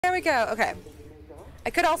There we go. Okay. I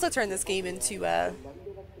could also turn this game into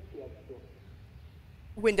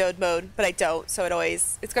windowed mode, but I don't, so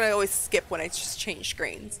it's gonna always skip when I just change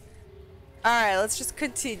screens. Alright, let's just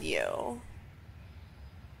continue.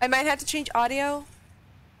 I might have to change audio.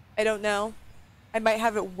 I don't know. I might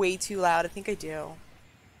have it way too loud. I think I do.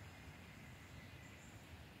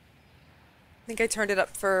 I think I turned it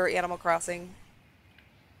up for Animal Crossing.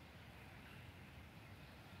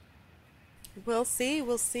 We'll see,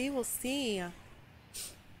 we'll see, we'll see.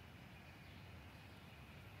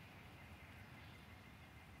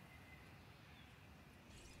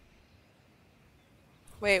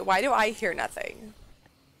 Wait, why do I hear nothing?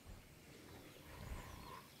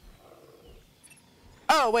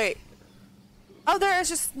 Oh, wait. Oh, there is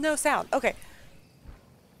just no sound. Okay.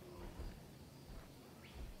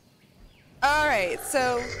 Alright,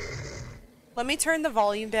 so let me turn the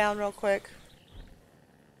volume down real quick.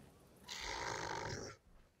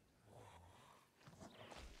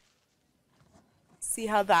 See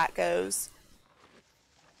how that goes.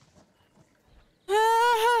 If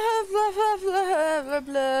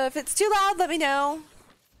it's too loud, let me know.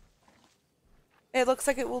 It looks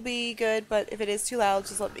like it will be good, but if it is too loud,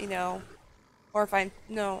 just let me know. Or if I'm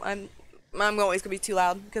always gonna be too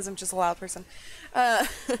loud because I'm just a loud person.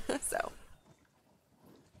 So.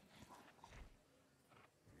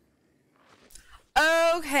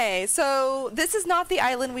 Okay, so this is not the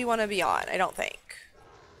island we want to be on, I don't think.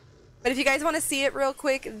 But if you guys want to see it real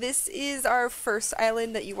quick, this is our first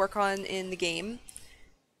island that you work on in the game.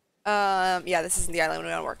 Yeah, this isn't the island we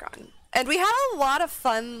want to work on. And we had a lot of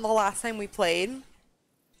fun the last time we played.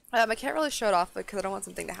 I can't really show it off because I don't want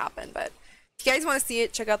something to happen, but if you guys want to see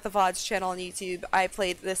it, check out the VODs channel on YouTube. I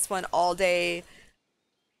played this one all day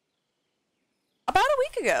about a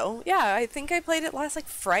week ago. Yeah, I think I played it last, like,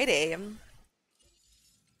 Friday.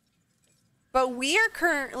 But we are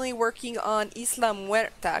currently working on Isla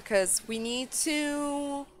Muerta because we need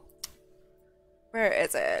to... Where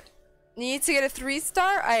is it? Need to get a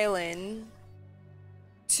 3-star island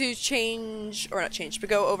to change, or not change, but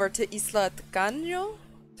go over to Isla Tucano?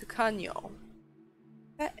 Tucano.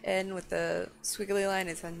 That N with the squiggly line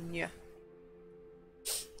is a ñ.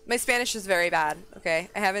 My Spanish is very bad, okay?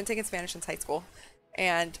 I haven't taken Spanish since high school.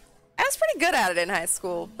 And I was pretty good at it in high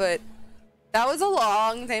school, but that was a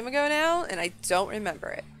long time ago now, and I don't remember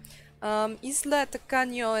it. Isla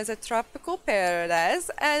Tucano is a tropical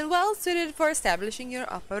paradise and well suited for establishing your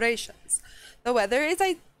operations. The weather is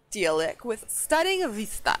idyllic with stunning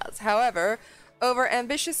vistas. However, overly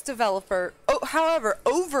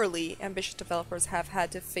ambitious developers have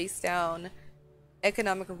had to face down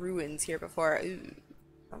economic ruins here before. Ooh,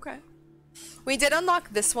 okay. We did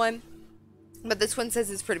unlock this one, but this one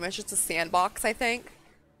says it's pretty much just a sandbox, I think.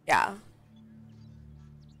 Yeah.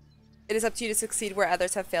 It is up to you to succeed where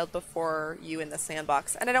others have failed before you in the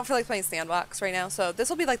sandbox. And I don't feel like playing sandbox right now, so this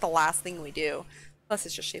will be like the last thing we do. Plus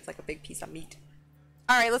it's just shaped like a big piece of meat.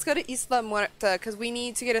 Alright, let's go to Isla Muerta, because we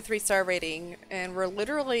need to get a 3-star rating. And we're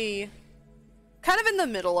literally kind of in the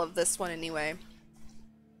middle of this one anyway.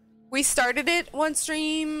 We started it one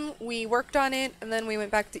stream, we worked on it, and then we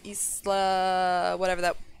went back to Isla, whatever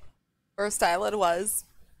that first island was,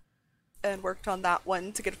 and worked on that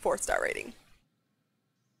one to get a 4-star rating.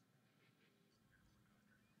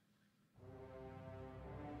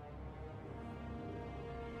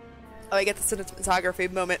 Oh, I get the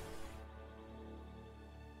cinematography moment.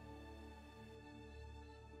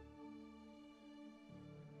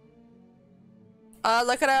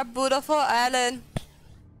 Look at our beautiful island.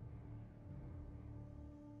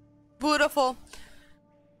 Beautiful.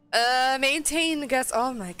 Maintain guest.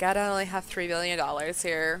 Oh my god, I only have $3 billion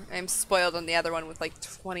here. I'm spoiled on the other one with like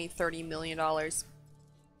 $20–30 million.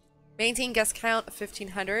 Maintain guest count of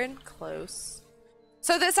 1,500. Close.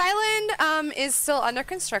 So this island is still under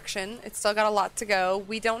construction. It's still got a lot to go.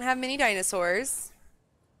 We don't have many dinosaurs.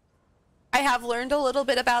 I have learned a little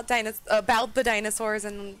bit about the dinosaurs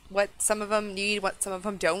and what some of them need, what some of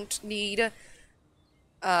them don't need.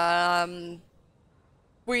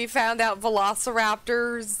 We found out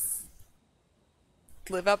Velociraptors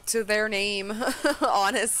live up to their name,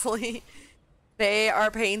 honestly. They are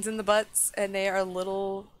pains in the butts, and they are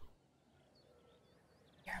little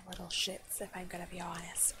shits, if I'm gonna be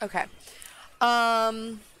honest. Okay.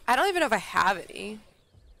 I don't even know if I have any.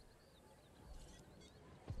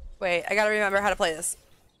 Wait, I gotta remember how to play this.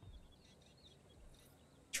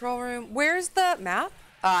 Control room. Where's the map?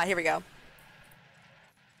 Ah, here we go.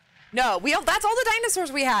 No, that's all the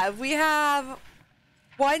dinosaurs we have. We have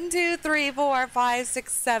 1, 2, 3, 4, 5,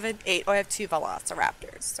 6, 7, 8. Oh, I have 2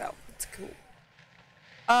 Velociraptors, so it's cool.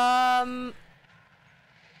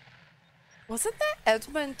 Wasn't that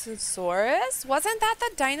Edmontosaurus? Wasn't that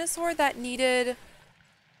the dinosaur that needed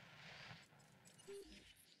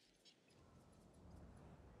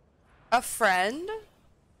a friend?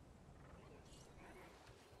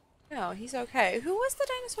 No, he's okay. Who was the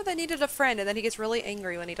dinosaur that needed a friend and then he gets really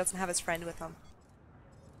angry when he doesn't have his friend with him?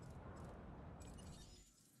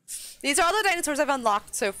 These are all the dinosaurs I've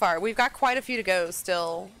unlocked so far. We've got quite a few to go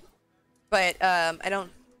still, but I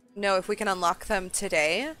don't know if we can unlock them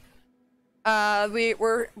today.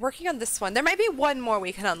 We're working on this one. There might be one more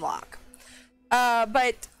we can unlock.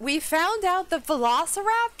 But we found out the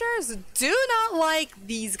Velociraptors do not like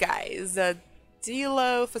these guys.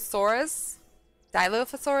 Dilophosaurus?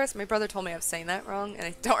 Dilophosaurus? My brother told me I was saying that wrong, and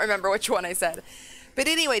I don't remember which one I said. But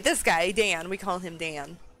anyway, this guy, Dan, we call him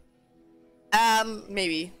Dan.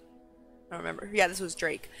 Maybe. I don't remember. Yeah, this was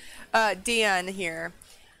Drake. Dan here.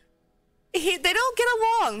 They don't get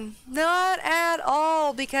along. Not at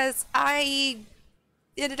all, because I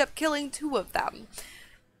ended up killing 2 of them.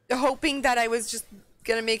 Hoping that I was just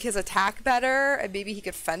gonna make his attack better and maybe he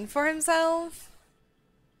could fend for himself.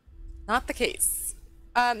 Not the case.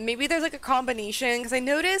 Maybe there's like a combination, because I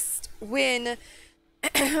noticed when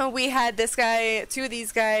we had this guy, 2 of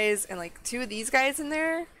these guys, and like 2 of these guys in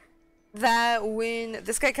there, that when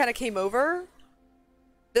this guy kind of came over,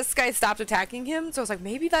 this guy stopped attacking him. So I was like,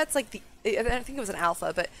 maybe that's like I don't think it was an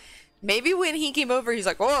alpha, but maybe when he came over, he's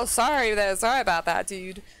like, oh, sorry about that,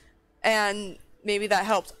 dude. And maybe that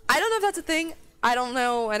helped. I don't know if that's a thing. I don't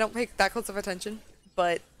know. I don't pay that close of attention,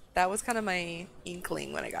 but that was kind of my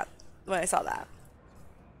inkling when I saw that.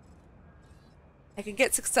 I can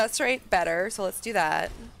get success rate better, so let's do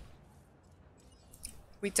that.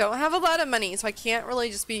 We don't have a lot of money, so I can't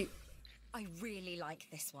really just be... I really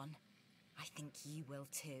like this one. I think you will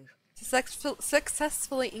too.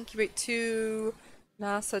 Successfully incubate 2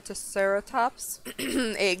 Triceratops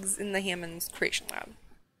eggs in the Hammond's creation lab.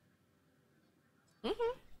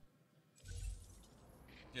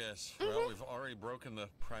 Yes, well, we've already broken the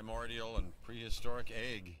primordial and prehistoric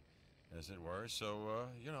egg, as it were, so,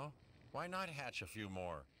 you know, why not hatch a few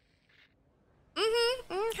more?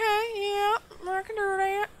 Okay, yeah, I can do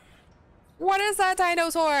that. What is that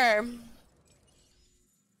dinosaur?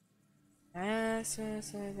 Oh, he's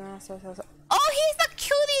the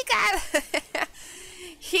cutie guy!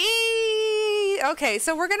 Okay,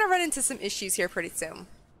 so we're gonna run into some issues here pretty soon.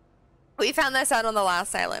 We found this out on the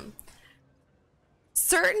last island.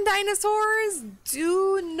 Certain dinosaurs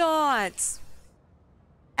do not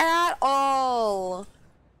at all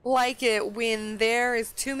like it when there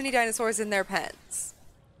is too many dinosaurs in their pens.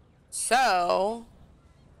 So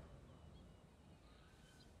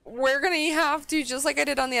we're gonna have to, just like I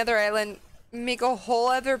did on the other island, make a whole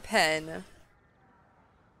other pen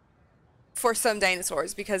for some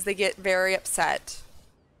dinosaurs because they get very upset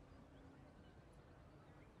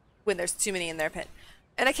when there's too many in their pen.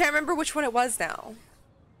 And I can't remember which one it was now.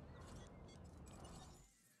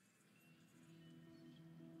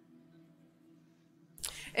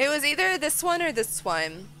 It was either this one or this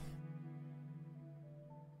one.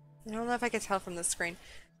 I don't know if I can tell from the screen.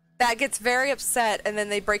 That gets very upset and then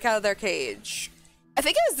they break out of their cage. I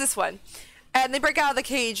think it was this one. And they break out of the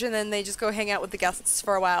cage and then they just go hang out with the guests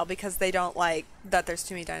for a while because they don't like that there's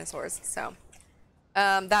too many dinosaurs. So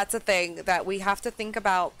that's a thing that we have to think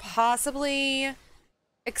about possibly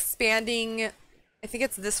expanding. I think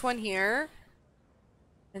it's this one here.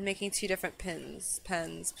 And making 2 different pens,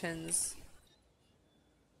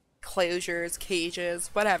 closures, cages,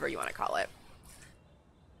 whatever you want to call it.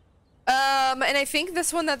 And I think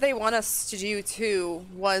this one that they want us to do too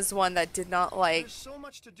was one that did not like... There's so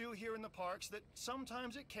much to do here in the parks that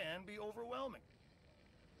sometimes it can be overwhelming.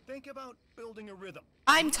 Think about building a rhythm.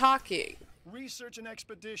 I'm talking. Research and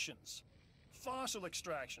expeditions. Fossil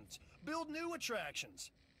extractions. Build new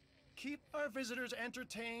attractions. Keep our visitors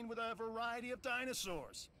entertained with a variety of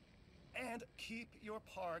dinosaurs. And keep your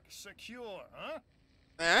park secure, huh?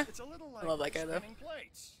 It's a little like spinning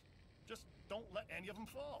plates. Just don't let any of them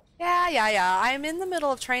fall. Yeah. I'm in the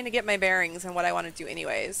middle of trying to get my bearings and what I want to do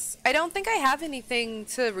anyways. I don't think I have anything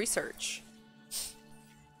to research.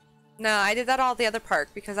 No, I did that all at the other park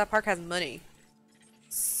because that park has money.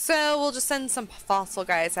 So we'll just send some fossil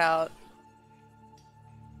guys out.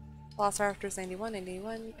 Velociraptors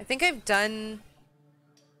 91. I think I've done...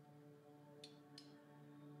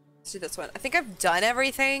 Let's do this one. I think I've done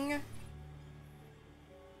everything.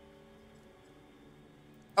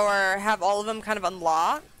 Or have all of them kind of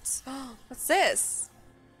unlocked. Oh, what's this?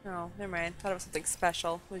 Oh, never mind. Thought it was something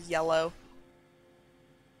special. It was yellow.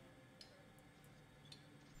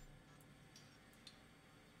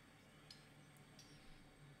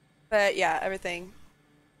 But yeah, everything.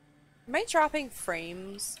 Am I dropping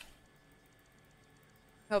frames?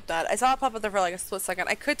 Hope not. I saw it pop up there for like a split second.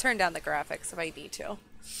 I could turn down the graphics if I need to.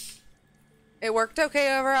 It worked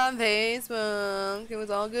okay over on Facebook. It was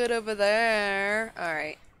all good over there.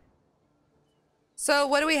 Alright. So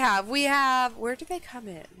what do we have? We have... Where do they come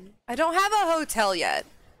in? I don't have a hotel yet.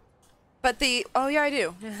 But the... Oh yeah, I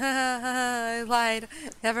do. I lied.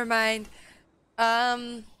 Never mind.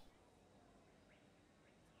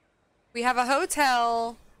 We have a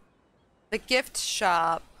hotel. The gift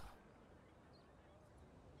shop.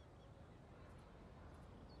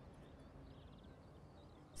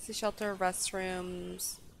 Sea shelter,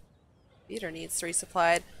 restrooms. Theater needs 3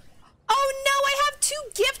 supplied. Oh no, I have 2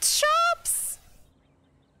 gift shops?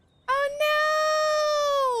 Oh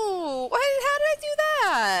no! What? How did I do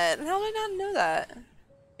that? How did I not know that?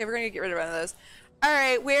 Okay, we're gonna get rid of one of those.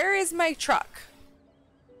 Alright, where is my truck?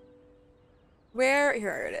 Where?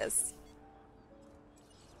 Here it is.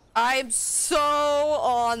 I'm so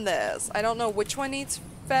on this. I don't know which one needs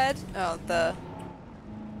fed. Oh, the...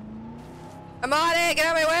 I'm on it! Get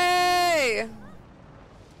out of my way!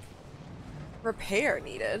 Repair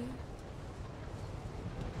needed.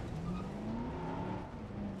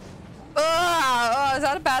 Oh, is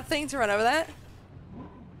that a bad thing to run over that?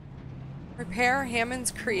 Repair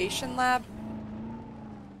Hammond's Creation Lab.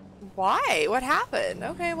 Why? What happened?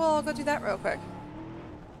 Okay, well, I'll go do that real quick.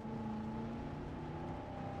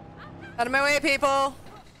 Out of my way, people!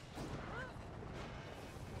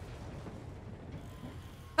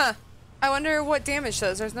 Huh. I wonder what damage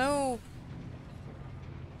does. There's no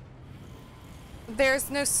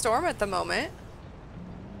storm at the moment.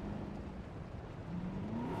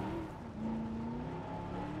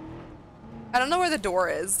 I don't know where the door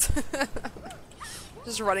is.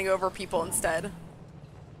 Just running over people instead.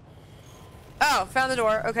 Oh, found the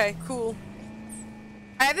door. Okay, cool.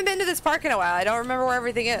 I haven't been to this park in a while. I don't remember where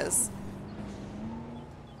everything is.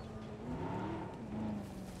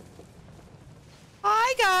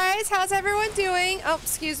 Hi guys, how's everyone doing? Oh,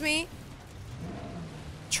 excuse me.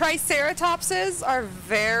 Triceratopses are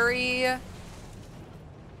very...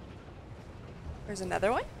 There's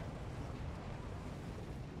another one?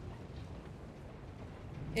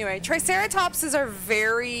 Anyway, Triceratopses are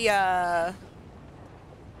very,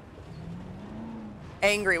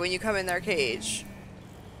 angry when you come in their cage.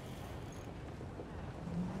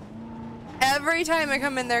 Every time I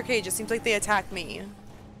come in their cage, it seems like they attack me.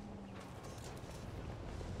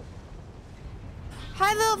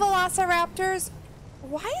 Hi, little Velociraptors.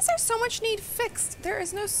 Why is there so much need fixed? There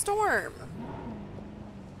is no storm.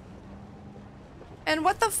 And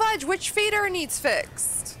what the fudge? Which feeder needs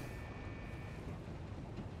fixed?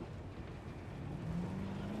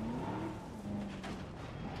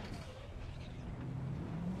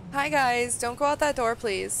 Hi guys, don't go out that door,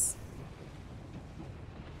 please.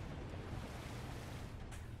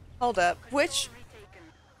 Hold up. Which...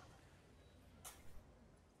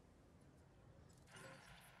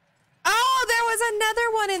 Oh, there was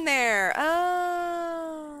another one in there.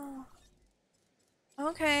 Oh.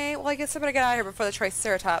 Okay, well I guess I better get out of here before the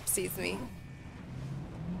Triceratops sees me.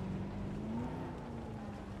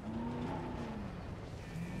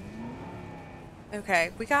 Okay,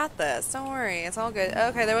 we got this. Don't worry, it's all good.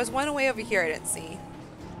 Okay, there was one way over here I didn't see.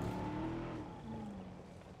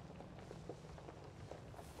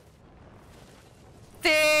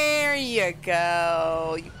 There you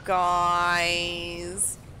go, you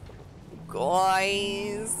guys.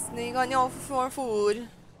 Guys, now you got no more food.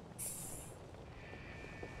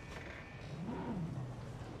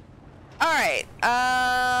 Alright,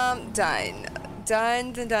 done.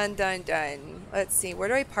 Done. Let's see, where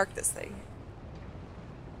do I park this thing?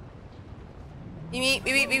 Beep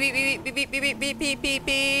beep beep beep beep beep beep beep beep beep beep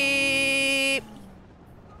beep.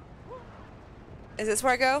 Is this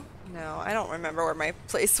where I go? No, I don't remember where my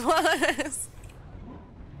place was.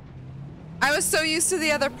 I was so used to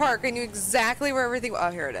the other park, I knew exactly where everything was. Oh,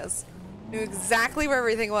 here it is. Knew exactly where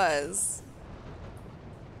everything was.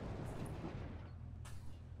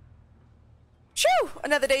 Phew!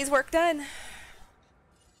 Another day's work done.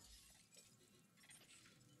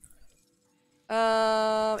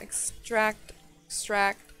 Extract,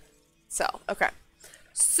 sell. Okay.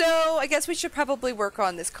 So, I guess we should probably work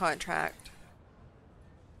on this contract.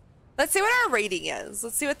 Let's see what our rating is.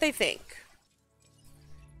 Let's see what they think.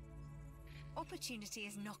 Opportunity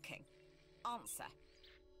is knocking. Answer.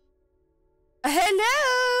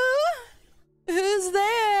 Hello? Who's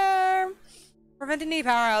there? Prevent any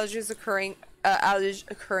power outages occurring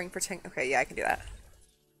for 10. Okay, yeah, I can do that.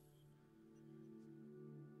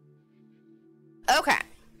 Okay.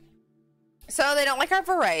 So they don't like our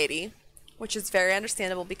variety, which is very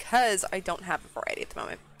understandable because I don't have a variety at the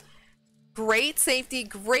moment. Great safety,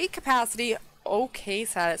 great capacity, okay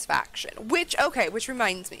satisfaction. Which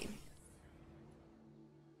reminds me.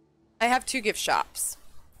 I have 2 gift shops.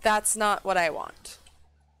 That's not what I want.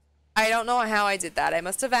 I don't know how I did that. I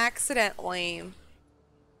must have accidentally.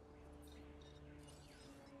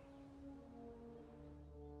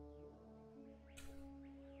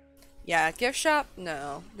 Yeah, gift shop?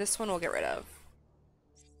 No. This one we'll get rid of.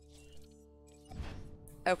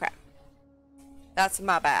 Okay. That's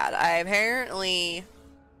my bad. I apparently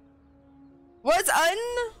was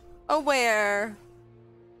unaware.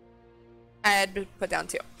 I had to put down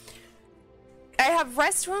 2. I have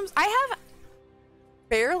restrooms. I have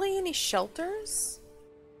barely any shelters.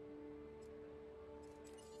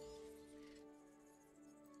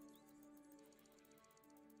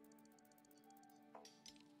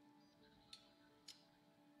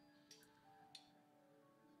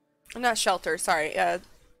 Not shelter, sorry. I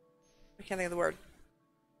can't think of the word.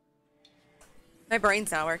 My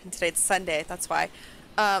brain's not working today. It's Sunday, that's why.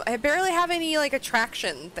 I barely have any, like,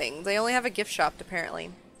 attraction things. I only have a gift shop,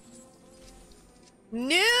 apparently.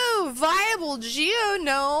 New viable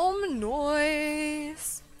geonome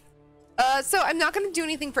noise. So I'm not gonna do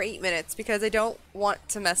anything for 8 minutes because I don't want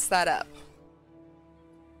to mess that up.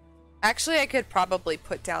 Actually, I could probably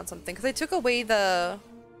put down something because I took away the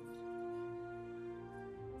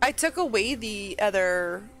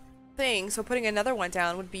other thing, so putting another one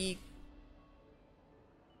down would be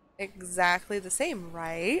exactly the same,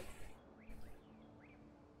 right?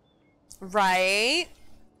 Right?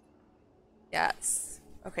 Yes.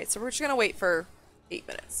 Okay, so we're just gonna wait for 8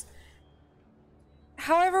 minutes.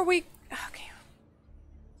 However, okay.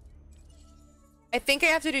 I think I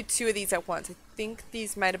have to do 2 of these at once. I think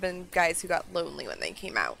these might have been guys who got lonely when they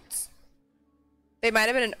came out. They might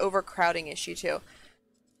have been an overcrowding issue too.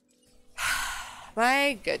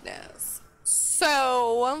 My goodness.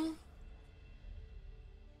 So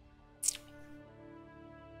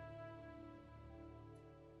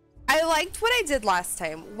I liked what I did last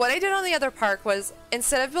time. What I did on the other park was,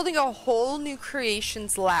 instead of building a whole new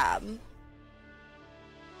creations lab,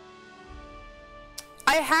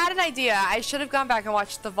 I had an idea. I should have gone back and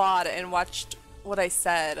watched the VOD and watched what I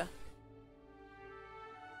said.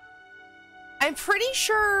 I'm pretty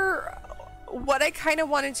sure what I kind of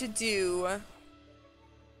wanted to do,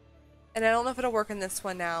 and I don't know if it'll work in this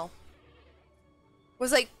one now,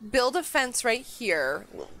 was like build a fence right here,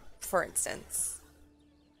 for instance.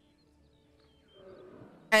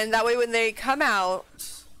 And that way when they come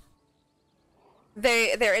out,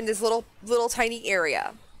 they're in this little tiny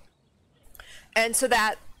area. And so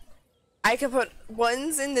that I can put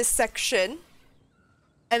ones in this section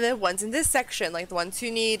and then ones in this section, like the ones who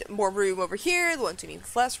need more room over here, the ones who need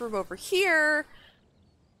less room over here.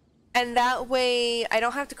 And that way I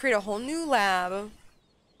don't have to create a whole new lab.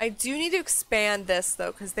 I do need to expand this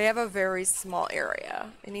though, because they have a very small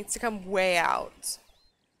area. It needs to come way out.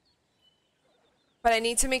 But I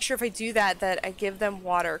need to make sure if I do that, that I give them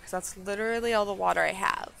water, because that's literally all the water I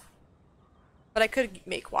have. But I could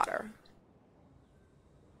make water.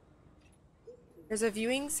 There's a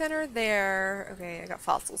viewing center there. Okay, I got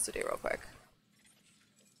fossils to do real quick.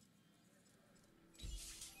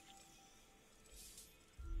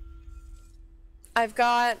 I've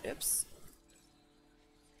got, oops.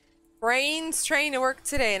 Brain's trying to work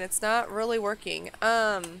today and it's not really working.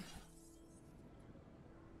 I've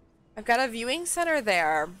got a viewing center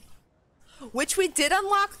there, which we did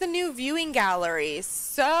unlock the new viewing gallery.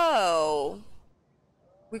 So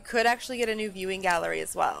we could actually get a new viewing gallery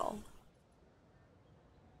as well.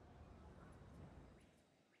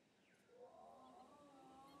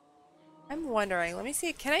 I'm wondering, let me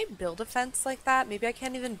see, can I build a fence like that? Maybe I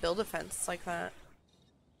can't even build a fence like that.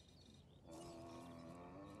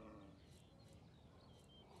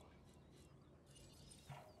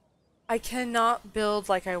 I cannot build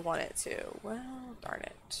like I want it to. Well, darn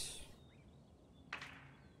it.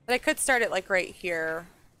 But I could start it like right here.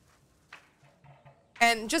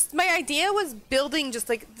 And just my idea was building just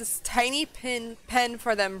like this tiny pen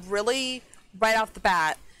for them really right off the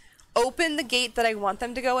bat. Open the gate that I want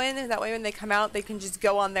them to go in, and that way when they come out, they can just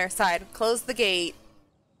go on their side. Close the gate.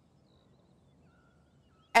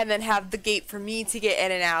 And then have the gate for me to get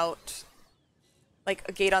in and out. Like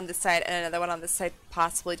a gate on this side and another one on this side,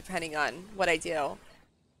 possibly, depending on what I do.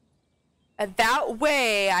 And that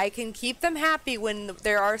way, I can keep them happy when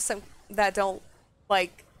there are some that don't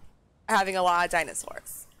like having a lot of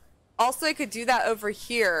dinosaurs. Also, I could do that over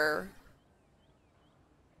here.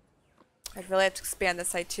 I'd really have to expand this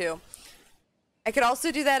side too. I could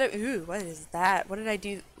also do that. Ooh, what is that? What did I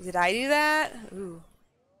do? Did I do that? Ooh.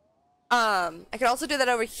 I could also do that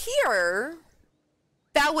over here.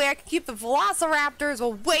 That way I can keep the Velociraptors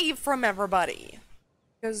away from everybody.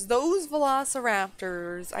 Because those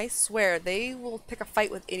Velociraptors, I swear, they will pick a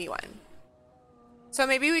fight with anyone. So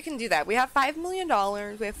maybe we can do that. We have $5 million.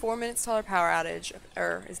 We have 4 minutes till our power outage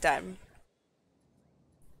is done.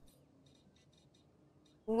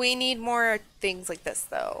 We need more things like this,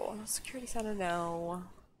 though. Security center, no.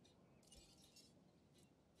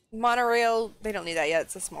 Monorail, they don't need that yet.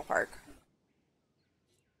 It's a small park.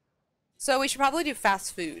 So we should probably do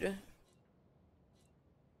fast food.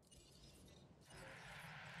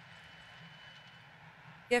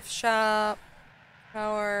 Gift shop.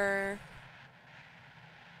 Power.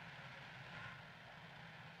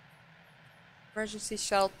 Emergency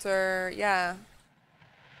shelter. Yeah.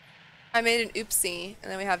 I made an oopsie,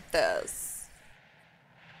 and then we have this.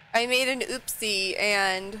 I made an oopsie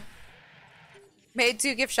and made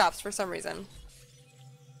 2 gift shops for some reason.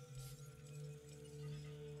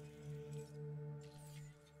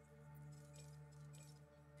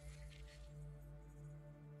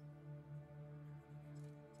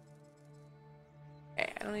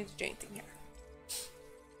 Okay, I don't need to do anything here.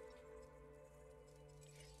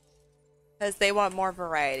 Because they want more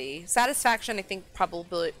variety. Satisfaction, I think,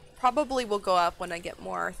 probably will go up when I get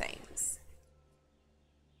more things.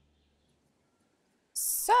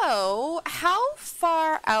 So, how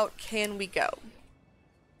far out can we go?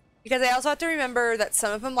 Because I also have to remember that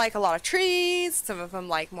some of them like a lot of trees, some of them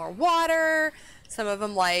like more water, some of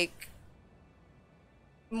them like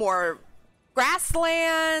more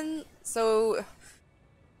grassland. So,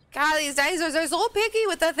 God, these dinosaurs are so picky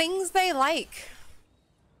with the things they like.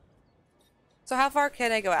 So how far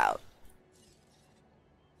can I go out?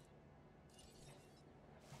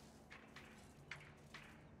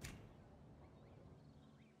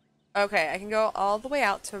 Okay, I can go all the way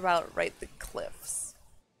out to about right the cliffs.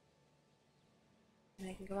 And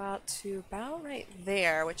I can go out to about right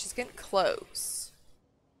there, which is getting close.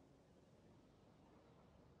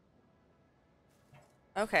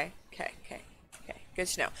 Okay. Good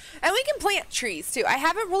to know. And we can plant trees too. I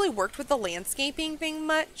haven't really worked with the landscaping thing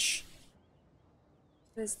much.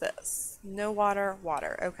 What is this? No water,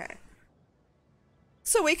 water. Okay.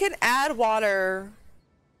 So we can add water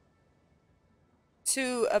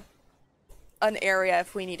to an area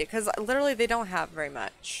if we need it, because literally they don't have very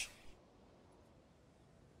much.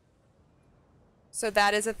 So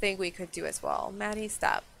that is a thing we could do as well. Maddie,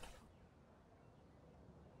 stop.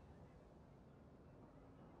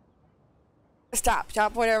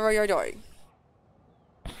 Stop whatever you're doing.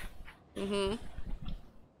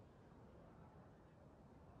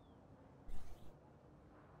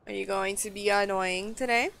 Are you going to be annoying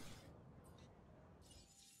today?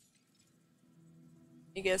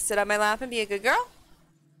 You gonna sit on my lap and be a good girl?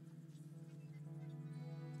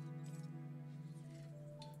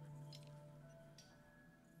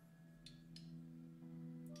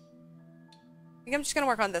 I think I'm just gonna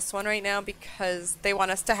work on this one right now because they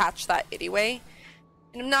want us to hatch that anyway.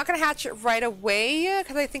 And I'm not gonna hatch it right away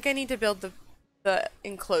because I think I need to build the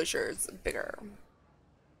enclosures bigger.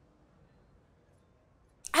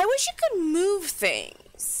 I wish you could move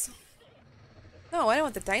things. No, I don't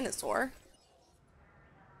want the dinosaur.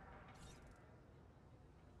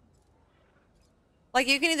 Like,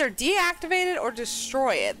 you can either deactivate it or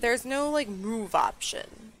destroy it. There's no, like, move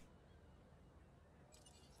option.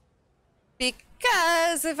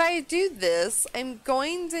 Because if I do this, I'm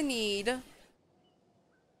going to need...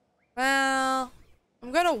 Well,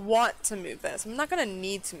 I'm going to want to move this. I'm not going to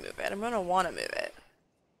need to move it. I'm going to want to move it.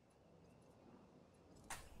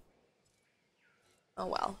 Oh,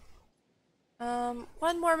 well.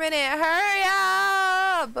 1 more minute. Hurry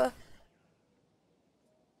up!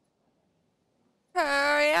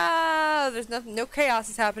 Hurry up! There's no chaos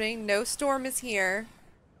is happening. No storm is here.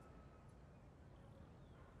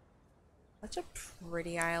 Such a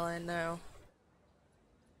pretty island, though.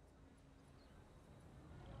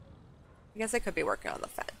 I guess I could be working on the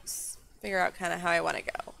fence. Figure out kind of how I want to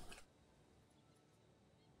go.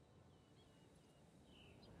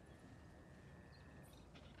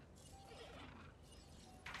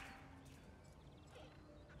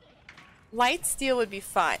 Light steel would be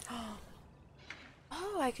fine.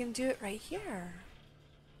 Oh, I can do it right here.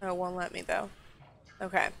 Oh, it won't let me though.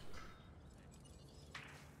 Okay.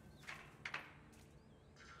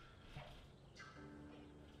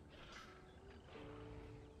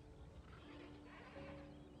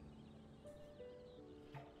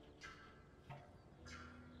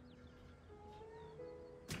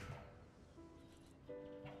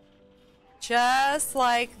 Just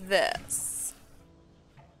like this.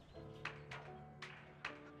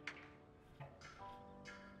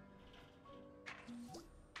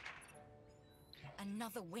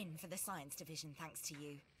 for the science division thanks to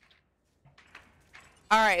you.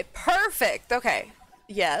 Alright, perfect. Okay.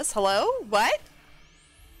 Yes, hello? What?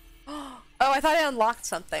 Oh, I thought I unlocked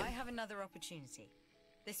something. I have another opportunity.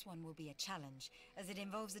 This one will be a challenge, as it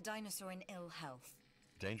involves a dinosaur in ill health.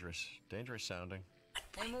 Dangerous. Dangerous sounding.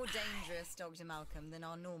 No more dangerous, Dr. Malcolm, than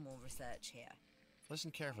our normal research here.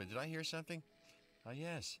 Listen carefully. Did I hear something? Ah,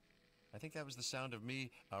 yes. I think that was the sound of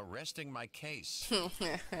me resting my case.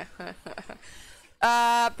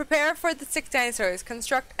 Prepare for the 6 dinosaurs.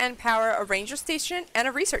 Construct and power a ranger station and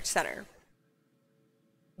a research center.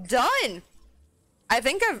 Done! I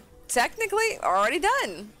think I've technically already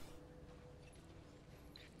done.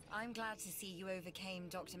 I'm glad to see you overcame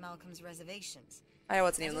Dr. Malcolm's reservations. I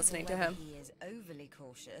wasn't I even don't listening know to whether him. he is overly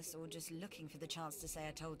cautious or just looking for the chance to say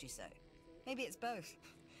I told you so. Maybe it's both.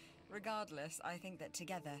 Regardless, I think that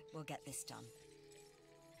together we'll get this done.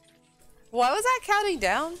 Why was that counting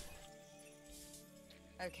down?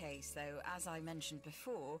 Okay, so as I mentioned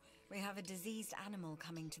before, we have a diseased animal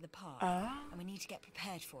coming to the park, Ah. and we need to get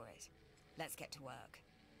prepared for it. Let's get to work.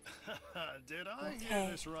 Did I hear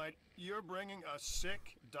this right? You're bringing a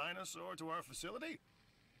sick dinosaur to our facility?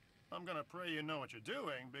 I'm gonna pray you know what you're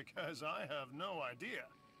doing, because I have no idea.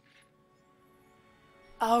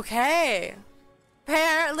 Okay.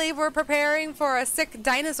 Apparently we're preparing for a sick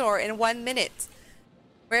dinosaur in 1 minute.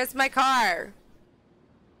 Where's my car?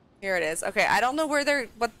 Here it is. Okay, I don't know where they're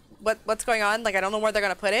what's going on. Like, I don't know where they're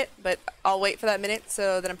gonna put it, but I'll wait for that minute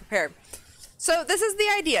so that I'm prepared. So this is the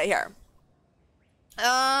idea here.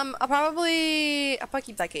 I'll probably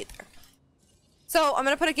keep that gate there. So I'm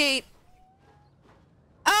gonna put a gate.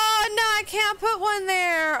 Oh no, I can't put one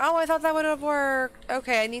there. Oh, I thought that would have worked.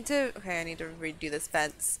 Okay, I need to redo this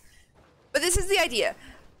fence. But this is the idea.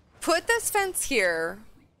 Put this fence here.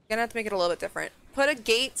 Gonna have to make it a little bit different. Put a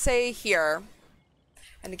gate, say, here.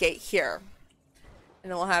 And a gate here.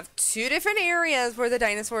 And then we'll have 2 different areas where the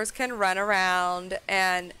dinosaurs can run around.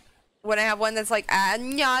 And when I have one that's like,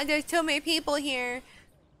 no, there's too many people here,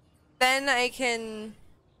 then I can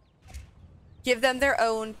give them their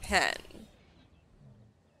own pen.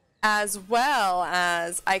 As well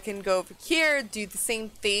as I can go over here, do the same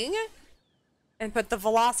thing, and put the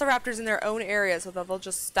Velociraptors in their own area so that they'll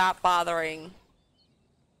just stop bothering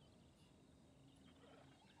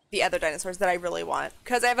the other dinosaurs that I really want.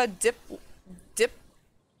 Because I have a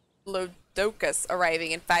Diplodocus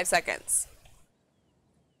arriving in 5 seconds.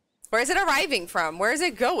 Where is it arriving from? Where is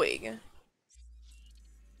it going?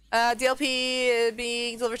 DLP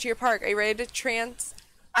being delivered to your park. Are you ready to Are you ready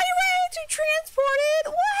to transport it?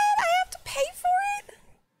 What? I have to pay for it?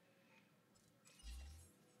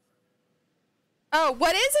 Oh,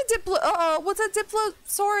 what is a what's a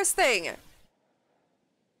Diplosaurus thing?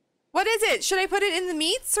 What is it? Should I put it in the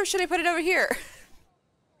meats or should I put it over here?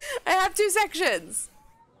 I have 2 sections.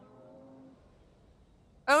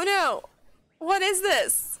 Oh no. What is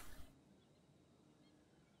this?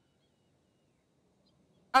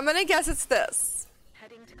 I'm gonna guess it's this.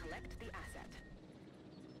 Heading to collect the asset.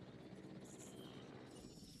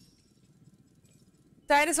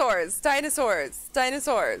 Dinosaurs, dinosaurs,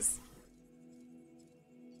 dinosaurs.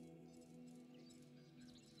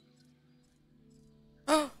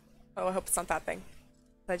 Oh, I hope it's not that thing.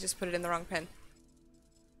 I just put it in the wrong pin.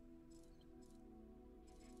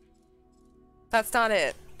 That's not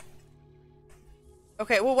it.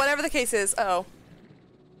 Okay, well, whatever the case is. Uh-oh.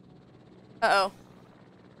 Uh-oh.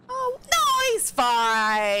 Oh, no, he's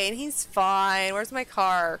fine. He's fine. Where's my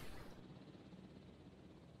car?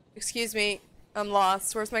 Excuse me. I'm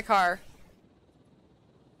lost. Where's my car?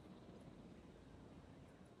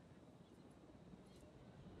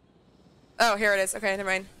 Oh, here it is. Okay, never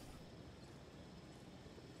mind.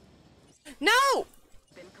 No!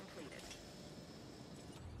 Been completed.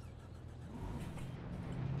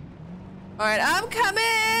 Alright, I'm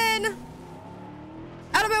coming!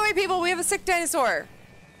 Out of my way, people! We have a sick dinosaur!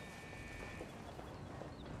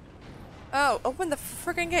 Oh, open the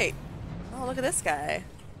freaking gate. Oh, look at this guy.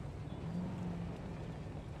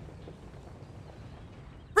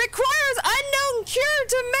 Requires unknown cure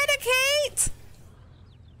to medicate!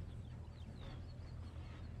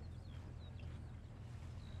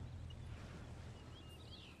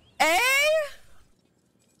 Eh?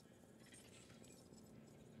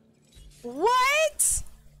 What?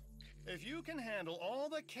 If you can handle all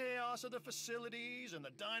the chaos of the facilities and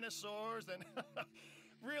the dinosaurs, then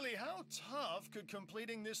really, how tough could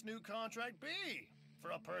completing this new contract be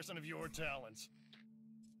for a person of your talents?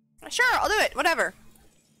 Sure, I'll do it. Whatever.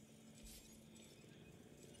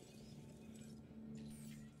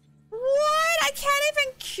 What? I can't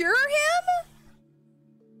even cure him?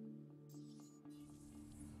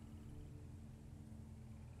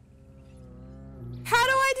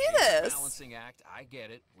 this. Balancing act, I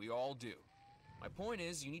get it. We all do. My point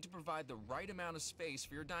is, you need to provide the right amount of space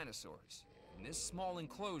for your dinosaurs. And this small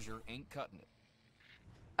enclosure ain't cutting it.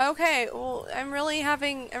 Okay, well, I'm really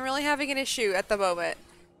having an issue at the moment.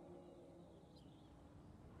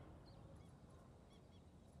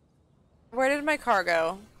 Where did my car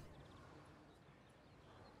go?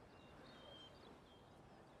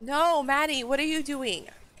 No, Maddie, what are you doing?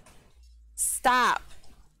 Stop.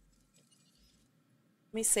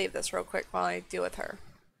 Let me save this real quick while I deal with her.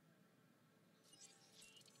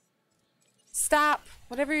 Stop.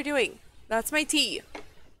 Whatever you're doing. That's my tea.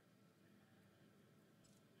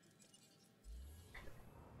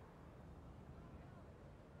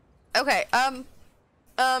 Okay,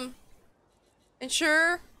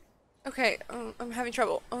 ensure. Okay, I'm having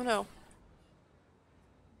trouble. Oh no.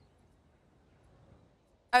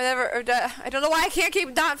 I don't know why I can't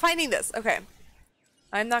keep not finding this. Okay.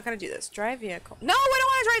 I'm not gonna do this. Drive vehicle. No, I don't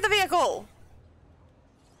want to drive the vehicle!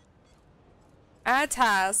 Add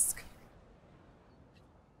task.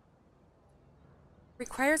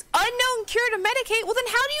 Requires unknown cure to medicate. Well, then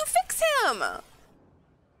how do you fix him?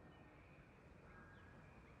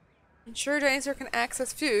 Ensure dinosaur can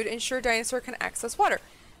access food. Ensure dinosaur can access water.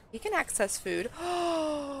 He can access food.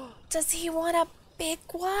 Oh, does he want a big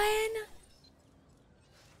one?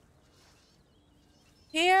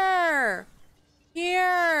 Here.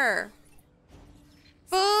 Here.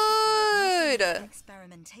 Food.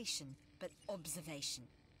 Experimentation, but observation.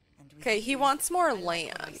 And with Okay, he you, wants more I like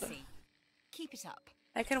what I land. see. Keep it up.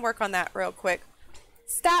 I can work on that real quick.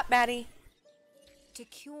 Stop, Maddie. To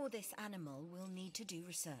cure this animal, we'll need to do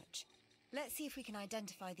research. Let's see if we can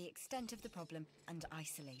identify the extent of the problem and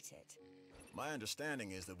isolate it. My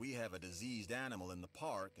understanding is that we have a diseased animal in the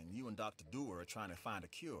park, and you and Dr. Dewar are trying to find a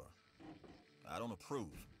cure. I don't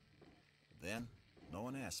approve. Then, no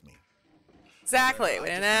one asked me. Exactly, However, we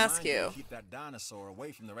I didn't just ask remind you. to keep that dinosaur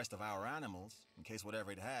away from the rest of our animals, in case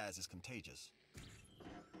whatever it has is contagious.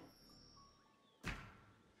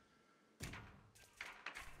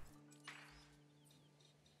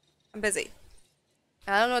 I'm busy.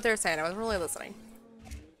 I don't know what they were saying. I wasn't really listening.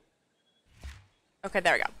 Okay,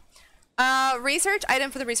 there we go. Research item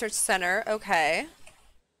for the research center. Okay.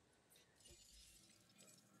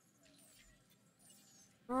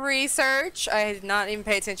 Research. I did not even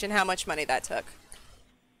pay attention how much money that took.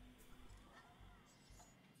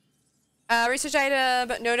 Research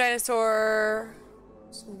item. No dinosaur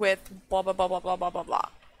with blah, blah, blah, blah, blah, blah, blah, blah.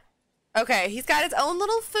 Okay, he's got his own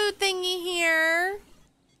little food thingy here.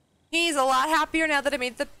 He's a lot happier now that I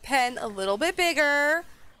made the pen a little bit bigger.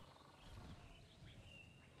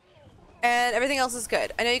 And everything else is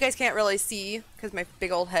good. I know you guys can't really see because my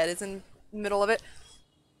big old head is in the middle of it.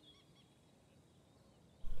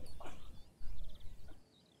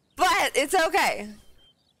 But it's okay.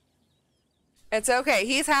 It's okay.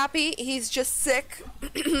 He's happy. He's just sick.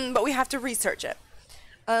 But we have to research it.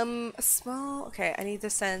 Small. Okay, I need to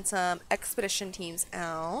send some expedition teams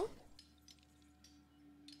out.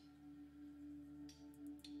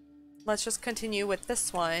 Let's just continue with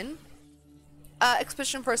this one.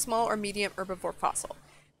 Expedition for a small or medium herbivore fossil.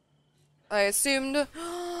 I assumed... I've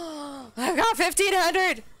got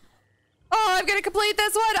 1,500! Oh, I'm gonna complete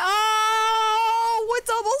this one! Oh, it's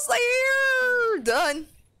almost there! Done.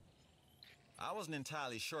 I wasn't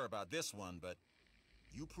entirely sure about this one, but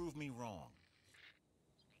you proved me wrong.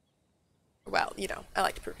 Well, you know, I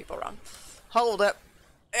like to prove people wrong. Hold up.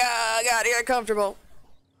 I gotta get comfortable.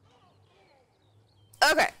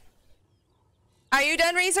 Okay. Are you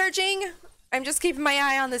done researching? I'm just keeping my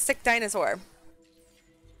eye on the sick dinosaur.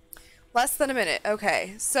 Less than a minute.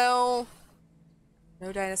 Okay, so...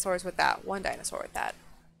 No dinosaurs with that. One dinosaur with that.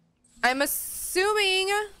 I'm assuming...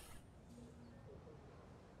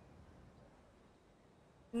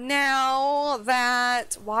 Now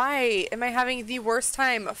that... Why am I having the worst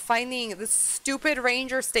time finding this stupid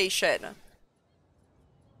ranger station?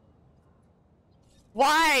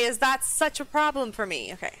 Why is that such a problem for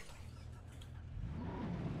me? Okay.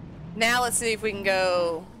 Now let's see if we can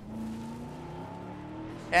go...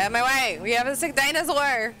 Get out of my way! We have a sick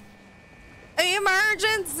dinosaur!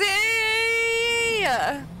 Emergency!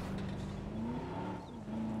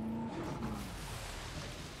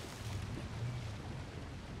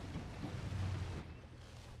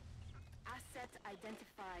 Asset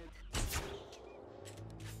identified.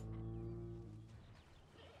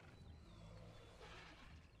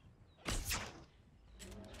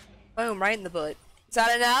 Boom, right in the butt. Is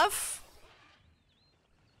that enough?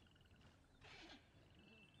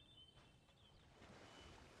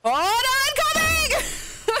 Hold on, coming!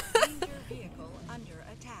 Ranger vehicle under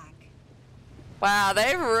attack. Wow,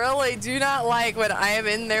 they really do not like when I am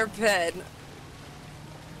in their pit.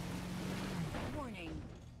 Warning.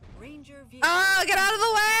 Ranger vehicle. Oh, get out of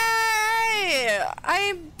the way!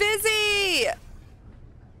 I'm busy!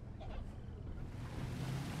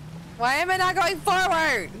 Why am I not going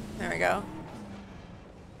forward? There we go.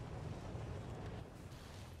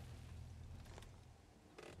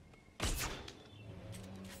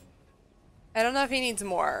 I don't know if he needs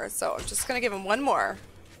more, so I'm just gonna give him one more.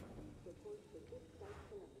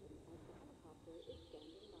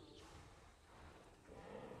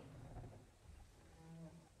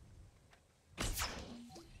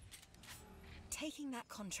 Taking that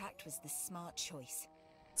contract was the smart choice.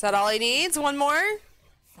 Is that all he needs? One more?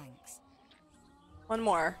 Thanks. One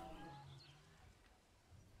more.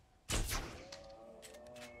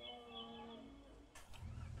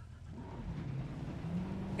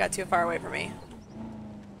 Got too far away from me.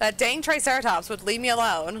 That dang Triceratops would leave me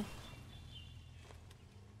alone.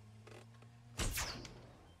 It's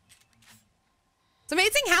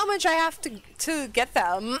amazing how much I have to get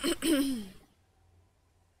them.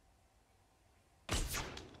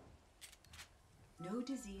 No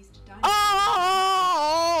diseased dinosaur.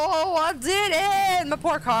 Oh, I did it! My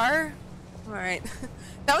poor car. Alright.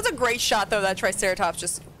 That was a great shot, though, that Triceratops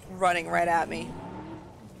just running right at me.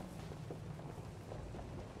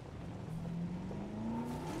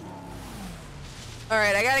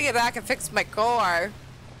 Alright, I gotta get back and fix my car.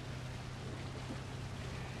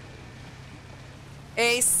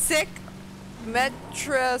 A sick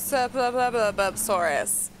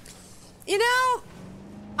Metrosaurus. You know,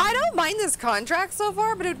 I don't mind this contract so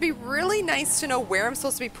far, but it would be really nice to know where I'm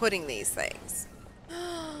supposed to be putting these things.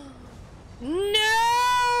 No!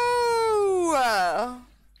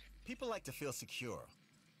 People like to feel secure.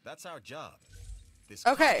 That's our job. This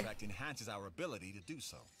Okay. contract enhances our ability to do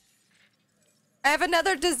so. I have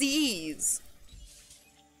another disease.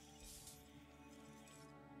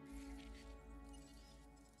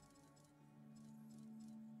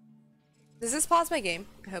 Does this pause my game?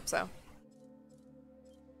 I hope so.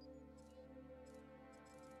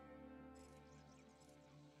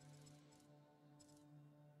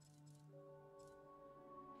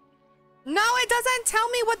 No, it doesn't tell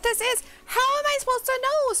me what this is. How am I supposed to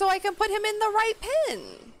know so I can put him in the right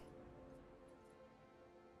pin?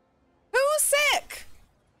 Who's sick?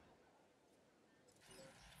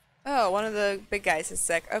 Oh, one of the big guys is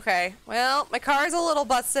sick. Okay, well, my car's a little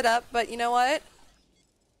busted up, but you know what?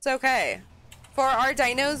 It's okay. For our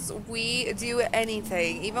dinos, we do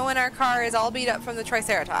anything, even when our car is all beat up from the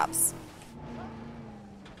Triceratops.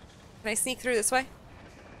 Can I sneak through this way?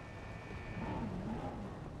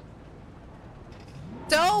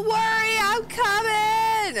 Don't worry, I'm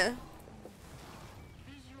coming!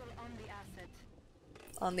 Visual on the asset.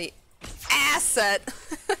 On the asset.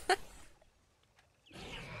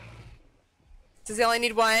 Does he only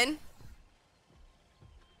need one?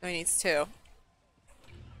 No, he needs two.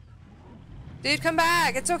 Dude, come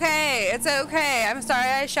back. It's okay. It's okay. I'm sorry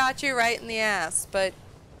I shot you right in the ass, but...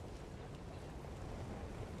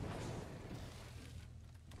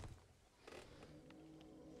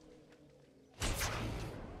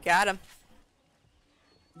 Got him.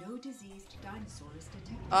 No diseased dinosaurs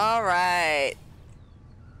detected. Alright.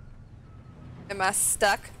 Am I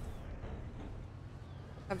stuck?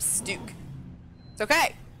 I'm stuck. It's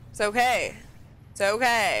okay. It's okay. It's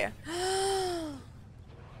okay.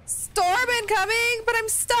 Storm incoming, but I'm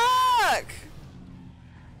stuck!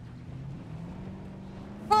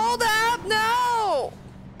 Hold up, no!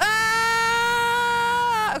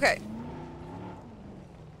 Ah! Okay.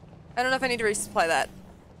 I don't know if I need to resupply that.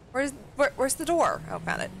 Where's the door? Oh,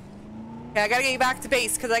 found it. Okay, I gotta get you back to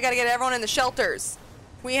base because I gotta get everyone in the shelters.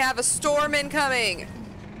 We have a storm incoming.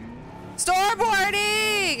 Storm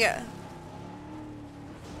warning!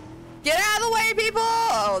 Get out of the way, people!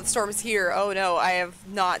 Oh, the storm's here. Oh no, I have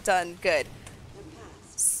not done good.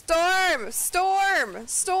 Storm! Storm!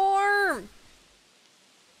 Storm!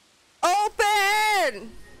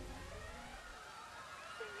 Open!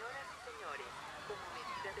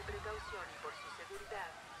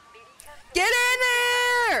 Get in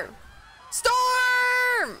there!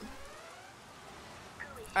 Storm!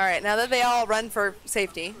 Alright, now that they all run for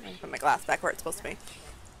safety, I can put my glass back where it's supposed to be.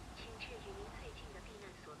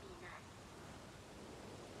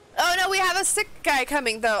 Oh no, we have a sick guy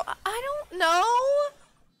coming though. I don't know.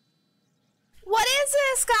 What is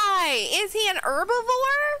this guy? Is he an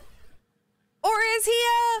herbivore? Or is he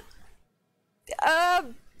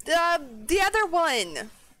the other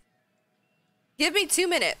one? Give me 2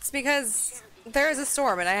 minutes because there is a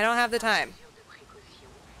storm and I don't have the time.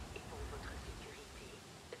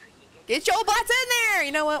 Get your butts in there!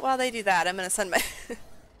 You know what? While they do that, I'm gonna send my...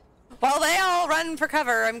 While they all run for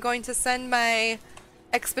cover, I'm going to send my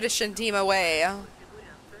expedition team away.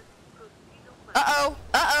 Uh-oh!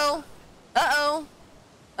 Uh-oh! Uh-oh!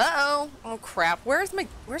 Uh-oh! Oh crap, where's my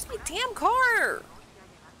damn car?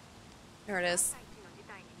 There it is.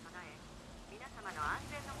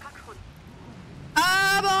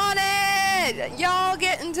 I'm on it! Y'all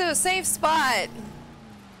get into a safe spot.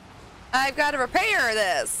 I've got to repair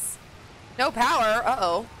this. No power.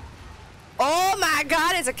 Uh-oh. Oh my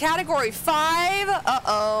god, it's a category 5.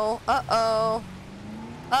 Uh-oh. Uh-oh.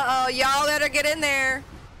 Uh-oh. Y'all better get in there.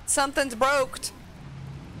 Something's broked.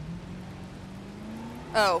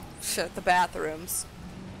 Oh, shit. The bathrooms.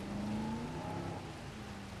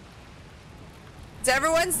 Is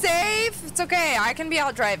everyone safe? It's okay. I can be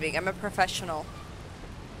out driving. I'm a professional.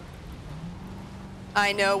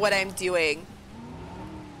 I know what I'm doing.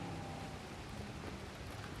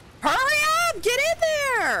 Hurry up! Get in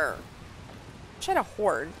there! Should have a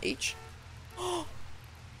horn. H. I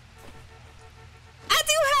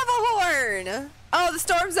do have a horn! Oh, the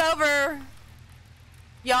storm's over.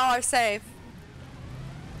 Y'all are safe.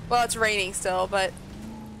 Well, it's raining still, but...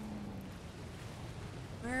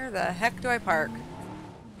 Where the heck do I park?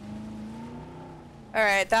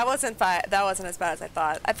 Alright, that wasn't as bad as I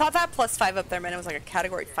thought. I thought that +5 up there meant it was like a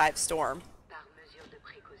category 5 storm.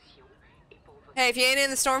 Hey, if you ain't in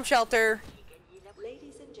the storm shelter.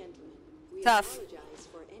 Ladies and gentlemen, we Tough. apologize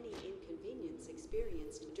for any inconvenience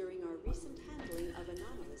experienced during our recent handling of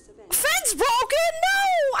anomalous events. Fence broken? No!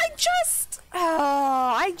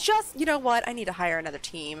 I just, you know what? I need to hire another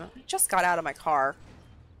team. I just got out of my car.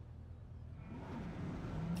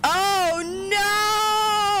 Oh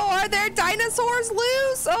no! Are there dinosaurs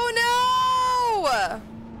loose? Oh no!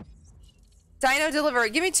 Dino delivery.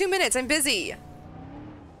 Give me 2 minutes. I'm busy.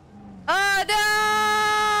 Oh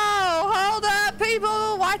no! Hold up,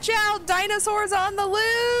 people! Watch out! Dinosaurs on the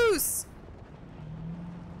loose!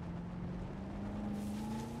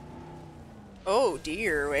 Oh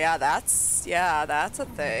dear. Yeah, that's a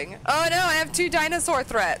thing. Oh no, I have 2 dinosaur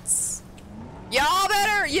threats. Y'all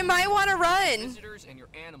better, you might want to run. Visitors and your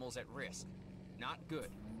animals at risk. Not good.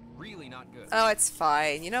 Really not good. Oh, it's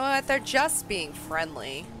fine. You know what? They're just being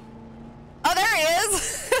friendly. Oh, there he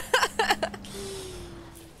is!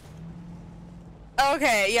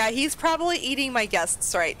 Okay, yeah, he's probably eating my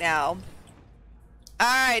guests right now.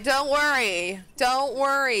 Alright, don't worry. Don't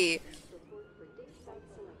worry.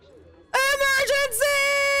 Emergency!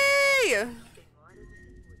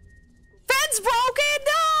 Fence broken!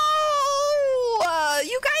 No!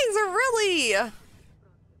 You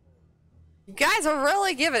guys are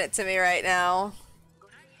really giving it to me right now.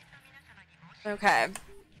 Okay.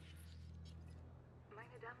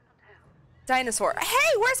 Dinosaur.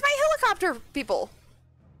 Hey, where's my helicopter people?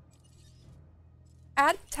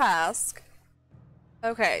 Add task.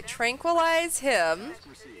 Okay, tranquilize him.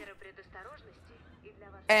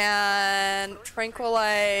 And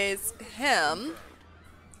tranquilize him.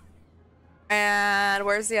 And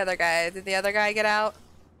where's the other guy? Did the other guy get out?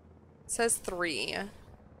 It says 3.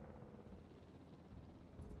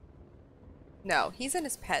 No, he's in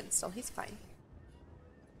his pen still. He's fine.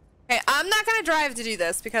 Okay, I'm not gonna drive to do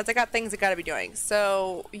this because I got things I gotta be doing.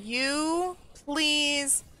 So you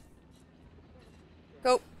please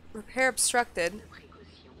go repair obstructed.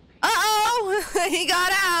 Uh-oh! He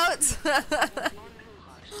got out!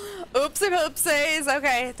 Oopsie poopsies.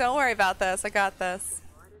 Okay, don't worry about this. I got this.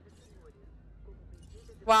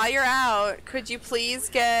 While you're out, could you please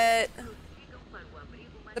get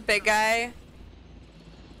the big guy?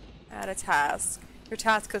 Add a task. Your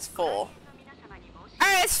task is full.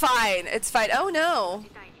 Alright, it's fine. It's fine. Oh no.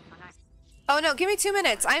 Oh no, give me 2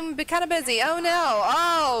 minutes. I'm kind of busy. Oh no.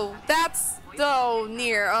 Oh, that's so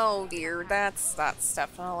near. Oh dear. That's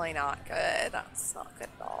definitely not good. That's not good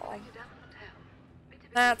at all.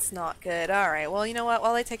 That's not good. Alright, well, you know what?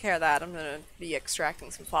 While I take care of that, I'm gonna be extracting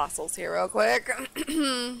some fossils here real quick.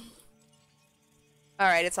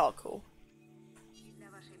 Alright, it's all cool.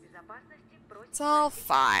 It's all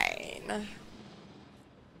fine.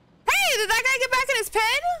 Hey, did that guy get back in his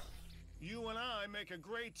pen? You and I make a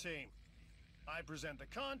great team. I present the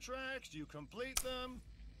contracts, you complete them,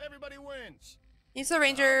 everybody wins. Use the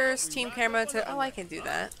Rangers team camera to... Oh, I can do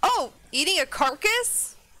that. Oh, eating a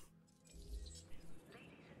carcass?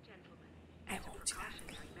 I won't do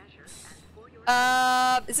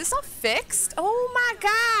that. Is this all fixed? Oh my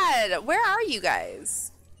god! Where are you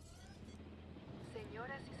guys?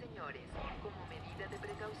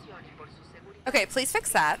 Okay, please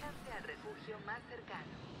fix that.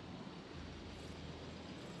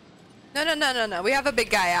 No, no, no, no, no. We have a big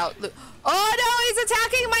guy out. Oh no, he's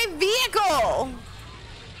attacking my vehicle!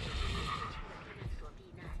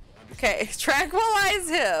 Okay, tranquilize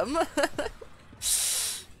him.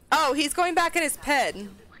 Oh, he's going back in his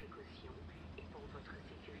pen.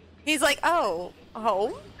 He's like, oh,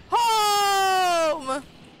 home? Home!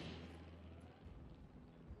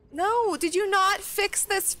 No, did you not fix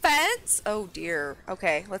this fence? Oh dear.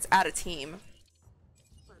 Okay, let's add a team.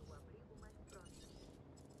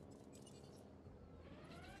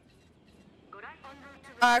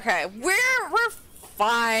 Okay, we're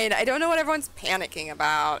fine. I don't know what everyone's panicking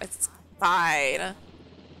about. It's fine.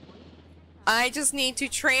 I just need to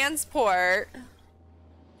transport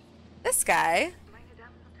this guy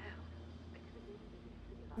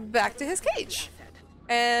back to his cage.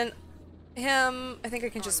 And him, I think I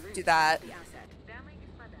can just do that.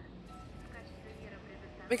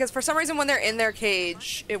 Because for some reason when they're in their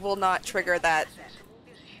cage, it will not trigger that.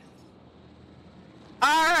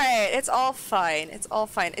 Alright, it's all fine. It's all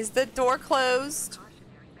fine. Is the door closed?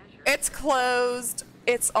 It's closed.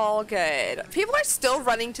 It's all good. People are still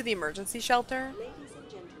running to the emergency shelter. Ladies and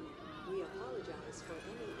gentlemen, we apologize for any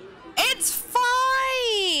inconvenience. It's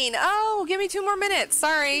fine! Oh, give me 2 more minutes.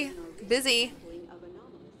 Sorry. Busy.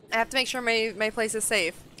 I have to make sure my place is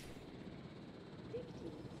safe.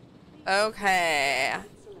 Okay.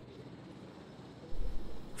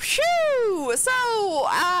 Phew! So,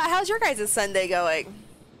 how's your guys' Sunday going?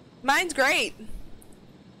 Mine's great.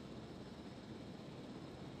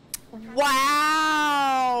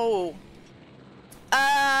 Wow!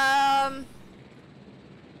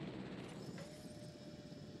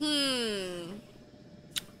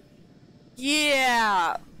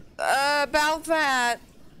 Yeah. About that.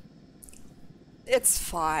 It's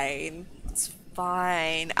fine. It's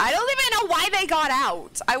fine. I don't even know why they got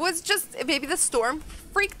out. I was just, maybe the storm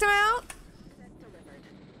freaked them out?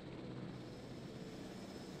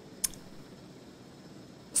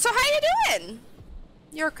 So how you doing?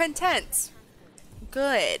 You're content.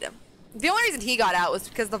 Good. The only reason he got out was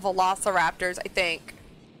because the Velociraptors, I think.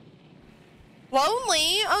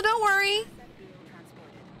 Lonely? Oh, don't worry.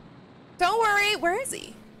 Don't worry. Where is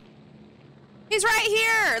he? He's right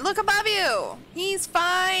here. Look above you. He's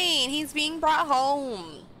fine. He's being brought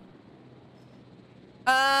home.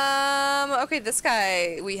 Okay, this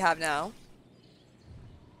guy we have now.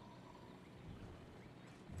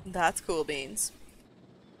 That's cool beans.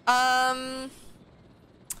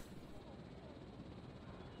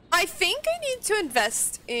 I think I need to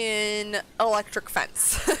invest in electric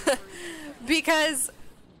fence because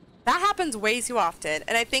that happens way too often,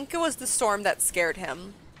 and I think it was the storm that scared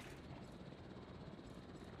him.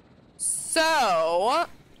 So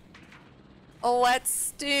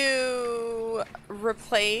let's do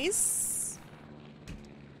replace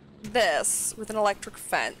this with an electric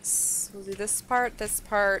fence. We'll do this part, this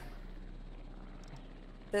part,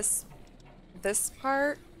 this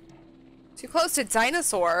part. Too close to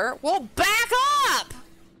dinosaur. Well, back up!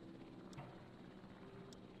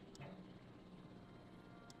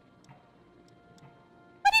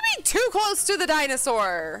 What do you mean too close to the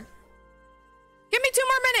dinosaur? Give me 2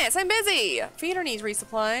 more minutes. I'm busy. Feeder needs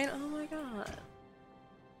resupplying. Oh my god.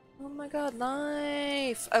 Oh my god,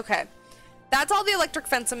 life. Okay. That's all the electric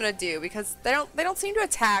fence I'm gonna do because they don't seem to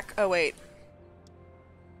attack. Oh wait.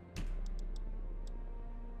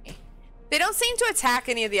 They don't seem to attack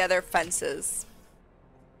any of the other fences.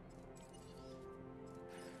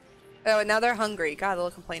 Oh, and now they're hungry. God,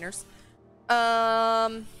 little complainers.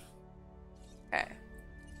 Okay.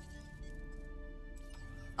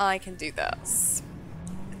 I can do this.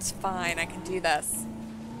 It's fine. I can do this.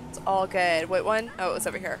 It's all good. Wait, one? Oh, it's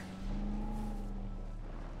over here.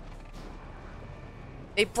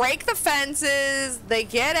 They break the fences. They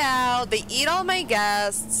get out. They eat all my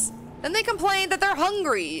guests. Then they complain that they're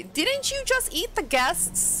hungry. Didn't you just eat the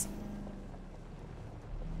guests?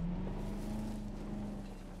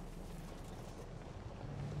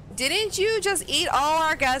 Didn't you just eat all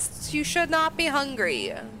our guests? You should not be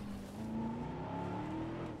hungry.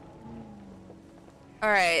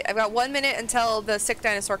 Alright, I've got 1 minute until the sick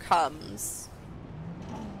dinosaur comes.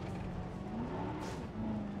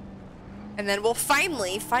 And then we'll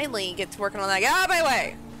finally get to working on that. Get out of my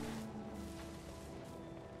way!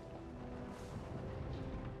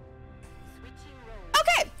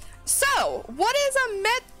 Okay, so what is a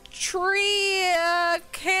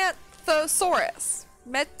Metriacanthosaurus?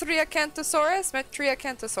 Metriacanthosaurus?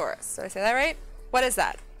 Metriacanthosaurus. Did I say that right? What is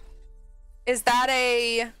that? Is that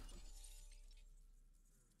a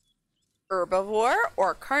herbivore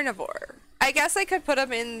or carnivore? I guess I could put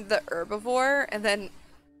them in the herbivore and then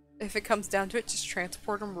if it comes down to it, just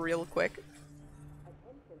transport them real quick.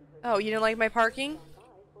 Oh, you didn't like my parking?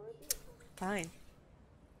 Fine.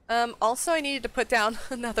 Also I needed to put down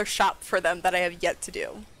another shop for them that I have yet to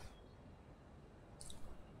do.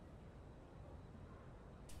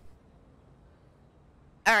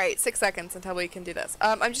 Alright, 6 seconds until we can do this.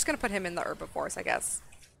 I'm just gonna put him in the herbivores, I guess.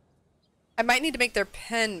 I might need to make their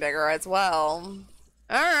pen bigger as well.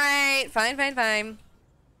 Alright, fine. Put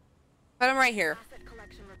him right here. Asset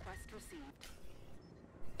collection request received.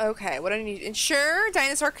 Okay, what do I need? Ensure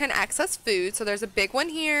dinosaur can access food, so there's a big one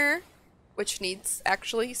here, which needs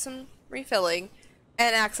actually some refilling,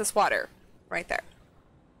 and access water, right there.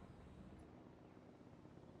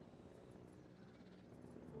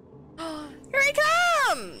 Here he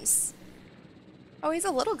comes! Oh, he's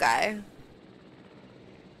a little guy.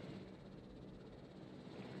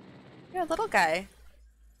 You're a little guy.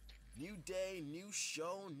 New day, new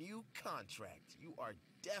show, new contract. You are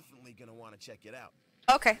definitely gonna want to check it out.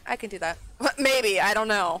 Okay, I can do that. Maybe, I don't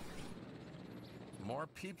know. More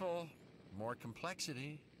people, more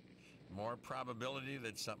complexity, more probability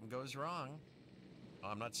that something goes wrong.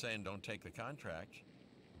 I'm not saying don't take the contract,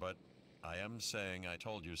 but I am saying I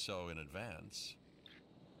told you so in advance.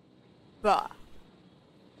 Bah.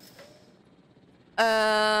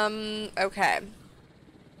 Okay.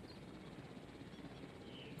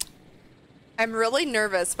 I'm really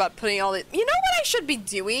nervous about putting all the... You know what I should be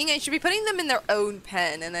doing? I should be putting them in their own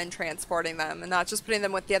pen and then transporting them and not just putting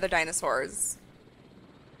them with the other dinosaurs.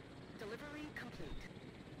 Delivery complete.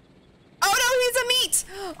 Oh no, he's a meat!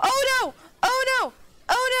 Oh no! Oh no!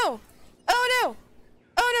 Oh no! Oh no!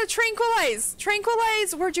 Oh no, tranquilize!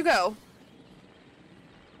 Tranquilize! Where'd you go?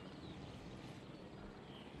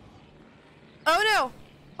 Oh no!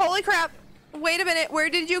 Holy crap! Wait a minute,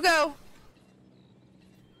 where did you go?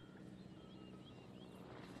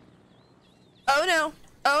 Oh no!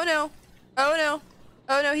 Oh no! Oh no!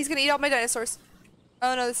 Oh no, he's gonna eat all my dinosaurs.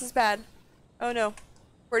 Oh no, this is bad. Oh no.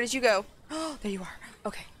 Where did you go? Oh, there you are.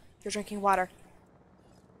 Okay, you're drinking water.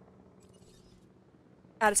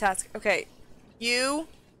 Out of task. Okay, you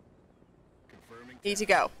need to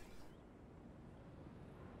go.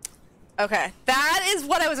 Okay, that is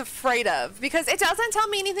what I was afraid of, because it doesn't tell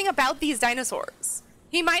me anything about these dinosaurs.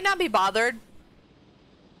 He might not be bothered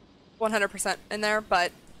 100% in there,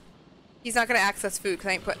 but he's not going to access food because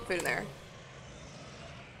I ain't putting food in there.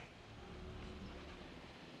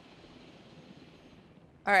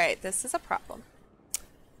 Alright, this is a problem.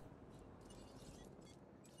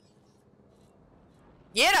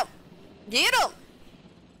 Get him! Get him!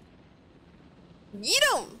 Get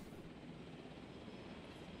him!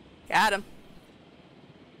 Got him.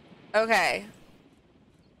 Okay.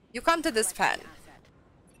 You come to this pen.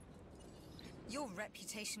 Your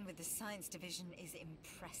reputation with the science division is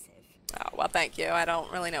impressive. Oh, well, thank you. I don't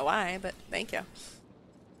really know why, but thank you.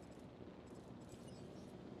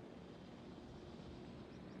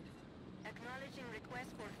 Acknowledging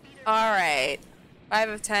request for feeder. Alright. 5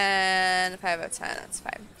 of 10. 5 of 10. That's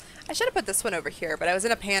fine. I should have put this one over here, but I was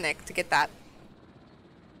in a panic to get that.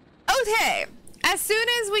 Okay. As soon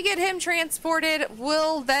as we get him transported,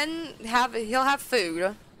 he'll have food.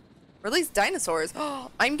 Or at least dinosaurs. Oh,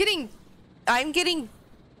 I'm getting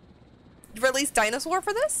released dinosaur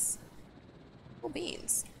for this? Cool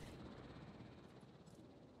beans.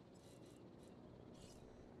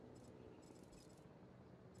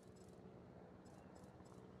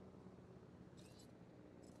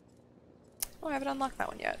 Oh, I haven't unlocked that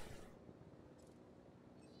one yet.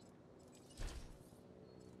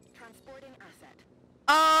 Transporting asset.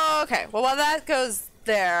 Oh, okay. Well, while that goes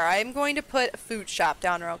there, I'm going to put a food shop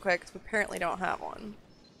down real quick because we apparently don't have one.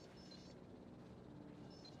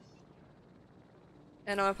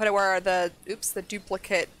 And I'm gonna put it where the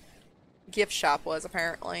duplicate gift shop was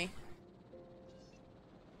apparently.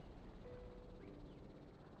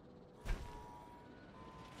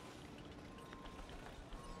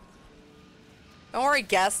 Don't worry,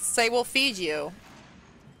 guests. Say we'll feed you.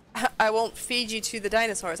 I won't feed you to the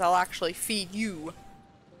dinosaurs. I'll actually feed you.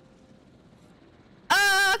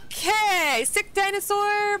 Okay, sick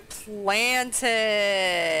dinosaur planted.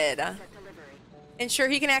 Ensure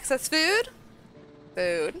he can access food.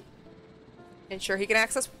 Food. Ensure he can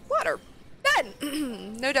access water.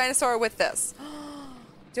 Done. No dinosaur with this.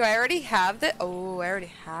 Do I already have this? Oh, I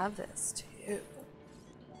already have this too.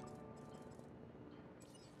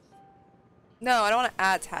 No, I don't want to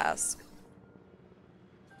add task.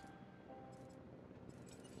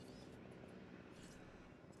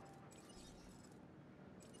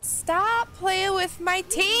 Stop playing with my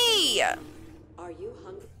tea! Are you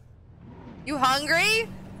hungry? You hungry?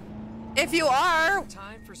 If you are...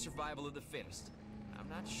 Time for survival of the fittest. I'm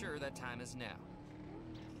not sure that time is now.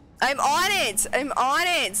 I'm on it! I'm on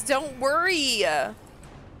it! Don't worry!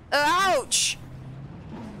 Ouch!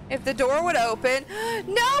 If the door would open...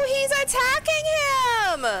 No! He's attacking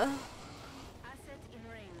him! Asset in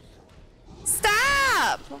range.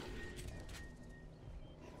 Stop!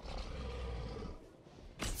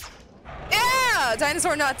 Yeah!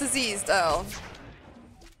 Dinosaur not diseased. Oh.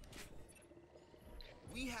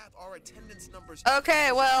 We have our attendance numbers.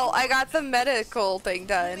 Okay, well, I got the medical thing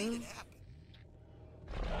done.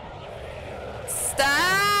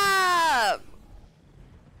 Stop!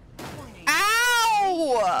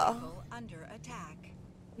 Ow! Under attack.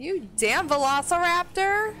 You damn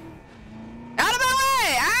Velociraptor! Out of my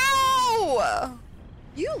way! Ow!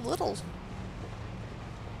 You little...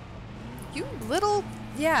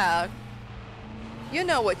 Yeah. You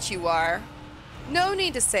know what you are. No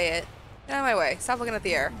need to say it. Get out of my way. Stop looking at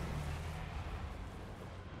the air.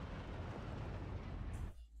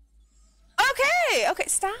 Okay! Okay,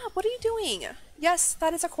 stop. What are you doing? Yes,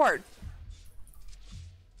 that is a cord.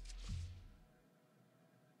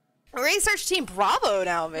 Research Team Bravo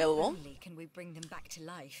now available. Not only can we bring them back to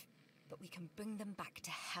life, but we can bring them back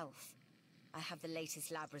to health. I have the latest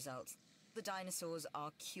lab results. The dinosaurs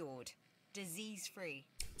are cured. Disease-free.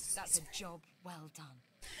 That's a job well done.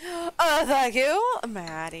 Thank you,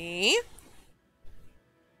 Maddie.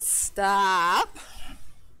 Stop.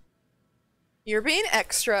 You're being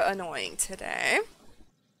extra annoying today.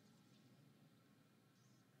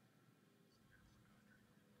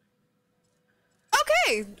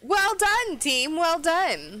 Okay, well done, team. Well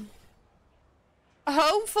done.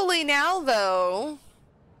 Hopefully now, though,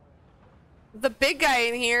 the big guy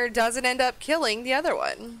in here doesn't end up killing the other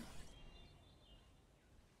one.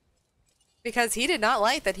 Because he did not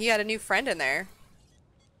like that he had a new friend in there.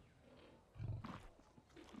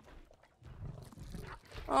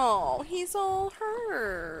 Oh, he's all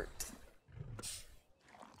hurt.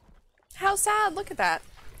 How sad. Look at that.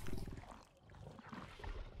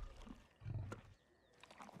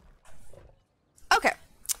 Okay.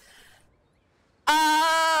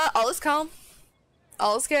 All is calm.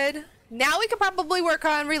 All is good. Now we can probably work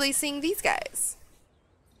on releasing these guys.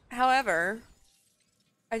 However,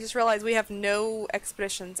 I just realized we have no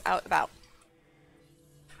expeditions out about.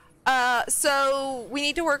 So we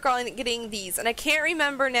need to work on getting these, and I can't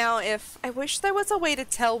remember now if I wish there was a way to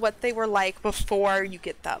tell what they were like before you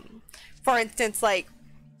get them. For instance, like,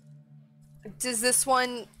 does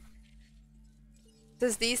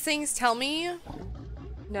these things tell me?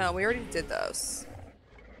 No, we already did those.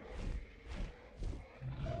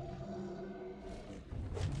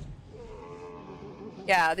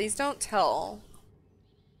 Yeah, these don't tell.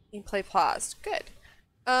 Gameplay paused. Good.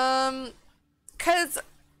 Cause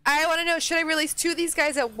I want to know, should I release 2 of these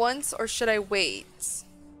guys at once or should I wait?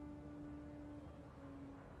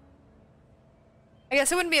 I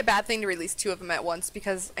guess it wouldn't be a bad thing to release 2 of them at once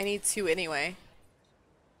because I need 2 anyway.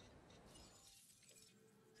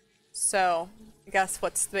 So, I guess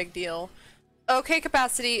what's the big deal? Okay,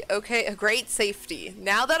 capacity. Okay, a great safety.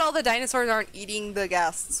 Now that all the dinosaurs aren't eating the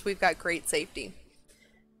guests, we've got great safety.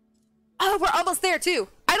 Oh, we're almost there too.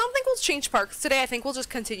 I don't think we'll change parks today. I think we'll just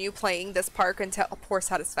continue playing this park until poor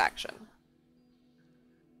satisfaction.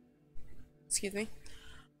 Excuse me.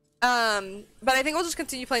 But I think we'll just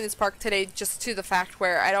continue playing this park today just to the fact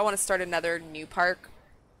where I don't want to start another new park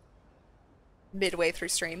midway through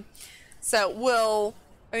stream. So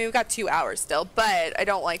I mean, we've got 2 hours still, but I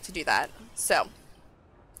don't like to do that. So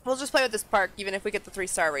we'll just play with this park even if we get the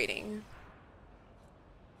 3-star rating.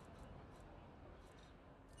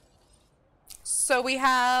 So we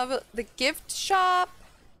have the gift shop.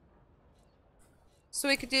 So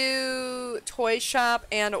we could do toy shop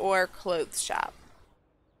and or clothes shop.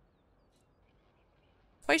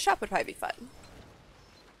 Toy shop would probably be fun.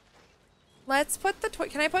 Let's put the toy,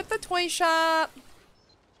 can I put the toy shop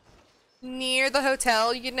near the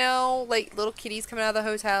hotel, you know, like little kitties coming out of the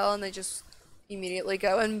hotel and they just immediately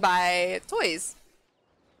go and buy toys.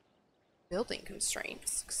 Building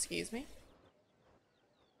constraints, excuse me.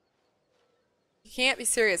 You can't be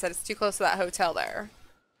serious that it's too close to that hotel there.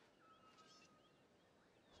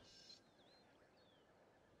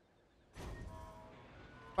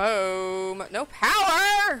 Boom. No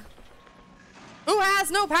power! Who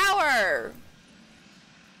has no power?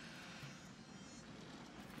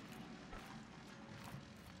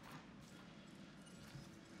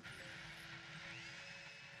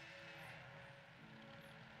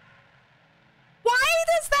 Why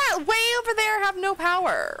does that way over there have no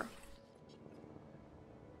power?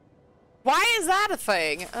 Why is that a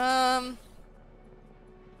thing? A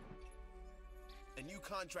new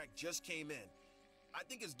contract just came in. I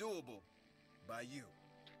think it's doable. By you.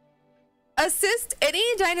 Assist any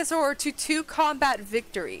dinosaur to 2 combat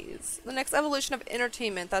victories. The next evolution of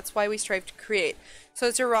entertainment. That's why we strive to create. So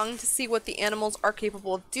it's wrong to see what the animals are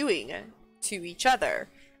capable of doing to each other.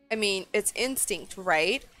 I mean, it's instinct,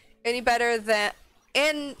 right? Any better than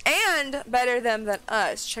and better them than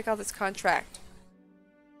us. Check out this contract.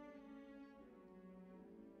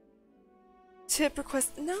 Tip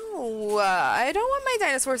request. No, I don't want my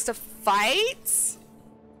dinosaurs to fight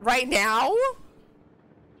right now.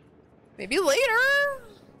 Maybe later.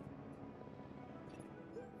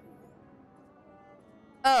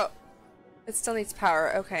 Oh, it still needs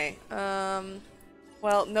power. Okay.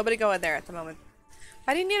 Well, nobody go in there at the moment.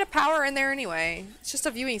 I didn't need a power in there anyway. It's just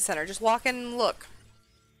a viewing center. Just walk in and look.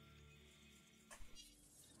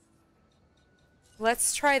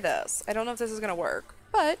 Let's try this. I don't know if this is gonna work,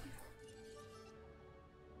 but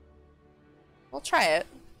we'll try it.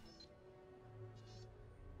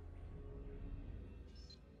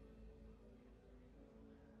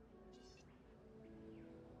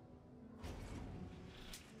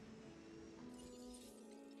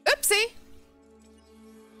 Oopsie!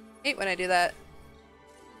 Hate when I do that.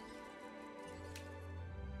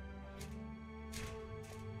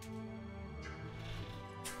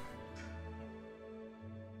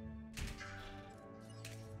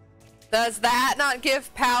 Does that not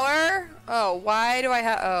give power? Oh, why do I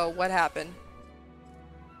have... Oh, what happened?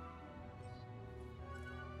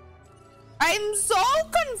 I'm so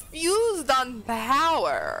confused on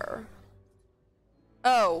power.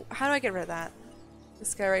 Oh, how do I get rid of that?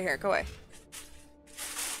 This guy right here, go away.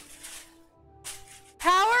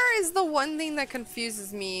 Power is the one thing that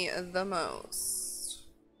confuses me the most.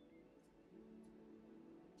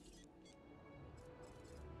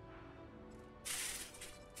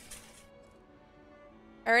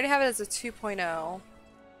 I already have it as a 2.0.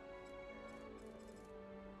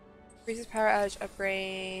 Increases power outage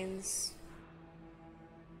upgrades.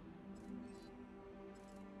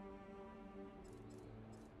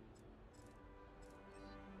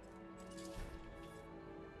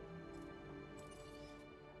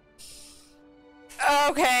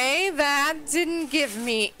 Okay, that didn't give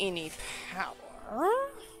me any power.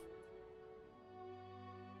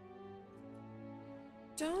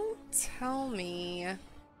 Don't tell me.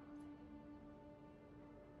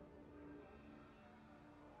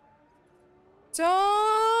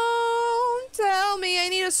 Don't tell me I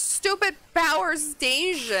need a stupid power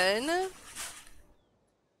station.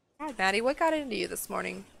 God, Maddie, what got into you this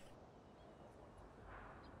morning?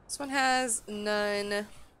 This one has none.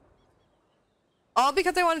 All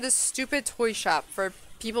because I wanted this stupid toy shop for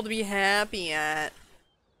people to be happy at.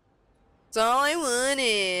 That's all I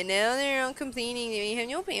wanted. Now they're all complaining that we have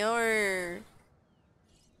no power.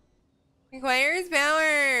 Requires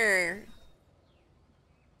power.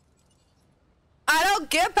 I don't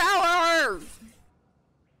get power!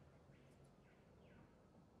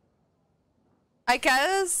 I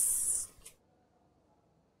guess...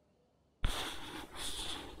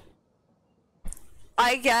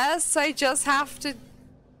 I just have to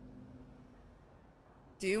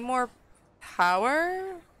do more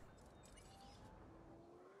power?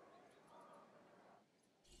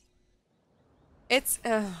 It's,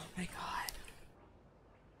 oh my god.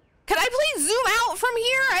 Could I please zoom out from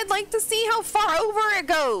here? I'd like to see how far over it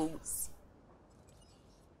goes.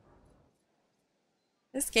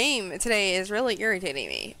 This game today is really irritating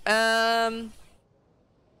me.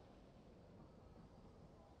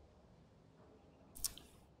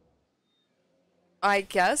 I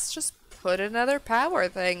guess just put another power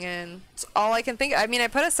thing in. It's all I can think. I mean, I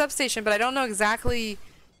put a substation, but I don't know exactly.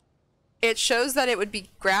 It shows that it would be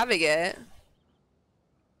grabbing it.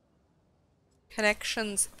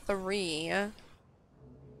 Connections 3.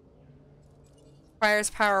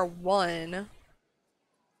 Requires power 1.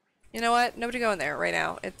 You know what? Nobody go in there right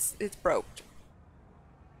now. It's broke.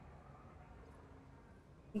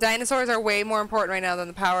 Dinosaurs are way more important right now than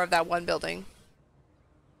the power of that one building.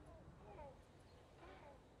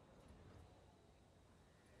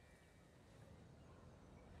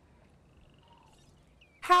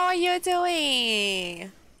 How are you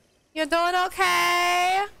doing? You doing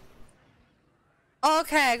okay?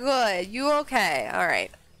 Okay, good. You okay?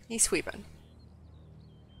 Alright. He's sweeping.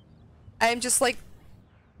 I'm just like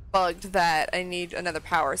bugged that I need another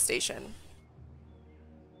power station.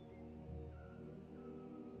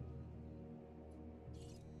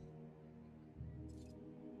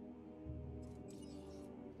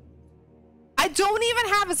 I don't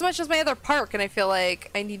even have as much as my other park, and I feel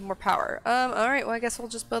like I need more power. Alright, well I guess we'll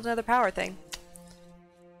just build another power thing.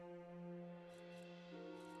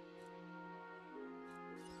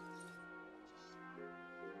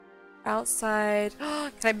 Outside.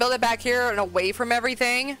 Can I build it back here and away from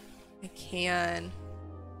everything? I can.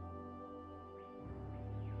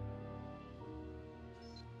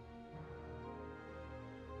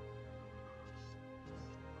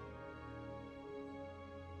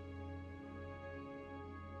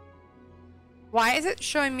 Why is it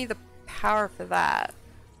showing me the power for that?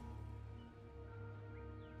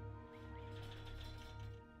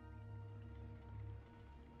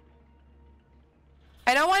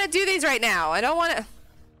 I don't want to do these right now. I don't want to.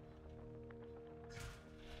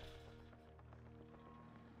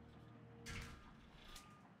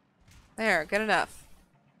 There, good enough.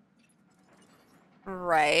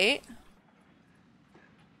 Right.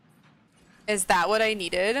 Is that what I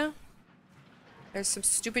needed? There's some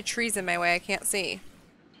stupid trees in my way I can't see.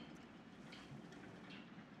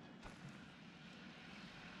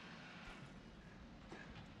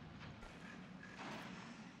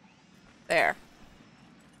 There.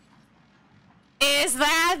 Is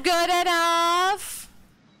that good enough?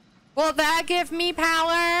 Will that give me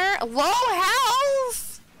power? Low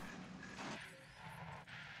health?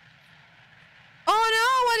 Oh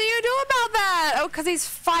no, what do you do about that? Oh, because he's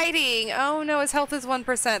fighting. Oh no, his health is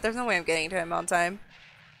 1%. There's no way I'm getting to him on time.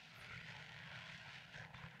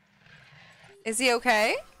 Is he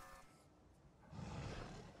okay?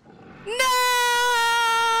 No!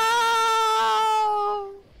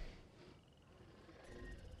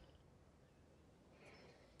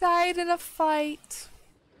 Died in a fight.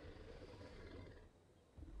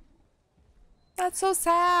 That's so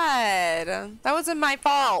sad. That wasn't my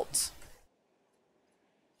fault.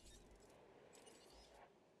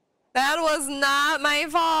 That was not my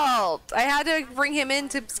fault. I had to bring him in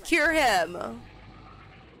to cure him.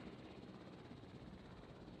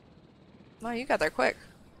 Oh, you got there quick.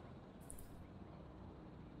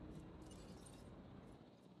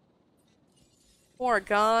 Poor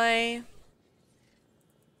guy.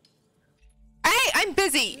 Hey, I'm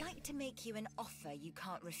busy. I'd like to make you an offer you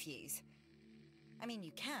can't refuse. I mean,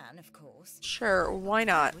 you can, of course. Sure, why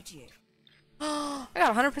not? Would you? I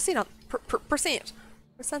got 100% on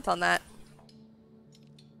percent on that.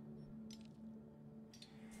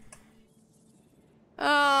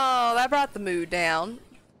 Oh, that brought the mood down.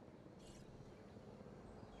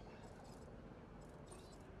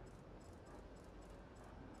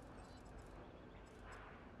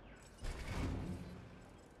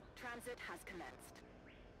 Transit has commenced.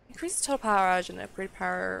 Increases total power and upgrade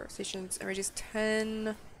power stations and reduces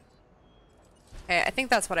 10. Okay, I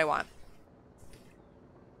think that's what I want.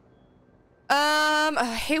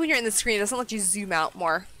 I hate when you're in the screen. It doesn't let you zoom out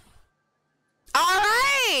more.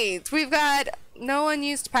 Alright! We've got no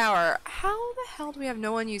unused power. How the hell do we have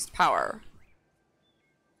no unused power?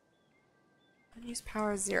 Unused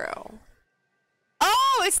power 0.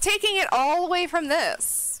 Oh, it's taking it all away from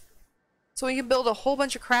this. So we can build a whole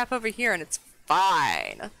bunch of crap over here and it's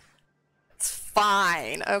fine. It's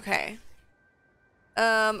fine. Okay.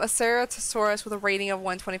 A Ceratosaurus with a rating of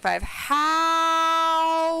 125. How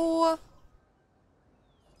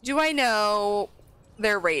do I know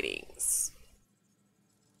their ratings?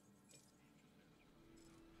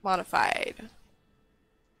 Modified.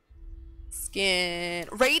 Skin.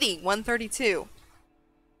 Rating 132.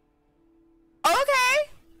 Okay.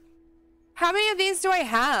 How many of these do I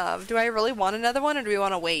have? Do I really want another one or do we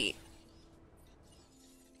want to wait?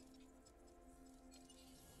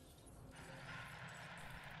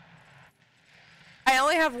 I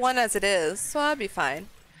only have one as it is, so that'd be fine.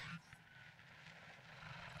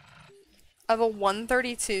 Of a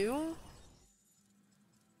 132?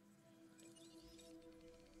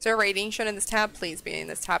 Is there a rating shown in this tab? Please be in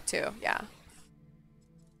this tab too. Yeah.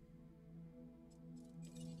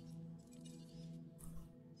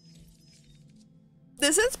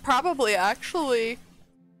 This is probably actually...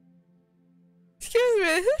 Excuse me,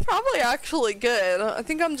 this is probably actually good. I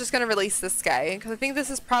think I'm just gonna release this guy, because I think this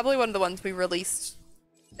is probably one of the ones we released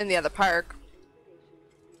in the other park.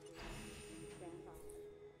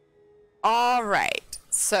 Alright,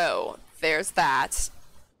 so there's that.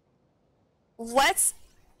 Let's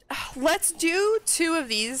do 2 of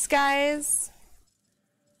these guys.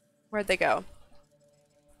 Where'd they go?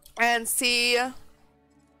 And see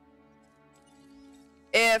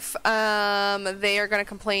if they are gonna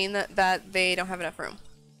complain that they don't have enough room.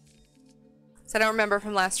 So I don't remember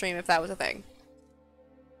from last stream if that was a thing.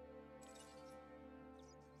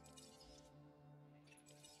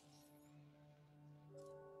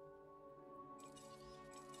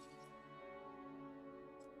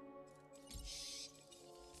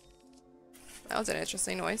 That was an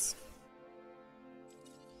interesting noise.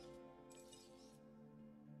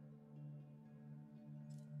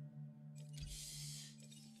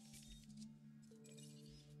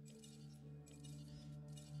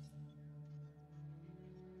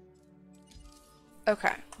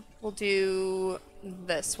 Okay, we'll do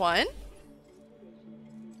this one.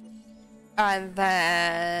 And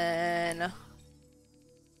then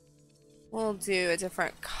we'll do a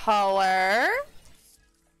different color.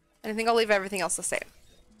 And I think I'll leave everything else the same.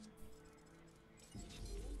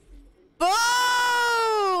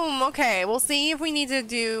 Boom! Okay, we'll see if we need to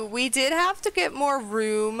do... We did have to get more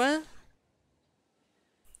room.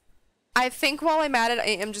 I think while I'm at it, I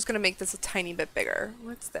am just going to make this a tiny bit bigger.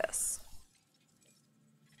 What's this?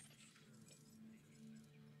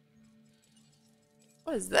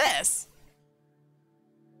 What is this?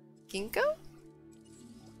 Ginkgo?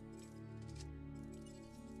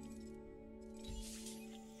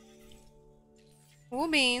 Cool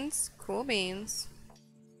beans. Cool beans.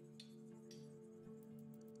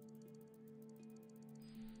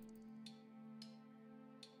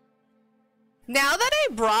 Now that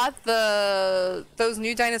I brought those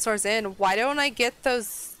new dinosaurs in, why don't I get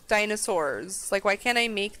those dinosaurs? Like, why can't I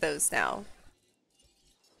make those now?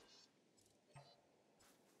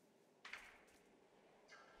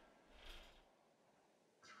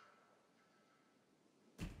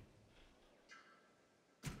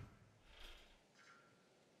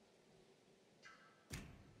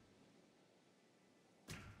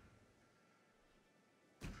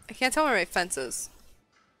 I can't tell where my fence is.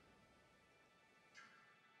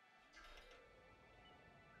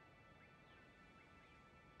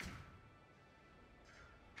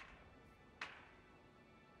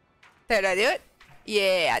 Did I do it?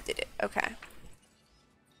 Yeah, I did it. Okay.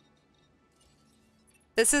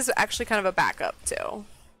 This is actually kind of a backup too.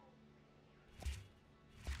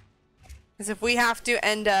 Because if we have to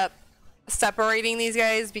end up separating these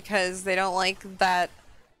guys because they don't like that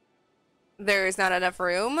there's not enough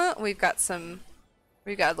room, we've got a little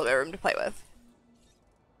bit of room to play with.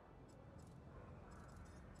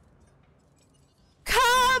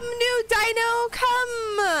 Come, new dino,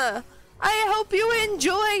 come! I hope you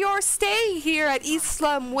enjoy your stay here at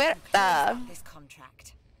Isla Muerta. This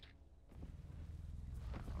contract.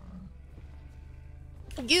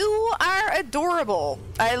 You are adorable.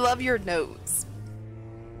 I love your nose.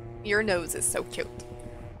 Your nose is so cute.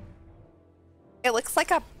 It looks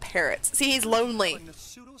like a parrot. See, he's lonely. The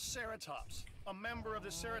pseudoceratops, a member of the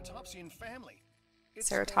ceratopsian family. It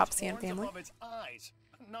Ceratopsian sports horns family? above its eyes,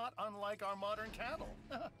 not unlike our modern cattle.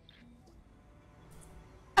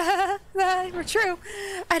 We're true.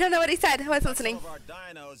 I don't know what he said. I was listening. Some of our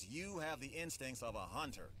dinos, you have the instincts of a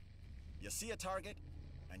hunter. You see a target,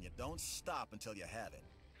 and you don't stop until you have it.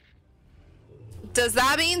 Does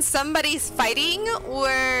that mean somebody's fighting,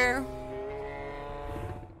 or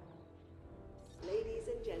Ladies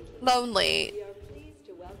and gentlemen, lonely? we are pleased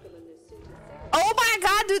to welcome in the Pseudoceratops. Oh my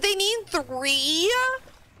god, do they need 3?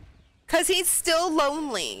 Because he's still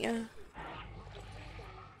lonely.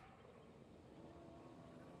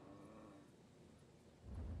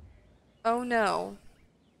 Oh no.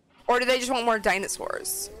 Or do they just want more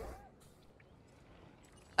dinosaurs?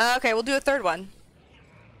 Okay, we'll do a third one.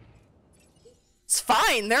 It's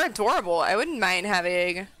fine, they're adorable. I wouldn't mind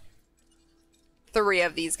having 3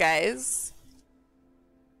 of these guys.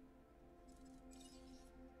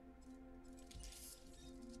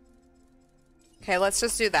 Okay, let's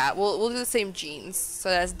just do that. We'll do the same genes,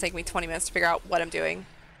 so it doesn't take me 20 minutes to figure out what I'm doing.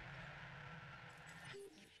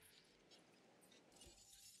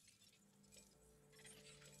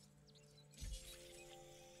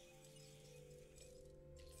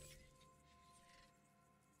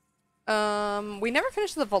 We never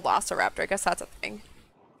finished the Velociraptor. I guess that's a thing.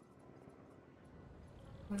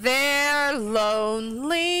 They're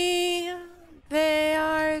lonely. They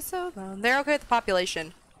are so lonely. They're okay with the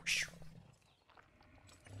population.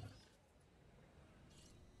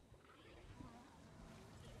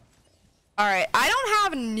 Alright, I don't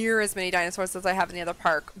have near as many dinosaurs as I have in the other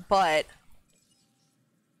park, but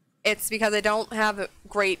it's because I don't have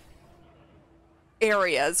great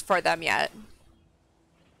areas for them yet.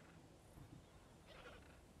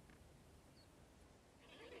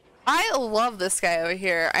 I love this guy over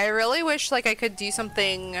here. I really wish like I could do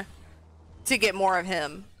something to get more of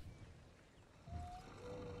him.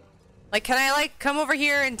 Like, can I like come over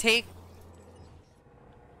here and take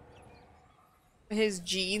his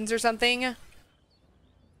genes or something?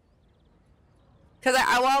 Because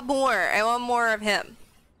I want more. I want more of him.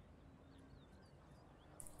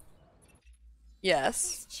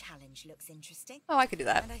 Yes. This challenge looks interesting. Oh, I could do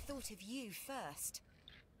that. And I thought of you first.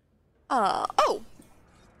 Oh.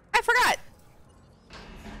 I forgot.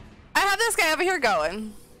 I have this guy over here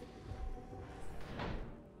going.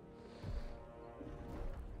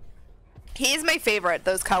 He's my favorite,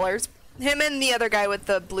 those colors. Him and the other guy with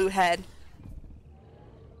the blue head.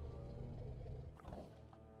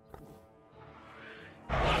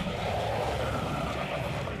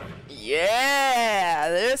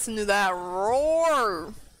 listen to that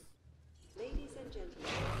roar. Ladies and gentlemen,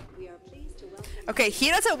 we are pleased to welcome. Okay, he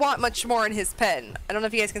doesn't want much more in his pen. I don't know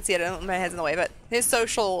if you guys can see it. I don't know, my head's in the way, but his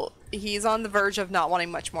social, he's on the verge of not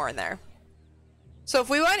wanting much more in there. So if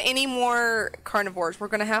we want any more carnivores, we're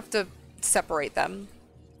gonna have to separate them.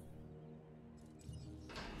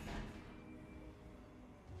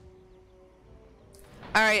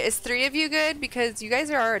 Alright, is 3 of you good? Because you guys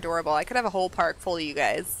are adorable. I could have a whole park full of you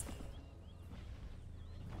guys.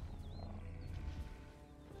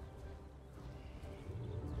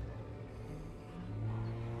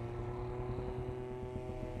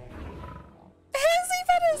 His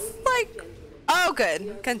even is like... Oh,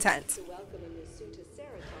 good. Content. To welcome a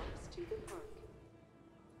Ceratops to the park.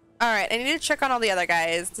 Alright, I need to check on all the other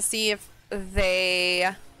guys to see if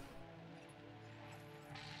they...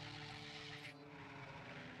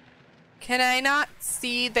 Can I not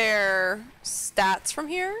see their stats from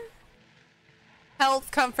here?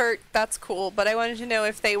 Health, comfort, that's cool, but I wanted to know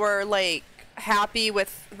if they were, like, happy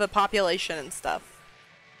with the population and stuff.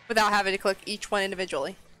 Without having to click each one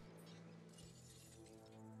individually.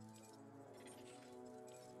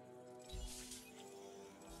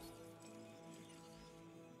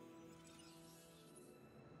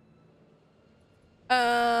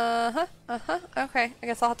 Okay, I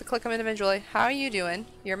guess I'll have to click them individually. How are you doing?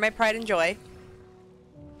 You're my pride and joy.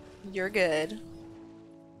 You're good.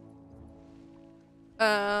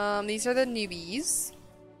 These are the newbies.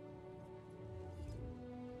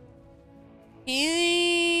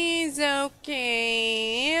 He's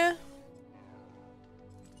okay.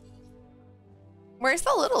 Where's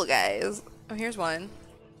the little guys? Oh, here's one.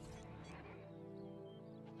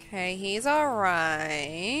 Okay, he's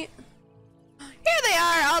alright. Here they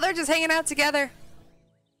are! Oh, they're just hanging out together.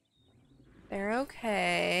 They're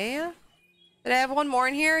okay. Did I have one more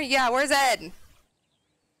in here? Yeah, where's Ed?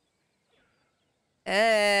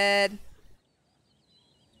 Ed.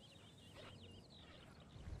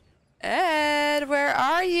 Ed, where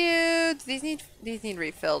are you? Do these need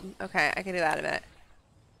refilled? Okay, I can do that in a minute.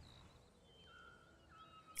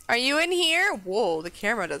 Are you in here? Whoa, the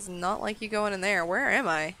camera does not like you going in there. Where am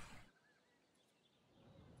I?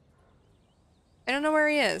 I don't know where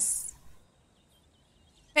he is.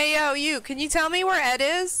 Hey, yo, you, can you tell me where Ed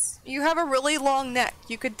is? You have a really long neck.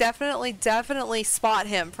 You could definitely spot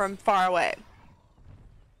him from far away.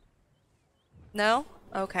 No?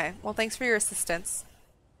 Okay. Well, thanks for your assistance.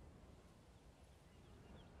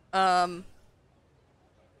 Please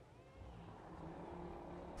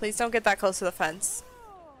don't get that close to the fence.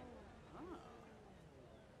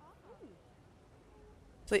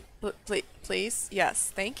 Please?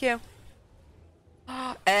 Yes. Thank you.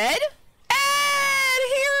 Ed? Ed!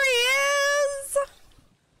 Here he is!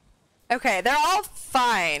 Okay, they're all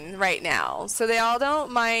fine right now. So they all don't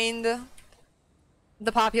mind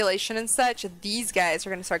the population and such. These guys are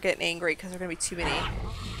going to start getting angry because they're going to be too many.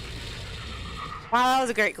 Wow, that was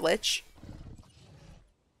a great glitch.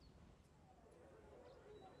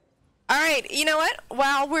 Alright, you know what?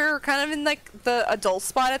 While we're kind of in like the adult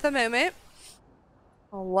spot at the moment,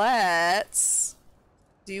 let's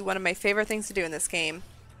do one of my favorite things to do in this game.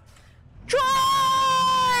 Drive!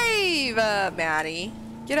 Maddie.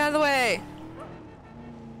 Get out of the way.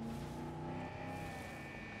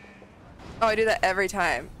 Oh, I do that every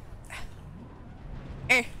time.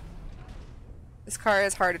 This car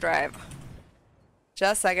is hard to drive.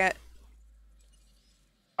 Just a second.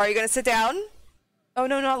 Are you gonna sit down? Oh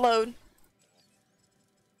no, not load.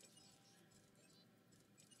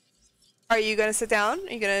 Are you gonna sit down?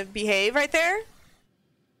 Are you gonna behave right there?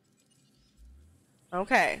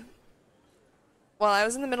 Okay. Well, I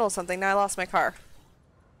was in the middle of something. Now I lost my car.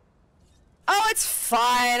 Oh, it's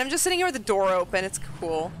fine. I'm just sitting here with the door open. It's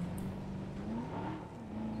cool.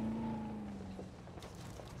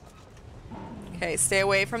 Okay, stay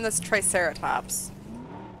away from this Triceratops.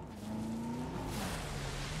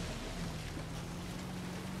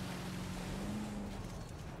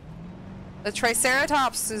 The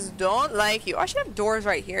Triceratopses don't like you. Oh, I should have doors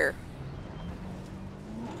right here.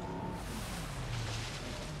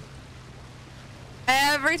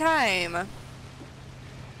 Every time.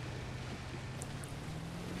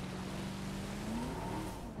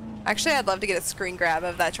 Actually, I'd love to get a screen grab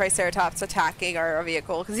of that Triceratops attacking our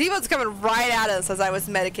vehicle, because he was coming right at us as I was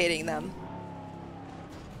medicating them.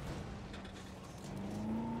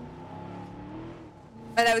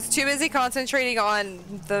 And I was too busy concentrating on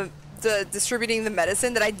the distributing the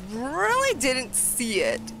medicine that I really didn't see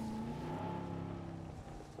it.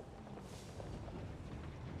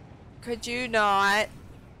 Could you not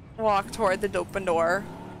walk toward the open door?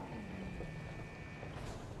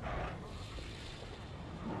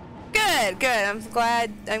 Good! Good, good.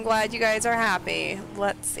 I'm glad you guys are happy.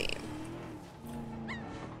 Let's see.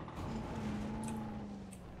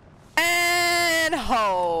 And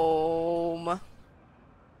home.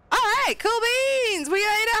 Alright, cool beans! We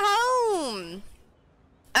made it home!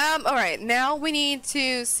 Alright, now we need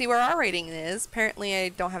to see where our rating is. Apparently I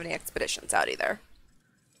don't have any expeditions out either.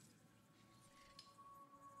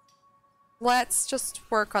 Let's just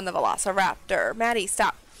work on the Velociraptor. Maddie,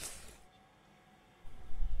 stop.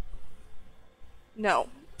 No.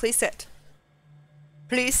 Please sit.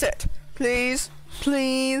 Please sit. Please.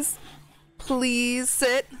 Please. Please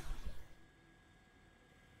sit.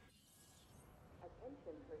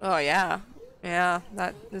 Oh, yeah. Yeah,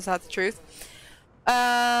 is that the truth?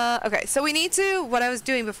 Okay, so we need to... What I was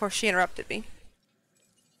doing before she interrupted me.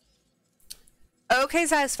 Okay,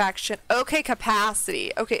 satisfaction. Okay,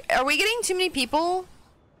 capacity. Okay, are we getting too many people?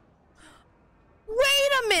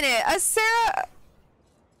 Wait a minute!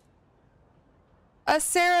 A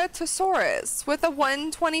Ceratosaurus with a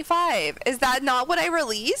 125. Is that not what I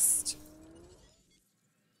released?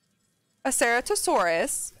 A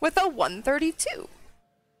Ceratosaurus with a 132.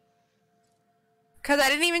 Because I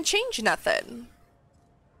didn't even change nothing.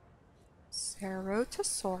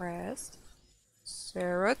 Ceratosaurus.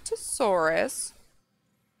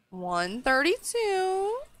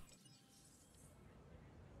 132.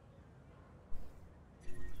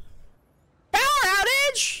 Power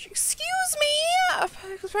outage! Excuse me!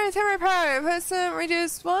 Temporary power. Person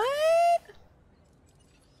reduced what?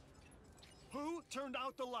 Who turned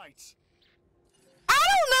out the lights? I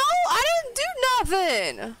don't know! I didn't do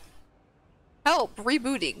nothing! Help!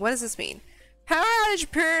 Rebooting. What does this mean? Power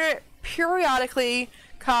outage periodically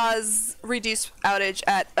cause reduced outage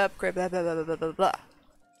at upgrade blah blah blah blah blah blah.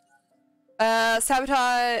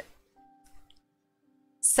 Sabotage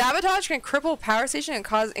can cripple power station and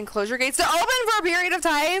cause enclosure gates to open for a period of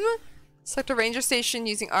time. Select a ranger station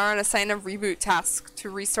using R and assign a reboot task to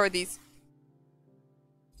restore these.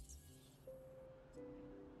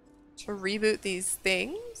 To reboot these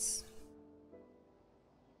things.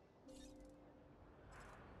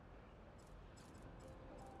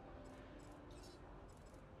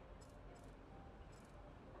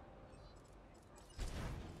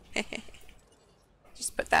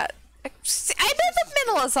 Just put that. I'm in the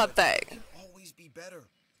middle of something. Always be better.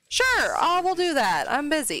 Sure, I will do that. I'm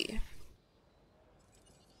busy.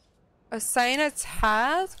 Assign a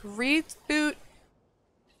task. Reboot.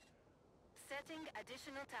 Setting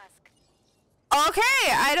additional task.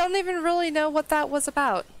 Okay, I don't even really know what that was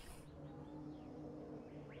about.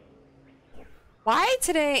 Why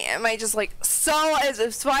today am I just like so?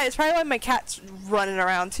 It's probably why my cat's running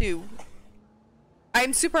around too.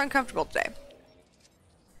 I'm super uncomfortable today.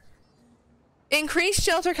 Increase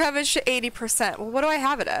shelter coverage to 80%. Well, what do I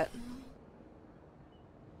have it at?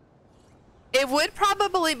 It would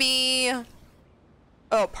probably be...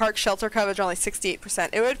 Oh, park shelter coverage only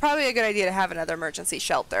 68%. It would probably be a good idea to have another emergency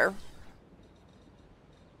shelter.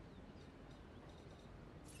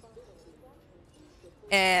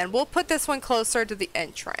 And we'll put this one closer to the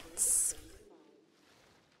entrance.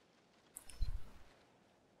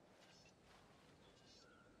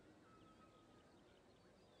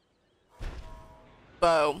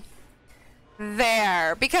 Boom.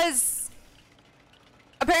 There. Because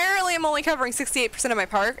apparently I'm only covering 68% of my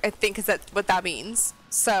park. I think is that what that means.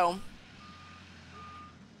 So.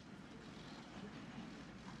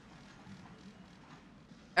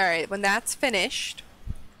 Alright, when that's finished.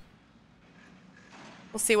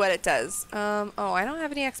 We'll see what it does. Oh, I don't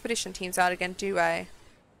have any expedition teams out again, do I?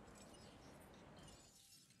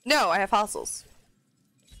 No, I have fossils.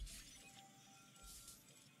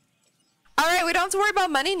 Alright, we don't have to worry about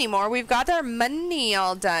money anymore. We've got our money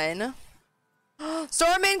all done.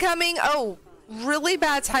 Storm incoming! Oh, really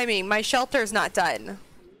bad timing. My shelter's not done.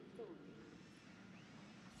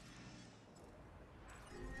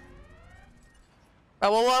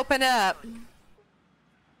 But we'll open up.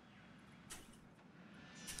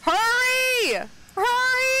 Hurry!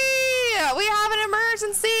 Hurry! We have an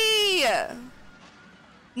emergency!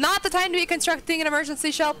 Not the time to be constructing an emergency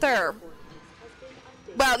shelter.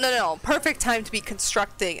 Well, no. Perfect time to be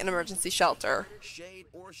constructing an emergency shelter. Shade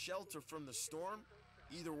or shelter from the storm.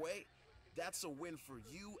 Either way, that's a win for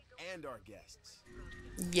you and our guests.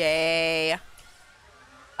 Yay.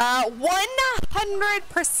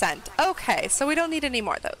 100%. Okay, so we don't need any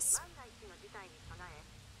more of those.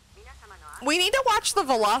 We need to watch the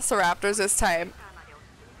Velociraptors this time.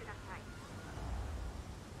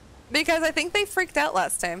 Because I think they freaked out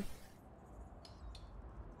last time.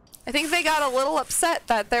 I think they got a little upset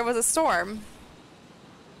that there was a storm.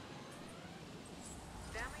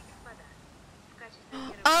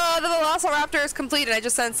 the Velociraptor is completed. I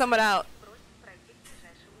just sent someone out.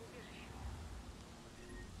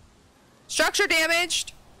 Structure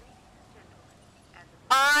damaged.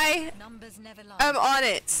 I Numbers never lie. am on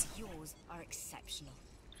it. Yours are exceptional.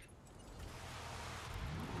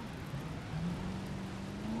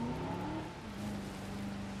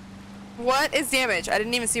 What is damaged? I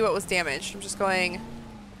didn't even see what was damaged. I'm just going.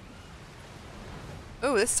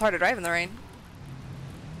 Ooh, this is hard to drive in the rain.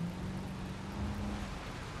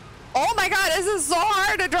 Oh my god, this is so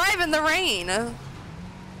hard to drive in the rain.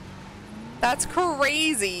 That's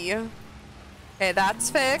crazy. Okay, that's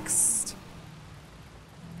fixed.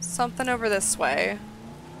 Something over this way.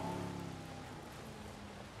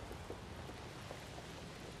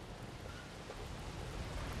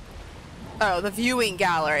 Oh, the viewing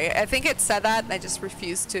gallery. I think it said that, and I just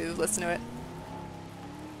refused to listen to it.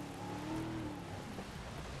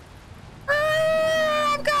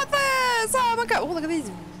 I've got this! Oh my god. Oh, look at these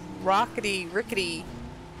rickety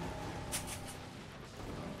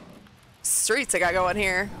streets I got going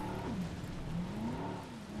here.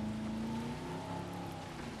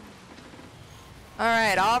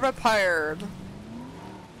 Alright, all repaired.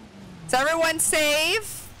 Is everyone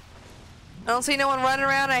safe? I don't see no one running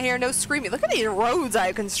around. I hear no screaming. Look at these roads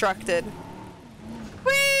I've constructed.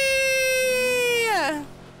 Whee!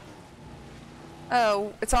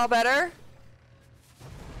 Oh, it's all better?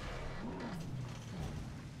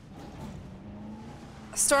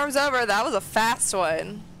 Storm's over. That was a fast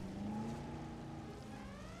one.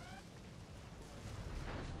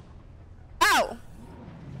 Ow!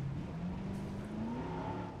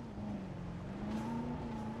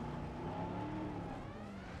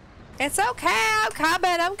 It's okay. I'm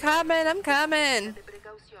coming.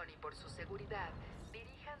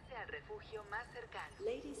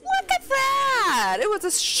 Look at that! It was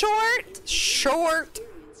a short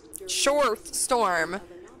storm.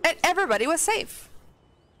 And everybody was safe.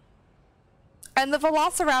 And the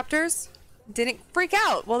Velociraptors didn't freak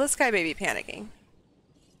out. Well, this guy may be panicking.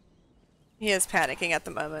 He is panicking at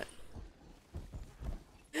the moment.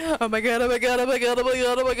 Oh my god, oh my god, oh my god, oh my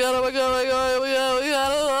god, oh my god, oh my god, oh my god, oh my god, oh my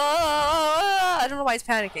god. I don't know why he's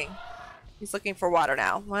panicking. He's looking for water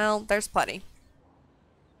now. Well, there's plenty.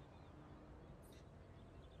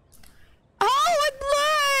 Oh, it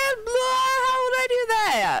blew! How would I do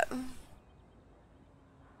that?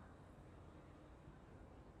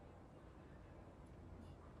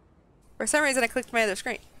 For some reason, I clicked my other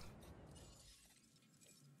screen.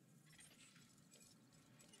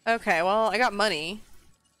 Okay, well, I got money.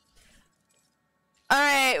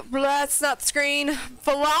 Alright, that's not the screen.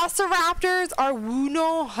 Velociraptors are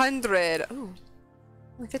 100. Ooh,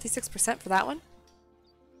 only 56% for that one.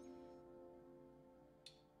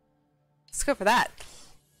 Let's go for that.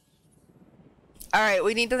 Alright,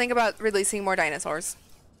 we need to think about releasing more dinosaurs.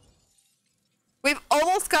 We've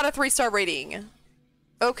almost got a 3-star rating.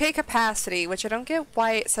 Okay capacity, which I don't get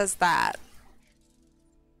why it says that.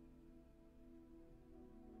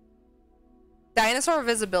 Dinosaur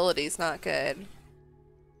visibility is not good.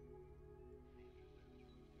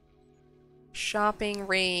 Shopping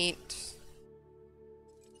rate.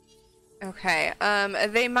 Okay,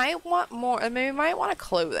 they might want more, maybe might want a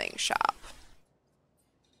clothing shop.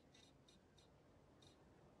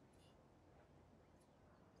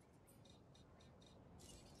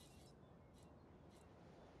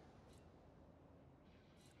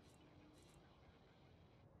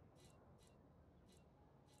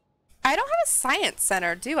 I don't have a science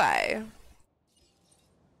center, do I?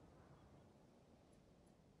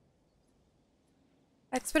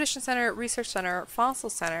 Expedition Center, Research Center, Fossil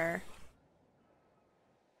Center.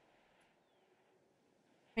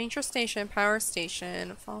 Ranger Station, Power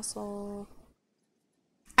Station, Fossil.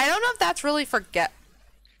 I don't know if that's really for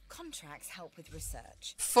Contracts help with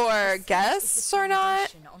research. For guests or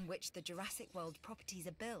not. On which the Jurassic World properties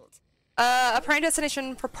are built. A prime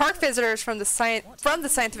destination for park visitors from the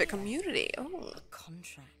scientific community. Oh. A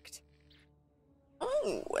contract.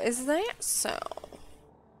 Oh, is that so?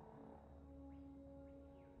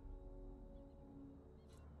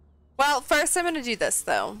 Well, first I'm gonna do this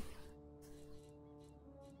though.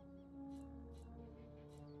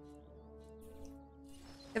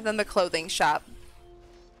 Give them the clothing shop.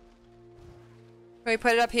 Can we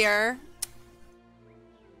put it up here?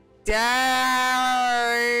 This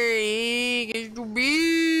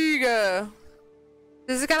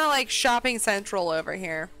is kind of like shopping central over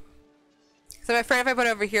here. So I'm afraid if I put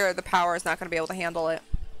it over here, the power is not going to be able to handle it.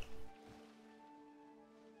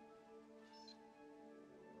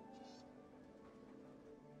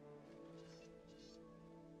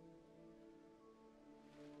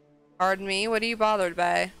 Pardon me, what are you bothered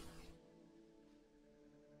by?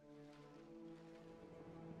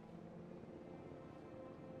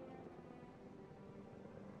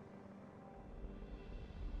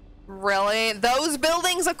 Really? Those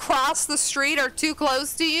buildings across the street are too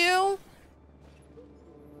close to you?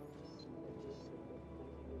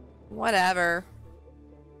 Whatever.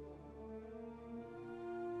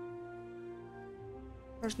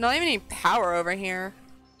 There's not even any power over here.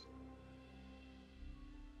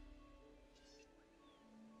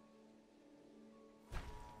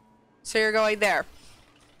 So you're going there.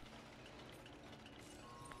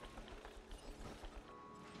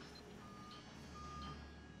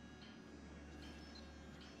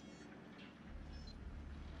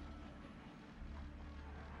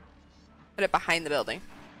 Put it behind the building.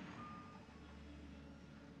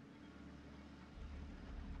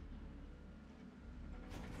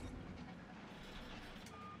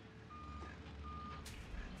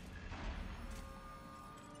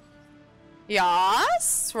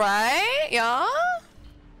 Yes, right? Yeah.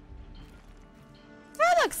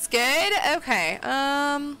 That looks good. Okay.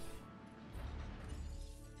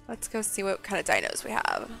 Let's go see what kind of dinos we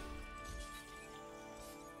have.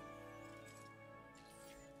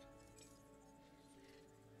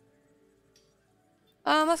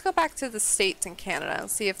 Let's go back to the States and Canada and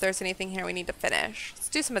see if there's anything here we need to finish. Let's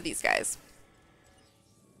do some of these guys.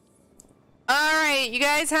 Alright, you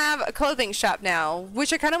guys have a clothing shop now,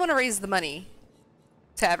 which I kind of want to raise the money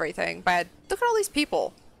to everything, but look at all these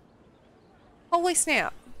people. Holy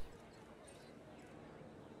snap.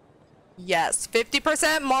 Yes,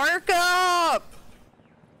 50% markup!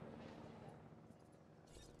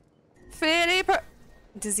 50%.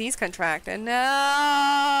 Disease contracted.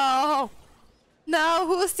 No! No,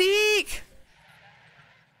 who's sick?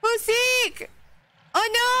 Who's sick?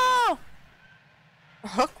 Oh no!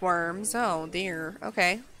 Hookworms. Oh dear.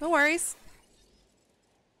 Okay, no worries.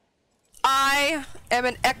 I am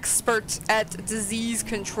an expert at disease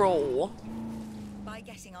control. By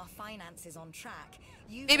getting our finances on track,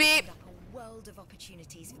 you've Beep, beep. opened up a world of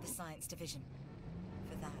opportunities for the science division.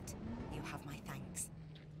 For that, you have my thanks.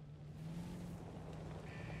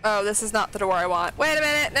 Oh, this is not the door I want. Wait a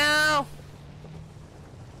minute, no!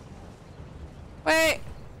 Wait.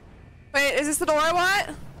 Wait, is this the door I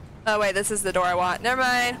want? Oh wait, this is the door I want. Never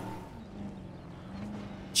mind.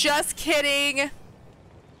 Just kidding.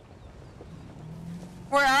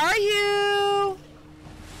 Where are you?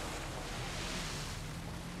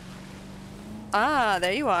 Ah,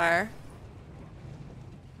 there you are.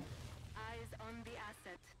 Eyes on the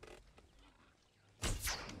asset.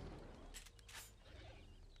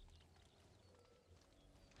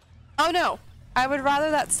 Oh no. I would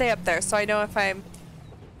rather that stay up there so I know if I'm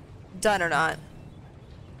done or not.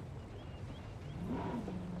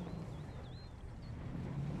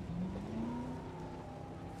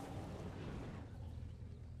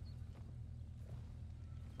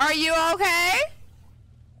 Are you okay?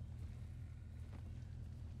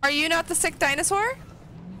 Are you not the sick dinosaur?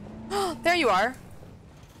 Oh, there you are.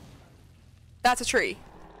 That's a tree.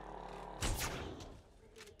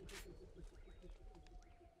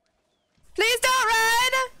 Please don't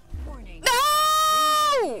run! Warning.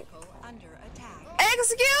 No! Vehicle under attack.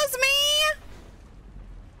 Excuse me?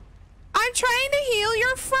 I'm trying to heal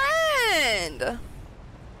your friend.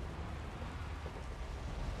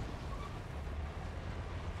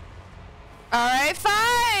 Alright,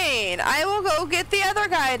 fine. I will go get the other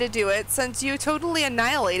guy to do it since you totally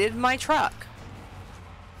annihilated my truck.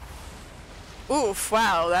 Oof,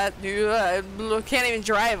 wow, that can't even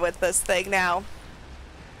drive with this thing now.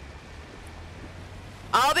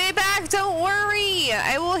 I'll be back, don't worry.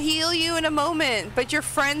 I will heal you in a moment, but your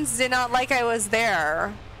friends did not like I was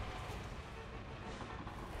there.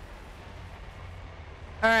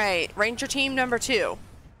 Alright, Ranger team number 2.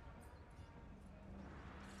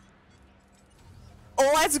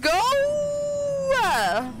 Let's go!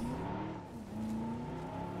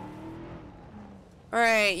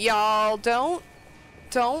 Alright, y'all,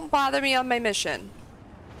 don't bother me on my mission.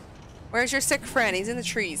 Where's your sick friend? He's in the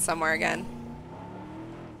trees somewhere again.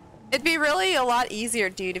 It'd be really a lot easier,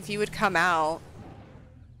 dude, if you would come out.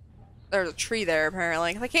 There's a tree there,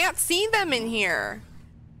 apparently. I can't see them in here.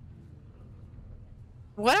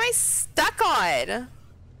 What am I stuck on?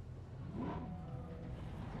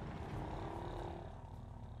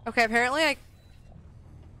 Okay, apparently I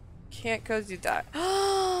can't go do that. 2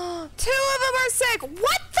 of them are sick!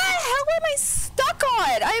 What the hell am I stuck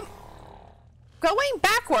on? I'm going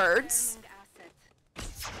backwards.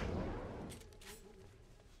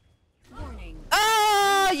 Warning.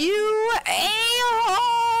 Oh, you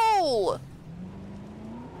a-hole!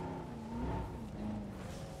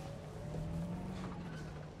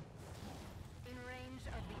 In range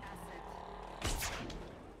of the asset.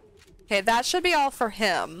 Okay, that should be all for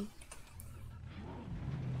him.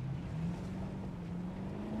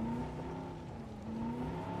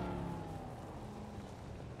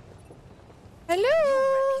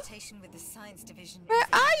 Hello? Reputation with the science division. Where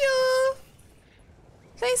are you?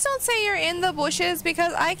 Please don't say you're in the bushes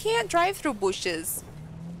because I can't drive through bushes.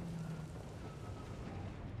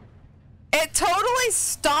 It totally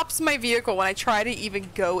stops my vehicle when I try to even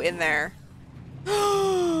go in there.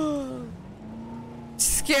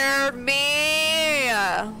 Scared me.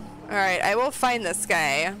 Alright, I will find this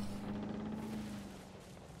guy.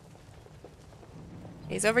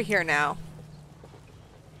 He's over here now.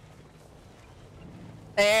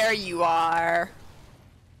 There you are.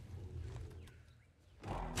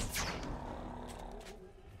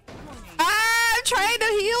 Ah, I'm trying to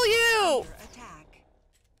heal you.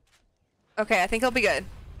 Okay, I think he'll be good.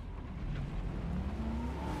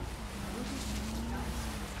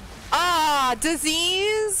 Ah,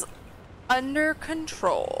 disease under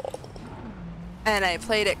control. And I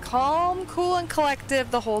played it calm, cool, and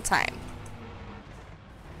collective the whole time.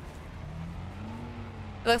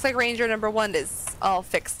 It looks like Ranger number 1 is all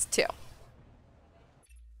fixed too.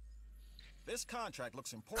 This contract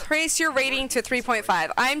looks important. Increase your rating to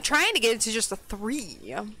 3.5. I'm trying to get it to just a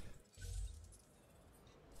 3.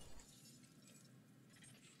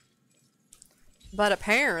 But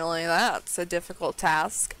apparently that's a difficult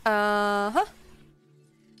task. Alright,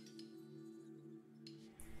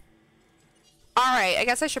 I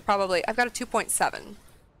guess I should probably... I've got a 2.7.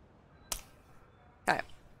 Okay.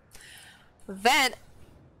 Then...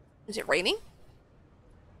 Is it raining?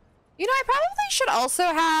 You know, I probably should also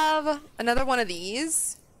have another one of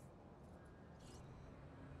these.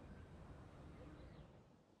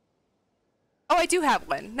 Oh, I do have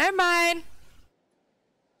one. Never mind.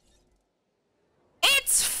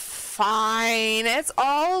 It's fine. It's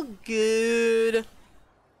all good.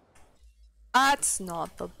 That's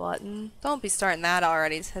not the button. Don't be starting that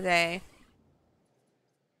already today.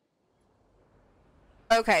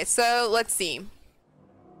 Okay, so let's see.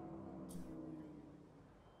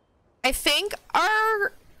 I think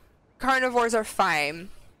our carnivores are fine.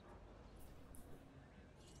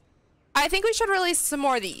 I think we should release some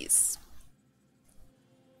more of these.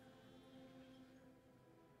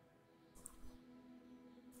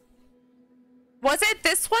 Was it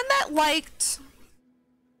this one that liked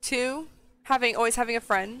two? Always having a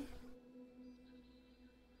friend?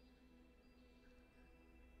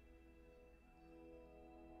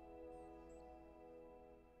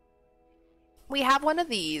 We have one of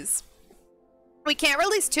these. We can't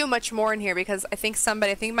release too much more in here because I think it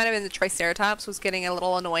might have been the Triceratops, was getting a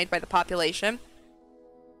little annoyed by the population.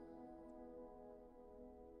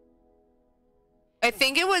 I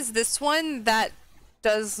think it was this one that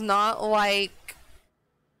does not like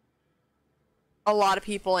a lot of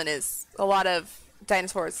people in a lot of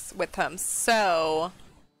dinosaurs with him. So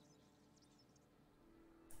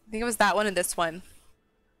I think it was that one and this one.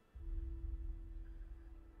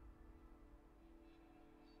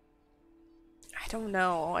 I don't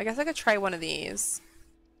know. I guess I could try one of these.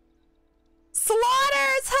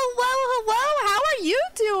 Slaughters! Hello, hello! How are you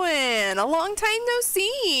doing? A long time no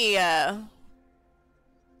see!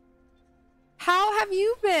 How have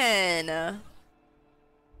you been? I'm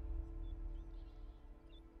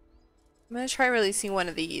gonna try releasing one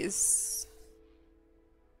of these.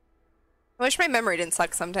 I wish my memory didn't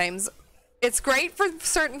suck sometimes. It's great for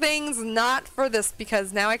certain things, not for this,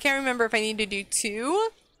 because now I can't remember if I need to do 2.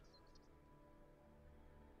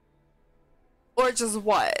 Or just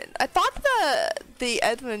one. I thought the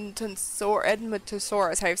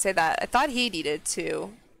Edmontosaurus, how do you say that? I thought he needed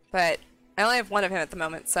 2, but I only have one of him at the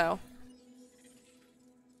moment, so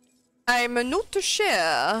I'm not too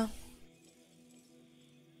sure.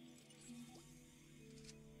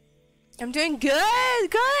 I'm doing good,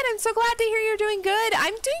 good. I'm so glad to hear you're doing good.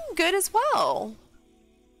 I'm doing good as well.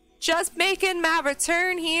 Just making my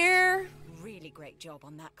return here. Really great job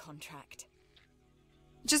on that contract.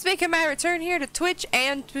 Just making my return here to Twitch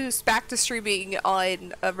and back to streaming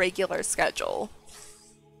on a regular schedule.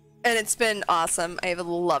 And it's been awesome. I've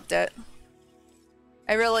loved it.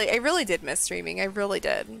 I really did miss streaming. I really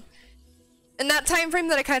did. In that time frame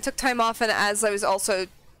that I kind of took time off, and as I was also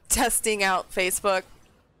testing out Facebook,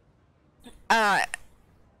 I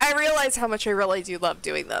realized how much I really do love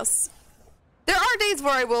doing this. There are days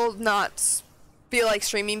where I will not feel like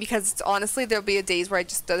streaming because honestly there'll be days where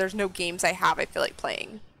there's no games I feel like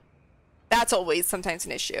playing. That's always sometimes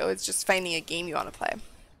an issue. It's just finding a game you want to play.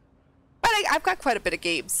 But I've got quite a bit of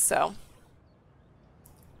games, so.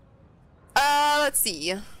 Let's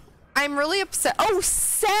see. I'm really upset. Oh,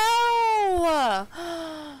 sell!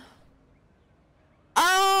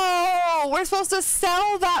 Oh, we're supposed to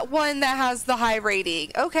sell that one that has the high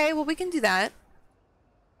rating. Okay, well we can do that.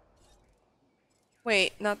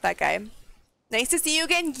 Wait, not that guy. Nice to see you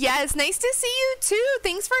again. Yes, nice to see you too.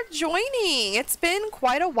 Thanks for joining. It's been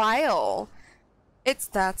quite a while.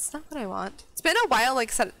 That's not what I want. It's been a while,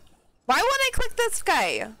 like I said. Why won't I click this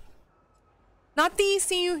guy? Not the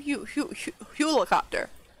helicopter.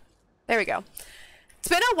 There we go. It's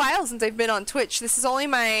been a while since I've been on Twitch. This is only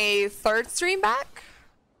my 3rd stream back.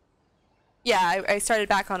 Yeah, I started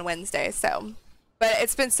back on Wednesday, so. But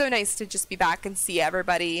it's been so nice to just be back and see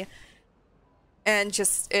everybody. And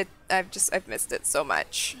I've missed it so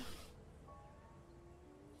much.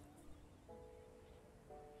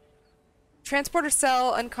 Transport or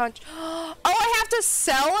sell unconscious. Oh, I have to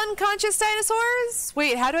sell unconscious dinosaurs?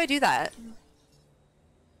 Wait, how do I do that?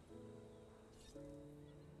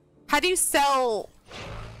 How do you sell?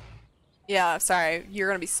 Yeah, sorry. You're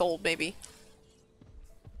gonna be sold, maybe.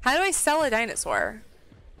 How do I sell a dinosaur?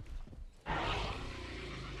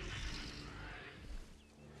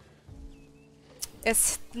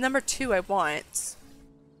 It's number 2 I want.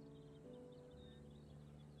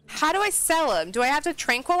 How do I sell them? Do I have to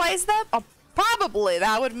tranquilize them? Oh, probably.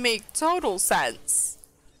 That would make total sense.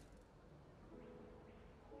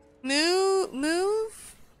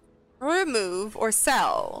 Move, remove, or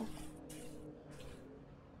sell.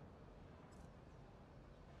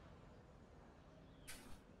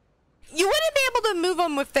 You wouldn't be able to move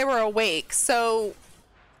them if they were awake, so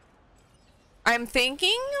I'm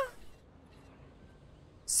thinking.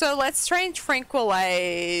 So let's try and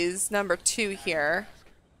tranquilize number 2 here.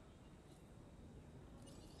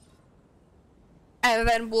 And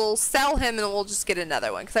then we'll sell him and we'll just get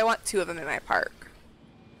another one because I want 2 of them in my park.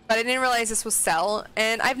 But I didn't realize this was sell,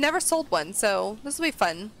 and I've never sold one, so this will be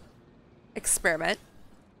fun. Experiment.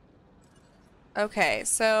 Okay,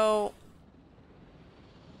 so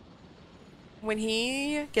when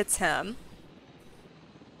he gets him,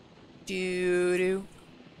 doo-doo.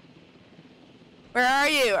 Where are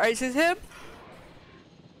you? Is this him?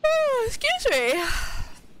 Oh, excuse me.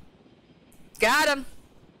 Got him.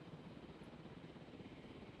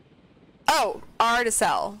 Oh, R to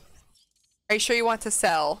sell. Are you sure you want to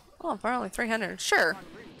sell? Oh, for only 300. Sure.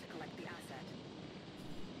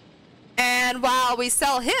 And while we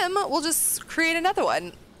sell him, we'll just create another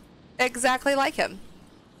one. Exactly like him.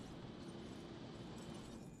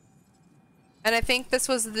 And I think this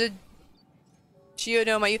was the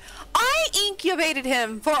Geonoma. I incubated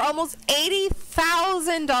him for almost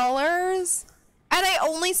 $80,000, and I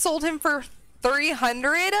only sold him for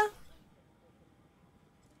 300.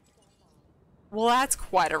 Well, that's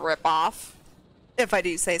quite a ripoff, if I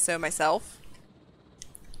do say so myself.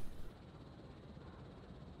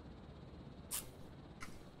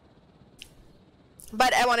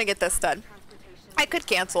 But I want to get this done. I could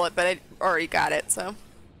cancel it, but I already got it, so.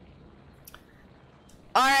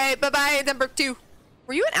 Alright, bye-bye, number 2.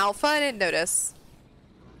 Were you an alpha? I didn't notice.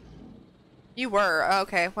 You were.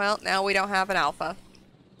 Okay, well, now we don't have an alpha.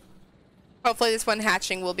 Hopefully this one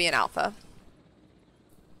hatching will be an alpha.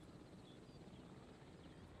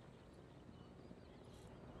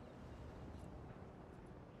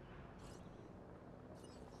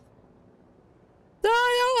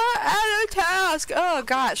 Out of task. Oh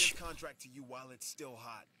gosh.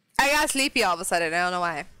 I got sleepy all of a sudden. I don't know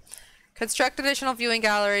why. Construct additional viewing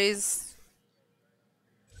galleries.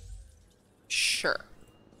 Sure.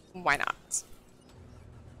 Why not?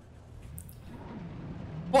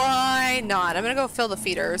 Why not? I'm gonna go fill the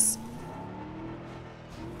feeders.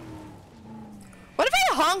 What if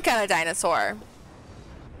I honk at a dinosaur?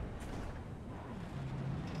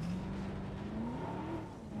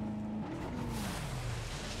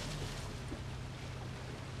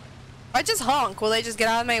 If I just honk, will they just get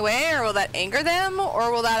out of my way, or will that anger them,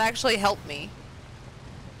 or will that actually help me?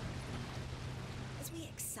 As we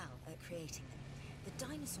excel at creating them, the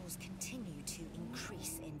dinosaurs continue to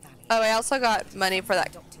increase in value. Oh, I also got money for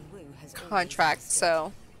that contract,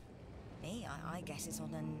 so. Me, I guess it's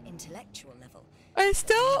on an intellectual level. I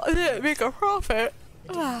still didn't make a profit.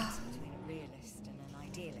 The difference between a realist and an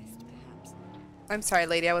idealist, perhaps. I'm sorry,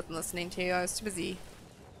 lady, I wasn't listening to you. I was too busy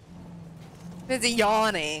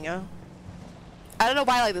yawning. I don't know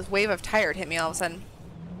why, like, this wave of tired hit me all of a sudden.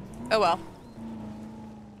 Oh well.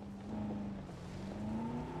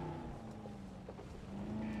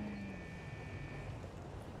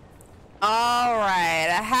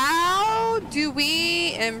 Alright, how do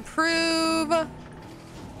we improve? How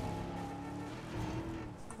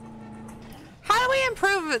do we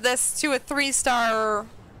improve this to a 3-star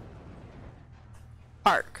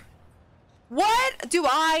park? What do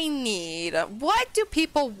I need? What do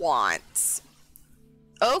people want?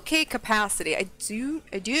 Okay, capacity. I do.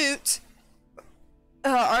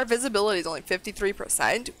 Our visibility is only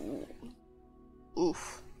 53%. Ooh.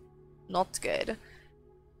 Oof. Not good.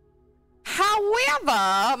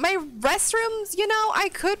 However, my restrooms, you know, I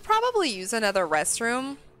could probably use another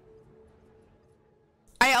restroom.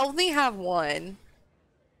 I only have one,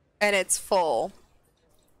 and it's full.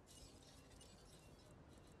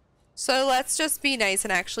 So let's just be nice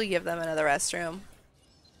and actually give them another restroom.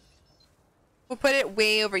 We'll put it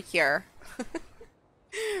way over here.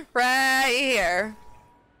 Right here.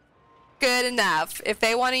 Good enough. If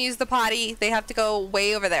they want to use the potty, they have to go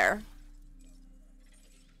way over there.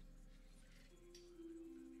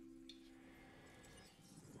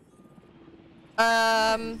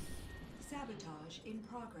 Sabotage in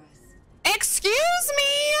progress. Excuse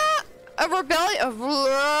me? A rebellion.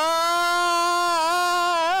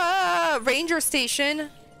 Ranger station.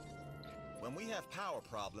 When we have power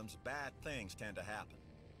problems, bad things tend to happen.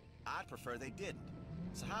 I'd prefer they didn't.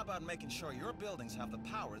 So how about making sure your buildings have the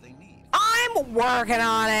power they need? I'm working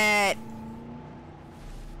on it.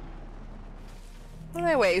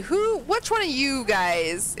 Anyway, which one of you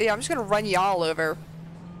guys? Yeah, I'm just gonna run y'all over.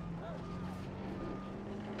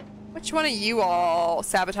 Which one of you all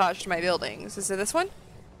sabotaged my buildings? Is it this one?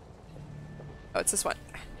 Oh, it's this one.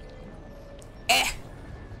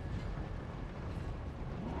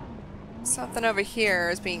 Something over here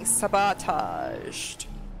is being sabotaged.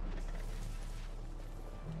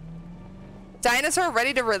 Dinosaur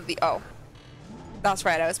ready to release. Oh, that's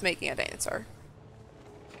right. I was making a dinosaur.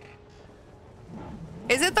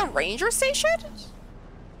 Is it the ranger station?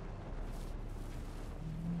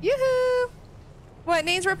 Yoo-hoo! What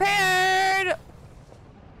needs repaired?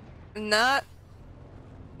 Not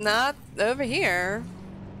over here.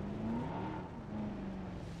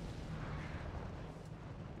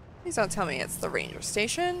 Please don't tell me it's the ranger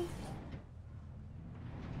station.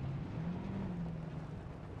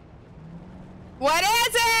 What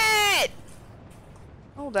is it?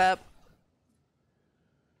 Hold up.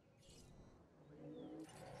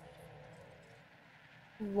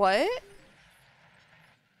 What?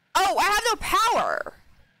 Oh, I have no power.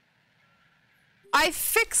 I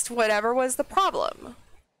fixed whatever was the problem.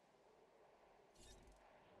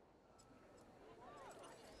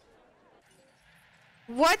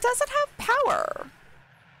 What doesn't have power?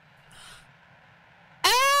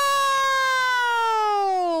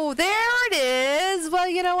 Oh, there it is. Well,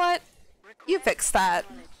 you know what? You fixed that.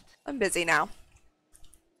 I'm busy now.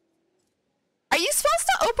 Are you supposed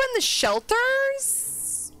to open the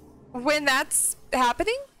shelters when that's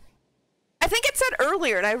happening? I think it said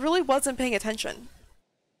earlier and I really wasn't paying attention.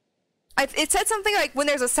 It said something like when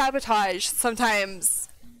there's a sabotage, sometimes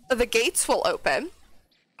the gates will open.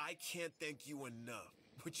 I can't thank you enough,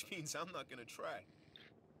 which means I'm not gonna try.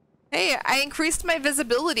 Hey, I increased my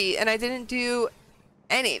visibility and I didn't do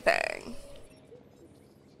anything.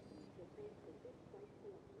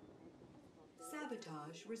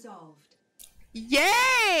 Sabotage resolved.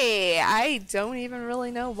 Yay! I don't even really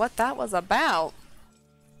know what that was about.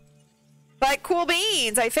 But cool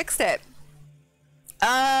beans, I fixed it.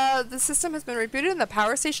 The system has been rebooted and the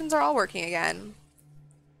power stations are all working again.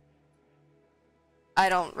 I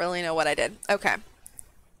don't really know what I did. Okay.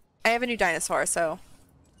 I have a new dinosaur, so.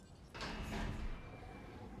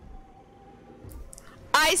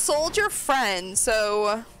 I sold your friend,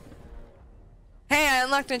 so. Hey, I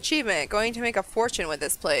unlocked an achievement. Going to make a fortune with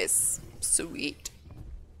this place. Sweet.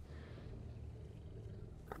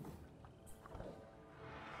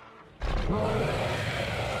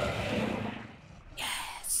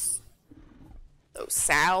 Yes. Those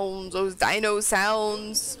sounds, those dino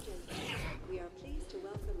sounds. We are pleased to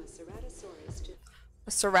welcome a Ceratosaurus to... A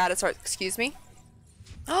Ceratosaurus, excuse me.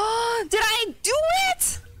 Oh, did I do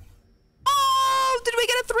it? Oh, did we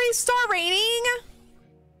get a 3-star rating?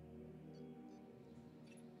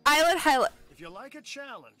 Island highlight. If you like a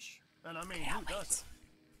challenge, and I mean, who doesn't?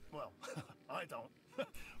 Well, I don't.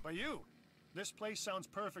 But you, this place sounds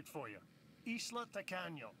perfect for you. Isla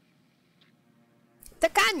Tacaño.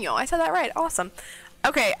 Tacaño, I said that right. Awesome.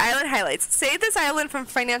 Okay, island highlights. Save this island from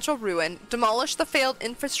financial ruin, demolish the failed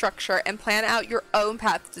infrastructure, and plan out your own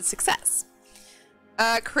path to success.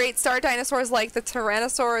 Create star dinosaurs like the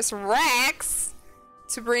Tyrannosaurus Rex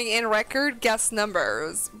to bring in record guest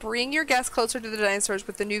numbers. Bring your guests closer to the dinosaurs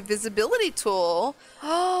with the new visibility tool.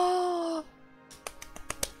 Oh,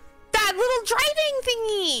 that little driving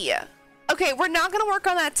thingy. Okay, we're not going to work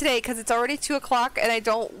on that today because it's already 2 o'clock and I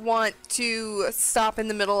don't want to stop in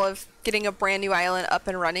the middle of getting a brand new island up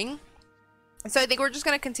and running. So I think we're just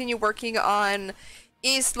going to continue working on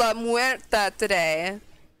Isla Muerta today.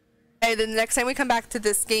 And then the next time we come back to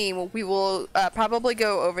this game, we will probably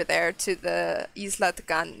go over there to the Isla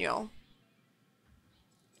Tacaño.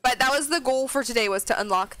 But that was the goal for today, was to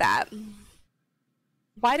unlock that.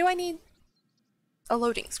 Why do I need a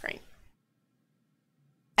loading screen?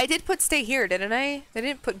 I did put stay here, didn't I? I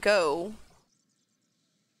didn't put go.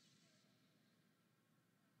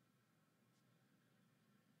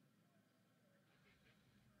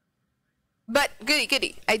 But goody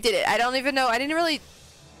goody, I did it. I don't even know. I didn't really.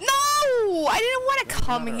 No, I didn't want to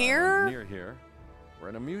come here. Near here, where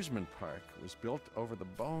an amusement park was built over the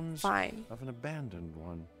bones Fine. of an abandoned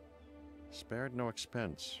one. Spared no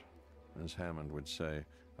expense, as Hammond would say.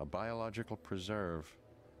 A biological preserve.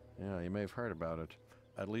 Yeah, you may have heard about it.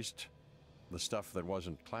 At least the stuff that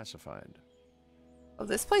wasn't classified. Oh,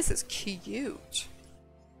 this place is cute.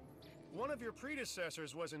 One of your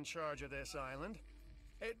predecessors was in charge of this island.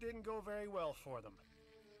 It didn't go very well for them.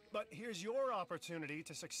 But here's your opportunity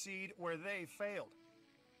to succeed where they failed.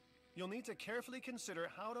 You'll need to carefully consider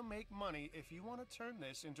how to make money if you want to turn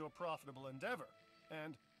this into a profitable endeavor.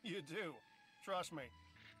 And you do. Trust me.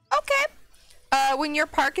 Okay. When your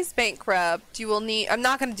park is bankrupt, you will need... I'm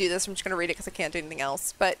not going to do this. I'm just going to read it because I can't do anything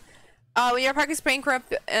else. But when your park is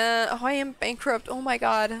bankrupt... oh, I am bankrupt. Oh my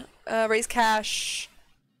god. Raise cash.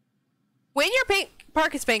 When your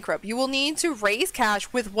park is bankrupt, you will need to raise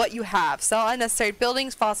cash with what you have. Sell unnecessary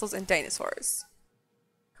buildings, fossils, and dinosaurs.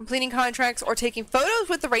 Completing contracts or taking photos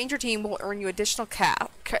with the ranger team will earn you additional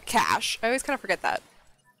cash. I always kind of forget that.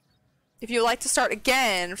 If you would like to start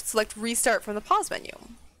again, select restart from the pause menu.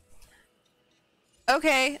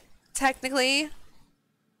 Okay, technically.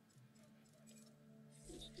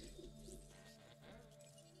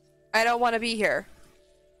 I don't want to be here.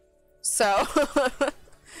 So,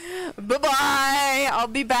 bye-bye. I'll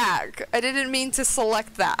be back. I didn't mean to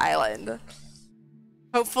select that island.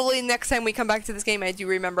 Hopefully next time we come back to this game, I do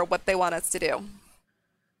remember what they want us to do.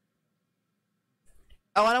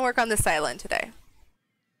 I want to work on this island today.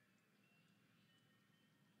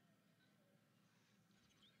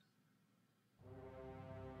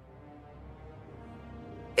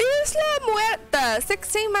 Isla Muerta,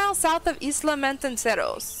 16 miles south of Isla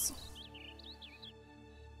Muerta.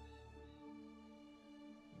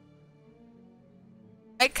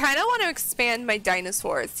 I kind of want to expand my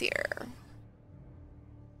dinosaurs here.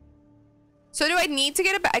 So do I need to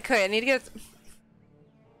get a... I could. I need to get...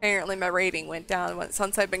 Apparently my rating went down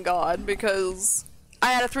since I've been gone because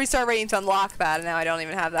I had a 3-star rating to unlock that and now I don't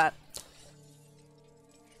even have that.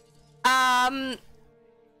 Why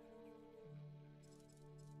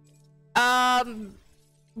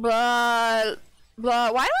do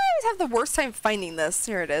I always have the worst time finding this?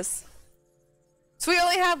 Here it is. So we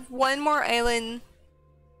only have one more island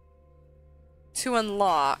to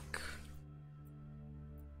unlock.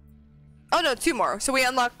 Oh no, 2 more. So we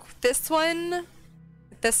unlock this one,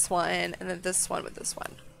 and then this one with this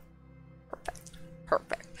one. Perfect.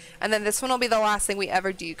 Perfect. And then this one will be the last thing we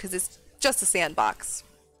ever do because it's just a sandbox.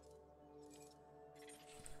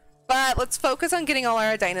 But let's focus on getting all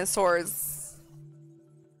our dinosaurs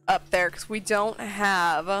up there because we don't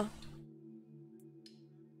have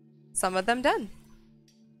some of them done.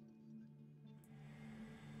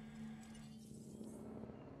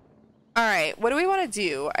 Alright, what do we want to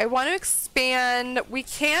do? I want to expand... We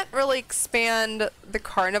can't really expand the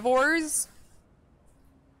carnivores.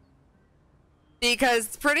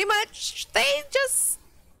 Because pretty much they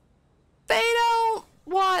don't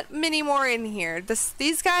want many more in here.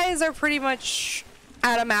 These guys are pretty much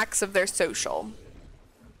at a max of their social.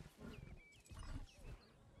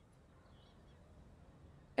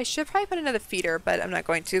 I should probably put another feeder, but I'm not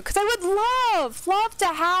going to. Because I would love to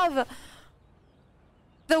have...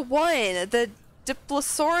 the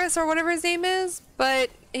Diplosaurus or whatever his name is, but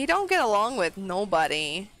he don't get along with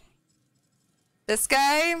nobody. This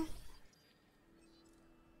guy,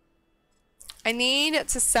 I need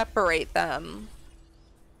to separate them.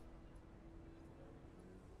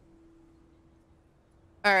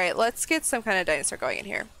 All right, let's get some kind of dinosaur going in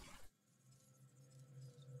here.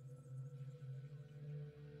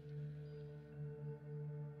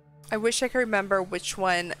 I wish I could remember which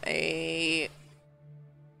one I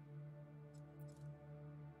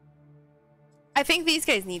think these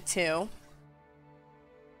guys need to.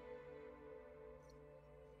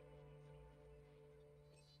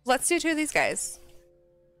 Let's do 2 of these guys.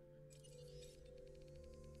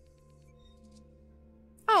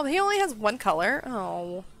 Oh, he only has 1 color.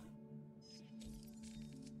 Oh.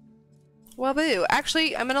 Well, boo.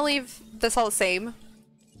 Actually, I'm gonna leave this all the same.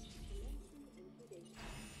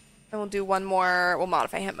 And we'll do 1 more. We'll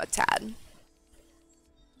modify him a tad.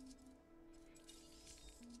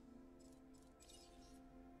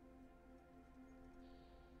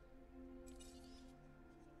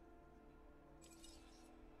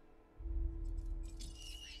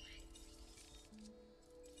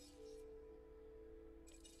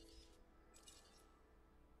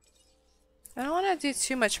 I don't want to do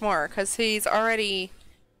too much more because he's already...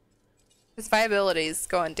 His viability is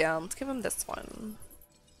going down. Let's give him this one.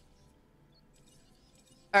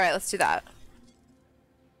 Alright, let's do that.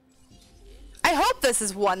 I hope this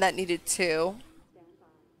is one that needed two.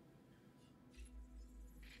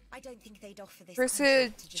 I don't think they'd offer this Versus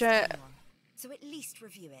contract to just anyone, so at least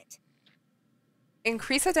review it.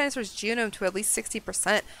 Increase a dinosaur's genome to at least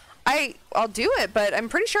 60%. I'll do it, but I'm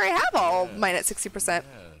pretty sure I have all mine at 60%. Yes.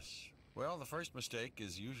 Well, the first mistake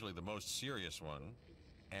is usually the most serious one.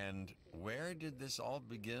 And where did this all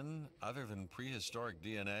begin other than prehistoric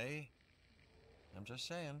DNA? I'm just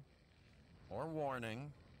saying. Or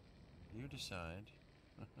warning. You decide.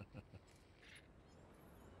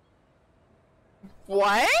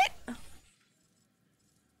 What?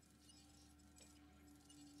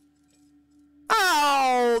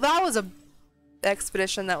 Oh, that was a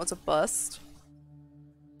expedition that was a bust.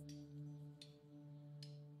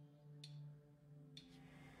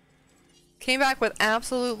 Came back with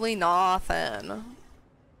absolutely nothing.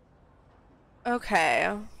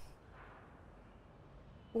 Okay.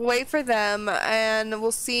 Wait for them and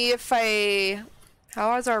we'll see if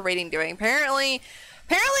how is our rating doing? Apparently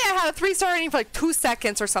I had a 3-star rating for like 2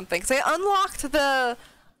 seconds or something because I unlocked the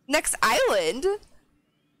next island.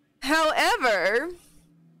 However,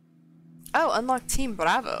 unlock Team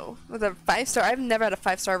Bravo with a 5-star. I've never had a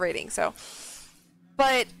 5-star rating, so.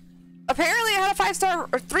 But apparently I had a 5-star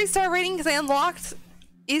or 3-star rating because I unlocked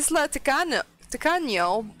Isla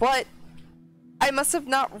Ticano, but I must have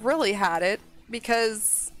not really had it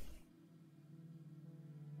because,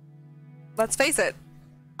 let's face it,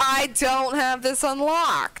 I don't have this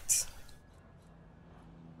unlocked.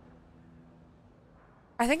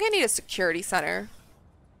 I think I need a security center.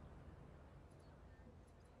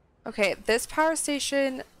 Okay, this power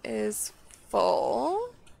station is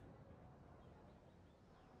full.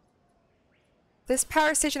 This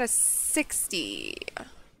power station has 60.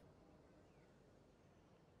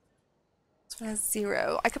 This one has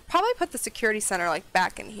 0. I could probably put the security center like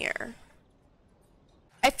back in here.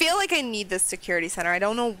 I feel like I need this security center. I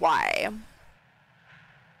don't know why.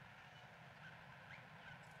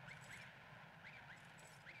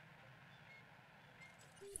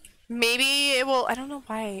 Maybe it will. I don't know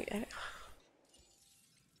why.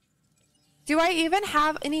 Do I even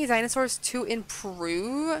have any dinosaurs to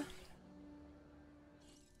improve?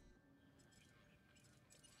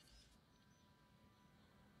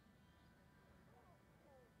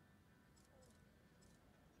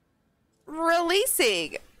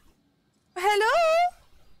 Releasing. Hello?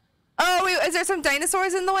 Oh, wait, is there some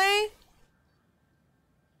dinosaurs in the way?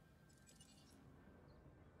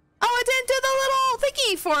 Oh, it didn't do the little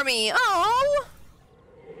thingy for me. Oh.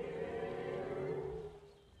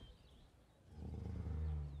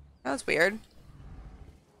 That was weird.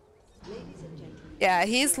 Yeah,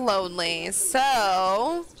 he's lonely,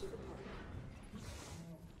 so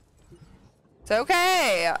it's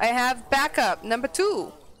okay. I have backup number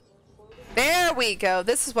 2. There we go.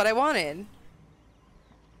 This is what I wanted.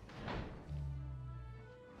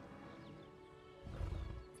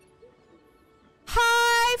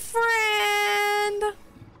 Hi, friend.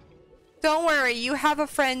 Don't worry, you have a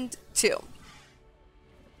friend too.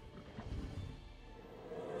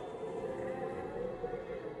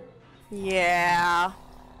 Yeah.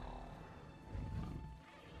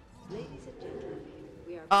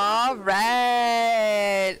 All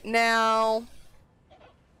right. Now,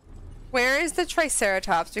 where is the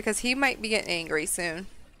Triceratops? Because he might be getting angry soon.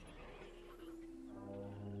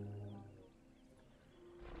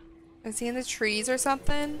 Is he in the trees or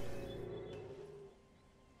something?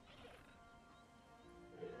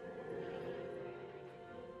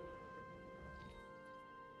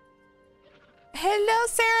 Hello,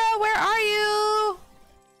 Sarah. Where are you?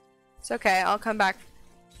 It's okay. I'll come back.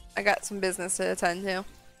 I got some business to attend to.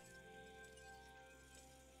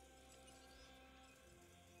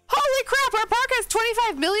 Holy crap, our park has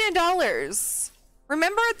 $25 million.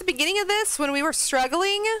 Remember at the beginning of this when we were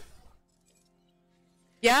struggling?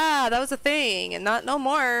 Yeah, that was a thing, and not no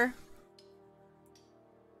more.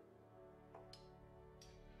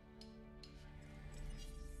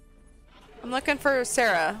 I'm looking for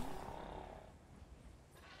Sarah.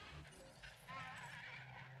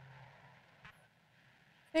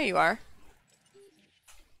 There you are.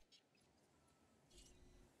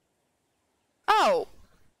 Oh.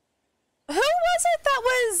 Who was it that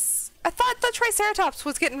was... I thought the Triceratops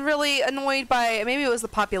was getting really annoyed by... Maybe it was the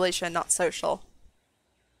population, not social.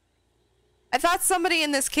 I thought somebody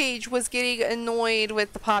in this cage was getting annoyed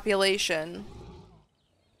with the population.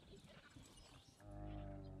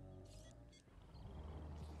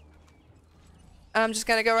 I'm just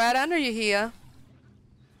gonna go right under you here.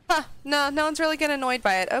 Huh, no, no one's really getting annoyed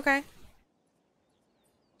by it. Okay.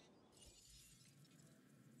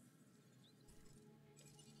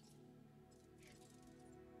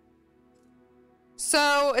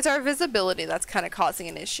 So, it's our visibility that's kind of causing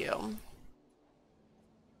an issue.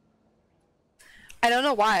 I don't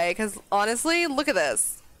know why, because honestly, look at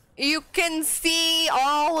this. You can see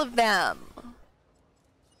all of them.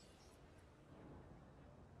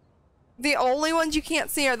 The only ones you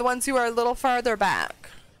can't see are the ones who are a little farther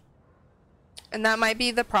back. And that might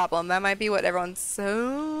be the problem. That might be what everyone's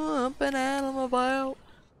so up and at 'em about.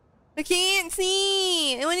 I can't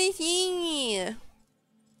see. I want to see.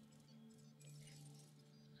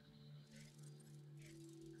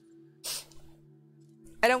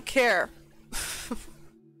 I don't care.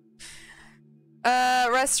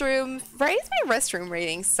 Restroom. Why does my restroom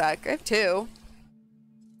rating suck? I have 2.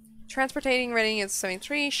 Transportating rating is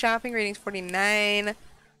 73. Shopping rating is 49.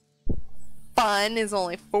 Fun is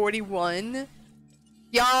only 41.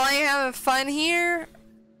 Y'all ain't having fun here?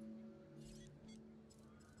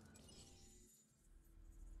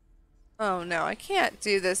 Oh no, I can't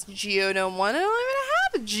do this geonome one. I don't even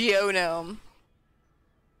have a geonome.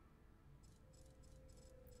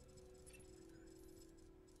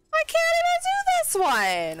 I can't even do this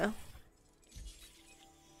one.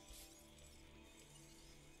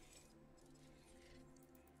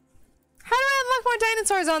 How do I unlock more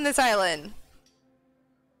dinosaurs on this island?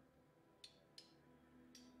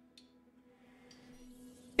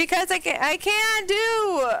 Because I can't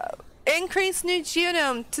do increase new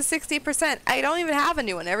genome to 60%. I don't even have a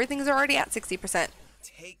new one. Everything's already at 60%.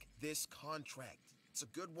 Take this contract. It's a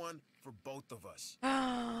good one for both of us.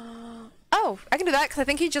 Oh, I can do that because I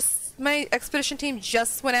think my expedition team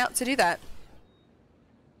just went out to do that.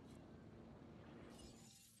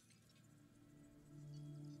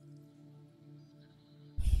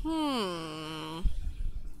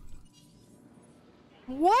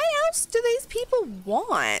 What else do these people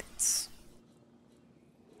want?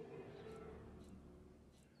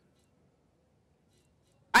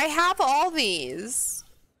 I have all these.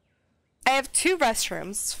 I have 2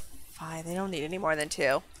 restrooms. Fine, they don't need any more than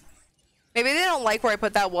 2. Maybe they don't like where I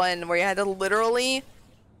put that one where you had to literally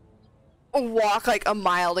walk like a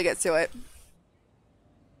mile to get to it.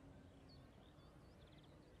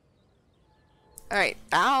 Alright.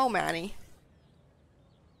 Ow, Manny.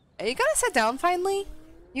 Are you gonna sit down finally?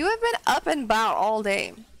 You have been up and about all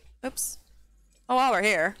day. Oops. Oh, while we're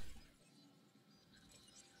here.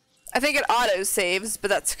 I think it auto saves, but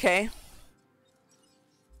that's okay.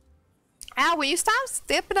 Ow, will you stop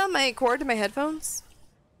stepping on my cord to my headphones?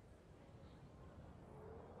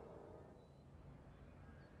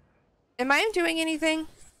 Am I doing anything?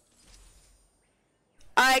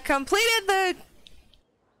 I completed the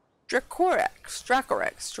Dracorex.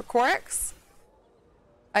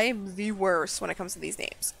 I am the worst when it comes to these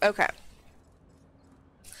names. Okay.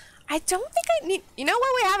 I don't think I need... You know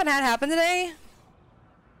what we haven't had happen today?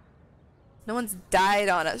 No one's died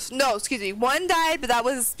on us. No, excuse me. One died, but that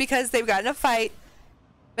was because they got in a fight.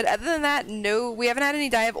 But other than that, no, we haven't had any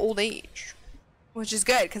die of old age. Which is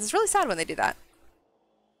good, because it's really sad when they do that.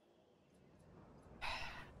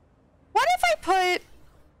 What if I put...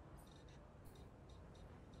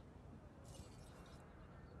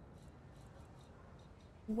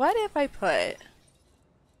 What if I put...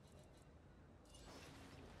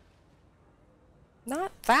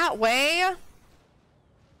 Not that way.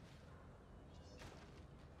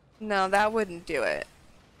 No, that wouldn't do it.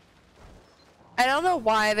 I don't know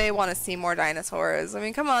why they want to see more dinosaurs. I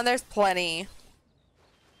mean, come on, there's plenty.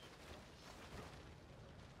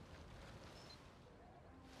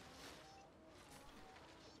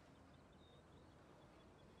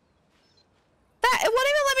 It wouldn't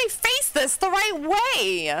even let me face this the right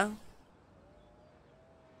way.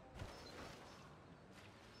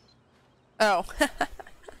 Oh.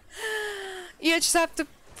 You just have to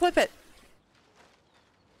flip it.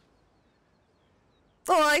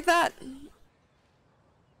 Oh, like that.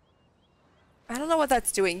 I don't know what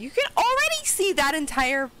that's doing. You can already see that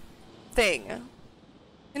entire thing.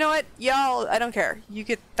 You know what? Y'all, I don't care. You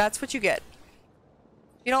get, that's what you get.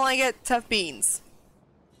 You don't like it? Tough beans.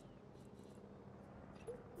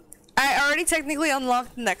 I already technically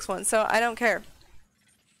unlocked the next one, so I don't care.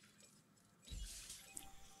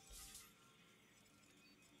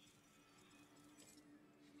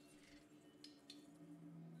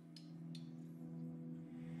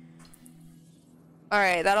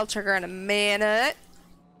 Alright, that'll trigger in a minute.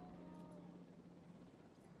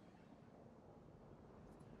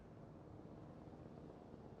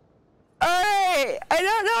 Alright, I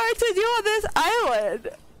don't know what to do on this island.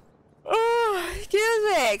 Oh,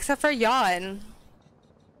 is it? Except for yawn.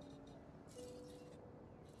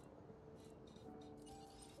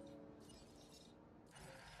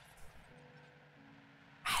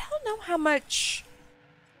 I don't know how much.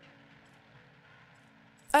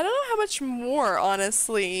 I don't know how much more,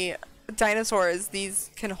 honestly, dinosaurs these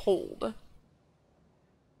can hold.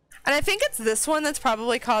 And I think it's this one that's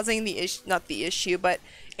probably causing the issue, not the issue, but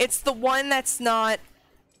it's the one that's not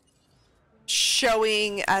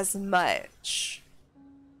showing as much.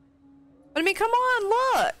 But I mean, come on,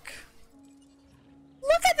 look!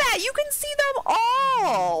 Look at that! You can see them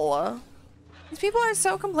all! These people are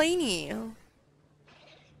so complaining.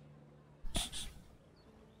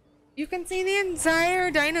 You can see the entire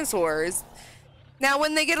dinosaurs. Now,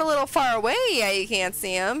 when they get a little far away, yeah, you can't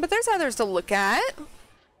see them, but there's others to look at.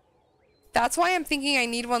 That's why I'm thinking I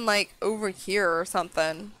need one, like, over here or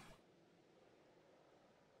something.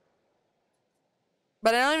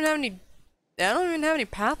 But I don't even have any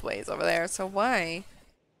pathways over there, so why?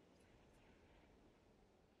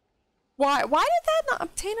 Why did that not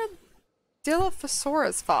obtain a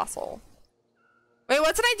Dilophosaurus fossil? Wait,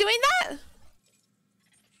 wasn't I doing that?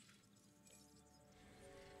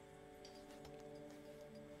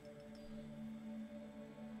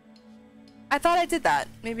 I thought I did that.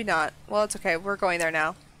 Maybe not. Well, it's okay. We're going there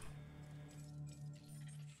now.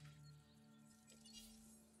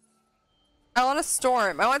 I want a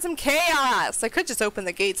storm. I want some chaos. I could just open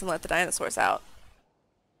the gates and let the dinosaurs out.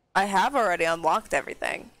 I have already unlocked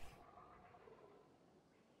everything.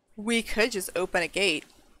 We could just open a gate.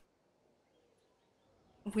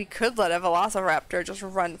 We could let a Velociraptor just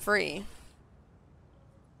run free.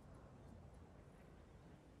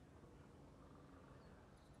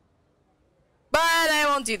 But I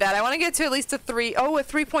won't do that. I want to get to at least a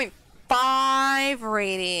 3.5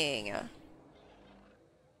 rating.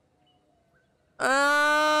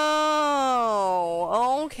 Oh,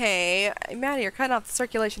 okay. Maddie, you're cutting off the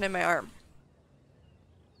circulation in my arm.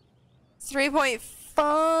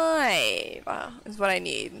 3.5 is what I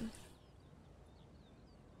need.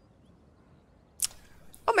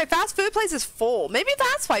 Oh, my fast food place is full. Maybe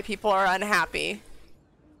that's why people are unhappy.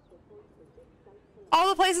 All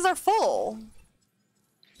the places are full.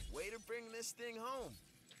 Way to bring this thing home.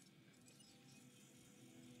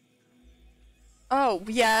 Oh,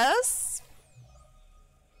 yes?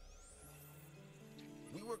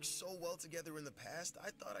 We worked so well together in the past, I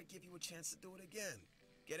thought I'd give you a chance to do it again.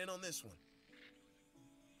 Get in on this one.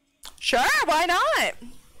 Sure, why not?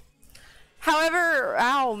 However,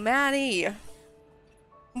 ow, Maddie.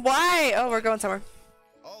 Why? Oh, we're going somewhere.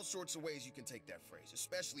 All sorts of ways you can take that phrase,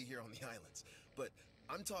 especially here on the islands. But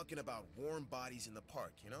I'm talking about warm bodies in the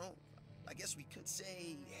park, you know? I guess we could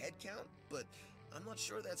say head count, but I'm not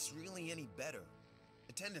sure that's really any better.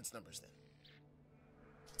 Attendance numbers, then.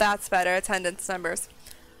 That's better, attendance numbers.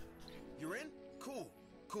 You're in? Cool,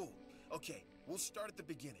 cool. Okay, we'll start at the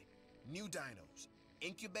beginning. New dinos.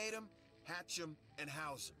 Incubate them, hatch them, and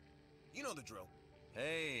house them. You know the drill.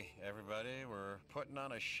 Hey, everybody, we're putting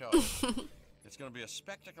on a show. It's going to be a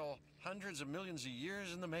spectacle hundreds of millions of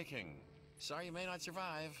years in the making. Sorry you may not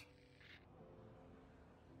survive.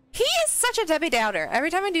 He is such a Debbie Downer. Every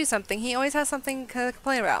time I do something, he always has something to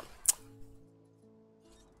complain about.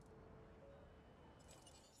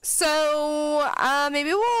 So,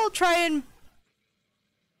 maybe we'll try and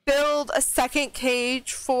build a second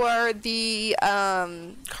cage for the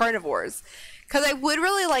carnivores. Because I would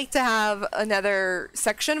really like to have another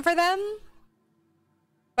section for them.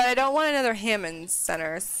 But I don't want another Hammond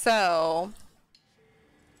Center, so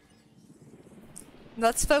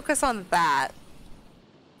let's focus on that.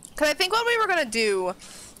 Because I think what we were going to do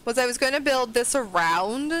was I was going to build this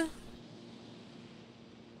around.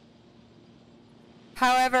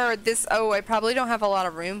 However, this... Oh, I probably don't have a lot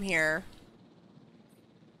of room here.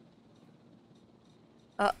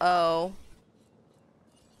 Uh-oh.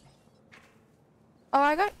 Oh,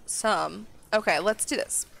 I got some. Okay, let's do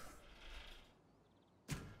this.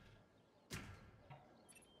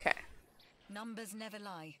 Okay. Numbers never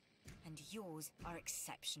lie, and yours are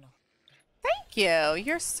exceptional. Thank you.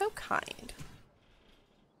 You're so kind.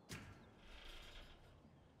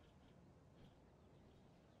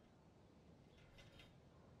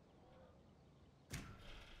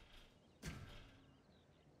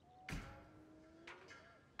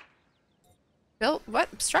 Built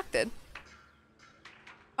what? Obstructed.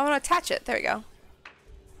 I want to attach it. There we go.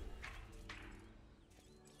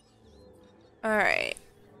 All right.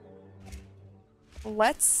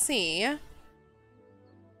 Let's see.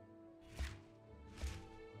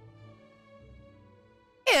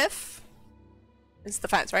 If it's the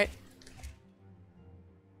fence, right?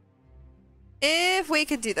 If we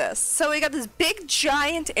could do this. So we got this big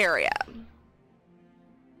giant area.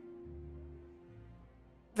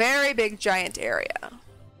 Very big giant area.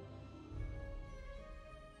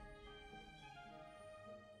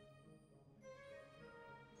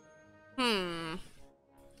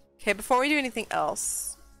 Okay, before we do anything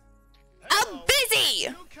else. I'm busy!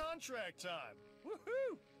 New contract time.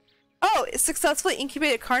 Woohoo! Oh, successfully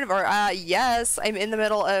incubated carnivore. Yes, I'm in the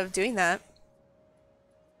middle of doing that.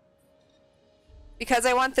 Because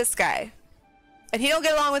I want this guy. And he don't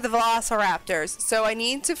get along with the Velociraptors, so I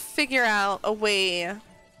need to figure out a way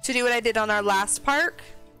to do what I did on our last park.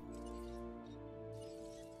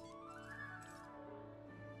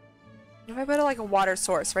 If I put like a water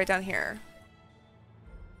source right down here.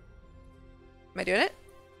 Am I doing it?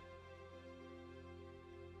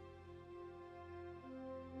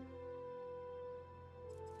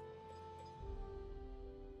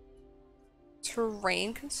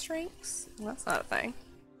 Terrain constraints? That's not a thing.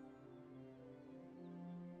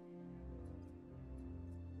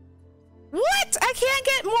 What? I can't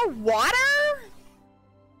get more water?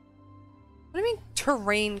 What do you mean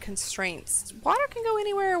terrain constraints? Water can go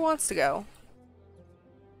anywhere it wants to go.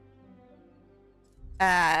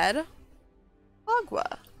 Add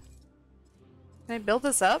agua. Can I build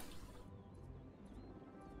this up?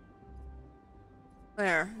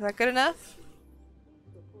 There. Is that good enough?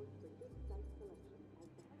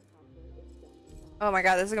 Oh my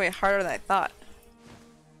god, this is gonna be harder than I thought.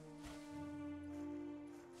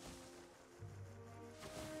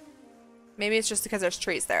 Maybe it's just because there's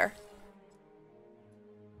trees there.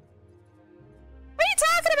 What are you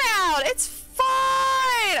talking about? It's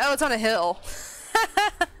fine! Oh, it's on a hill.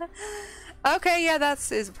 Okay, yeah,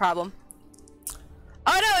 that is a problem.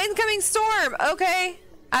 Oh no, incoming storm! Okay,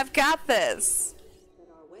 I've got this. That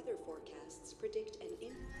our weather forecasts predict an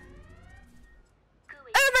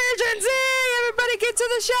Emergency! Everybody get to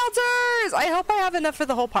the shelters! I hope I have enough for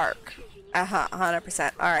the whole park.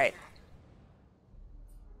 100%. Alright.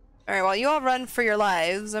 Alright, while you all run for your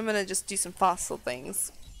lives, I'm gonna just do some fossil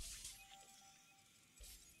things.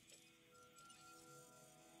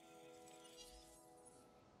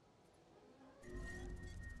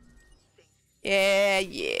 Yeah,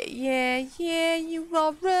 you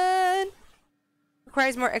all run!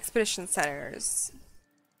 Requires more expedition centers.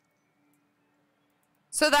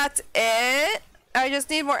 So that's it? I just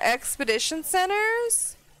need more expedition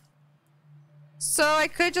centers? So I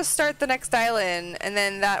could just start the next island and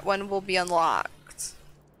then that one will be unlocked.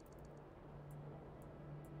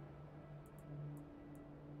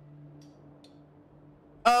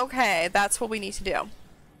 Okay, that's what we need to do.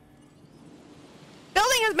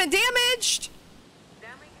 Building has been damaged!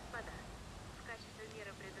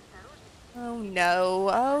 Oh no,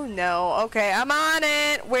 oh no. Okay, I'm on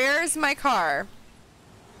it. Where's my car?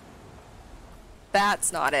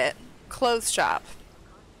 That's not it. Clothes shop.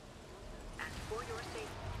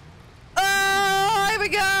 Oh, here we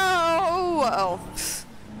go! Oh,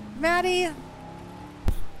 Maddie.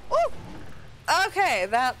 Woo! Okay,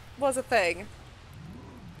 that was a thing.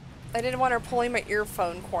 I didn't want her pulling my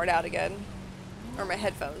earphone cord out again. Or my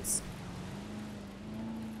headphones.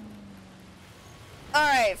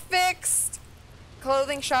 Alright, fixed!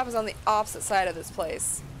 Clothing shop is on the opposite side of this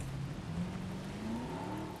place.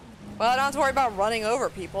 Well, I don't have to worry about running over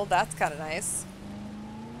people. That's kind of nice.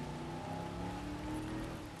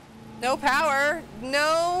 No power.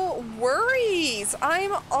 No worries.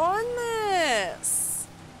 I'm on this.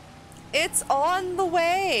 It's on the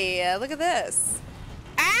way. Look at this.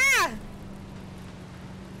 Ah!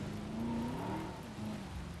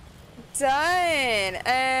 Done.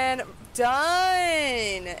 And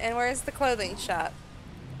done. And where's the clothing shop?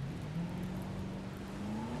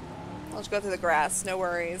 I'll just go through the grass. No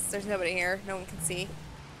worries. There's nobody here. No one can see.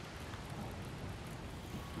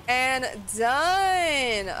 And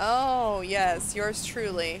done! Oh, yes. Yours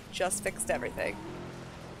truly just fixed everything.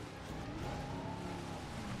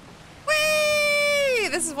 Whee!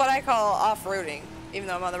 This is what I call off-roading, even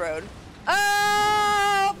though I'm on the road.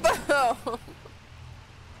 Oh! Boom!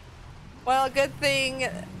 Well, good thing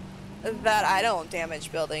that I don't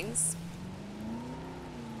damage buildings.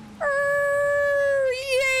 Yeah!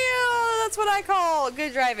 That's what I call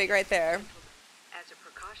good driving right there. As a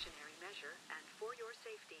precautionary measure and for your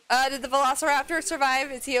safety. Did the Velociraptor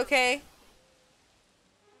survive? Is he okay?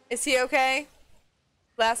 Is he okay?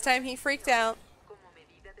 Last time he freaked out.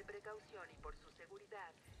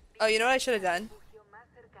 Oh, you know what I should have done?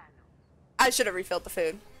 I should have refilled the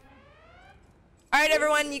food. Alright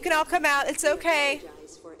everyone, you can all come out. It's okay.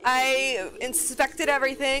 I inspected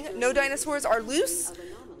everything. No dinosaurs are loose.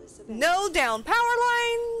 No down power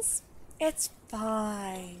lines. It's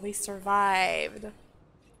fine. We survived.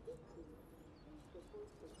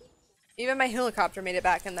 Even my helicopter made it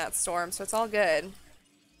back in that storm, so it's all good.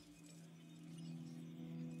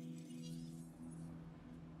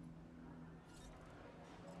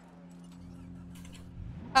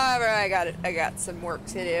 However, I got some work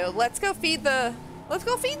to do. Let's go feed the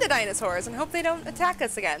dinosaurs and hope they don't attack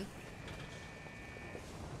us again.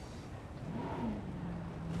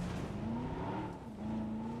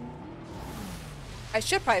 I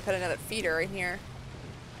should probably put another feeder in here.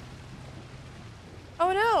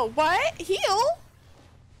 Oh no, what? Heal?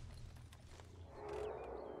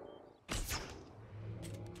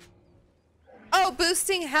 Oh,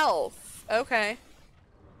 boosting health. Okay.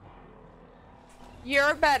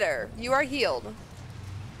 You're better. You are healed.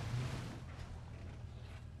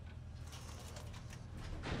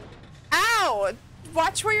 Ow!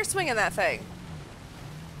 Watch where you're swinging that thing.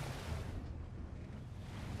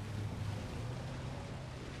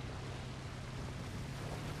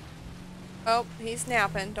 Oh, he's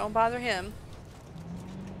napping. Don't bother him.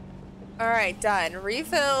 Alright, done.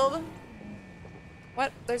 Refilled.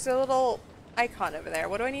 What? There's a little icon over there.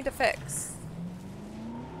 What do I need to fix?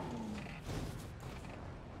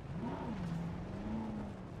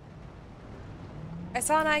 I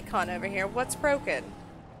saw an icon over here. What's broken?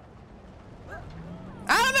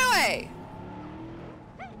 Out of my way!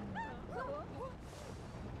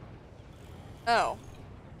 Oh.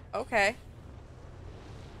 Okay.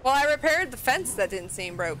 Well, I repaired the fence that didn't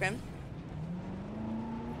seem broken.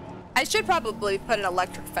 I should probably put an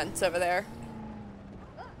electric fence over there.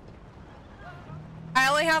 I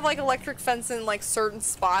only have like electric fence in like certain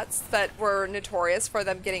spots that were notorious for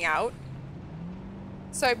them getting out.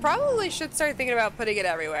 So I probably should start thinking about putting it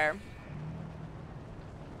everywhere.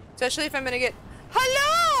 Especially if I'm gonna get...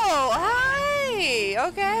 Hello! Hi!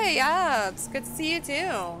 Okay, yeah, it's good to see you too.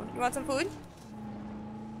 You want some food?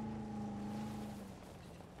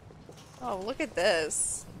 Oh, look at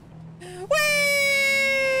this.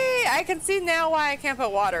 Whee! I can see now why I can't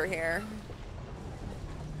put water here.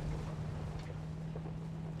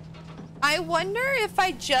 I wonder if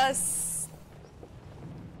I just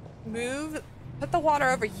put the water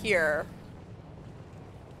over here.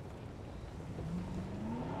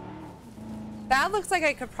 That looks like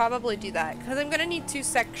I could probably do that because I'm gonna need 2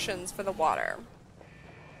 sections for the water.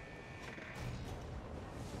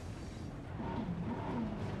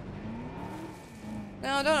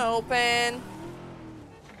 No, don't open.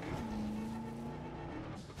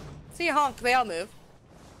 See, honk, they all move.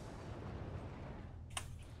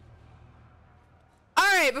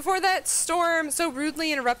 Alright, before that storm so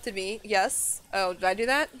rudely interrupted me. Yes. Oh, did I do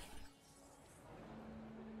that?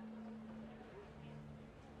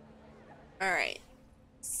 Alright.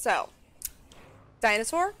 So.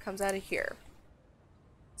 Dinosaur comes out of here.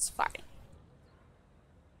 It's fine.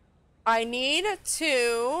 I need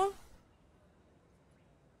to...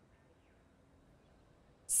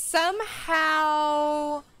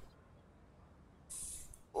 somehow...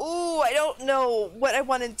 Ooh, I don't know what I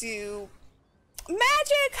want to do.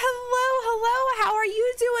 Magic, hello, how are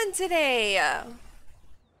you doing today?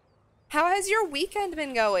 How has your weekend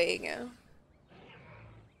been going?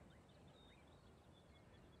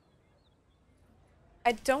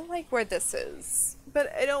 I don't like where this is,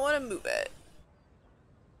 but I don't want to move it.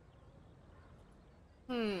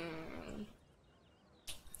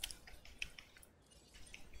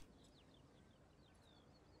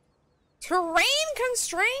 Terrain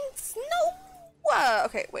constraints? No!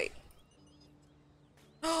 Okay, wait.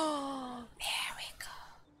 Oh, there we go.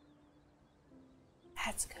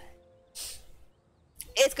 That's good.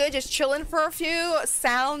 It's good, just chilling for a few.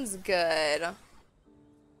 Sounds good.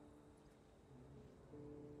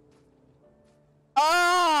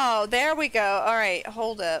 Oh, there we go. All right,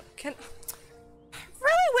 hold up. I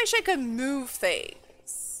really wish I could move things.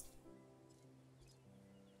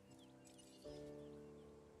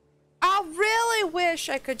 I really wish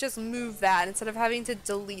I could just move that instead of having to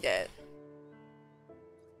delete it.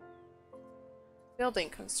 Building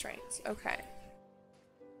constraints. Okay.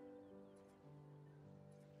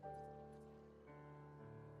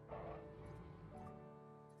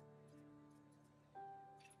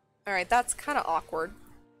 Alright, that's kind of awkward.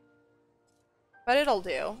 But it'll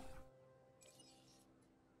do.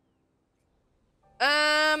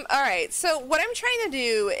 Alright, so what I'm trying to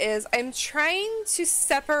do is I'm trying to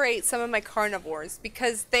separate some of my carnivores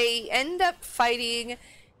because they end up fighting,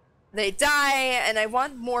 they die, and I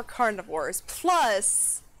want more carnivores.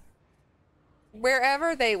 Plus,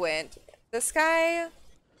 wherever they went, this guy,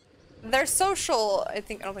 their social, I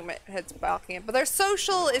don't think my head's blocking it, but their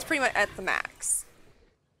social is pretty much at the max.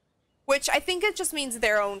 Which I think it just means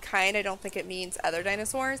their own kind. I don't think it means other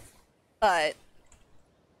dinosaurs. But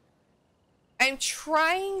I'm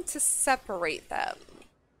trying to separate them.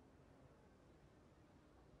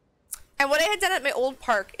 And what I had done at my old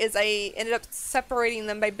park is I ended up separating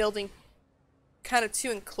them by building kind of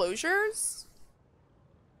 2 enclosures.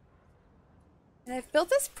 And I've built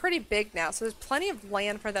this pretty big now, so there's plenty of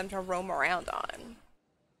land for them to roam around on.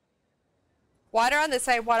 Water on this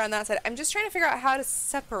side, water on that side. I'm just trying to figure out how to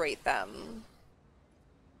separate them.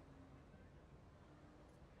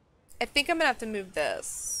 I think I'm gonna have to move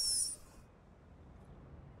this.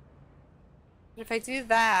 But if I do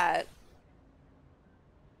that,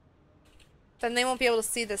 then they won't be able to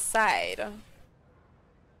see this side.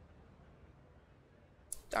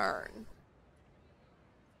 Darn.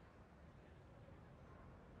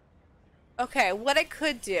 Okay, what I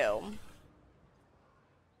could do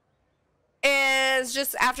is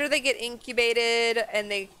just after they get incubated and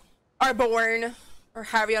they are born, or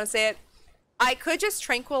however you want to say it, I could just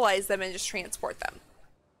tranquilize them and just transport them.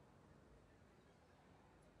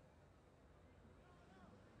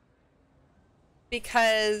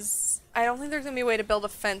 Because I don't think there's gonna be a way to build a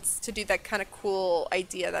fence to do that kind of cool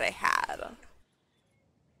idea that I had.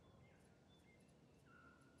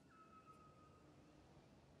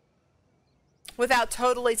 Without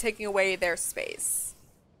totally taking away their space.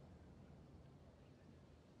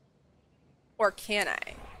 Or can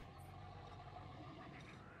I?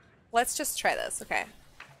 Let's just try this, okay.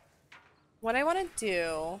 What I want to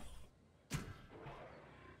do...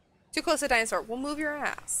 Too close to dinosaur. We'll move your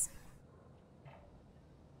ass.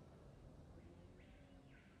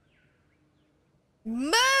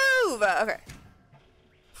 Move! Okay.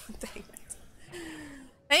 Dang it.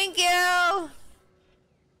 Thank you!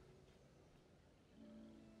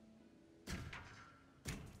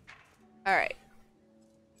 Alright.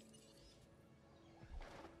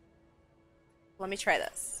 Let me try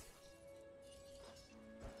this.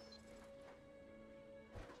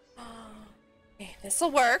 Okay, this'll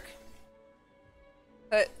work.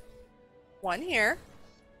 Put 1 here.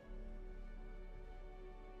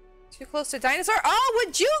 Too close to dinosaur. Oh,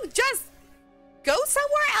 would you just go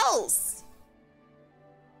somewhere else?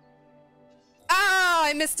 Oh,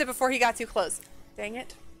 I missed it before he got too close. Dang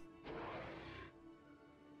it.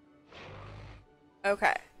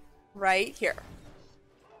 Okay. Right here.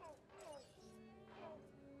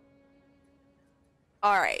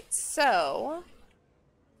 Alright, so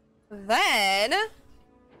then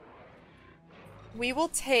we will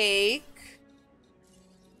take...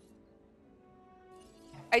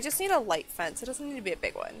 I just need a light fence. It doesn't need to be a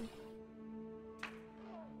big one.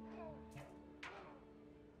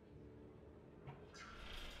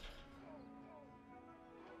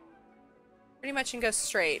 Pretty much can go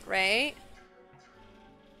straight, right?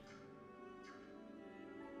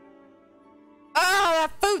 Oh,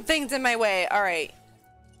 that food thing's in my way. All right.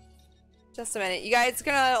 Just a minute. You guys are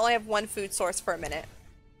gonna only have 1 food source for a minute.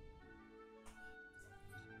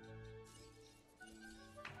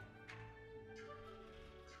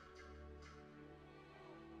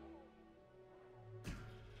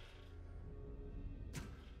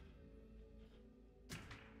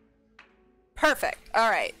 Perfect. All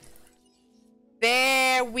right.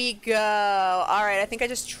 There we go. All right. I think I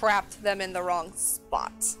just trapped them in the wrong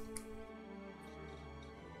spot.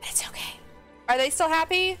 But it's okay. Are they still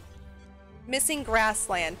happy? Missing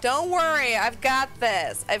grassland. Don't worry. I've got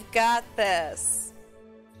this. I've got this.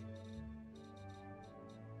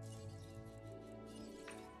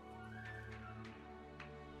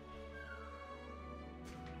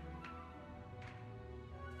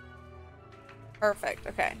 Perfect.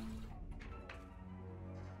 Okay.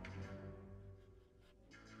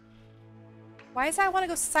 Why does that want to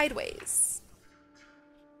go sideways?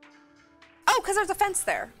 Oh, because there's a fence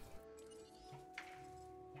there.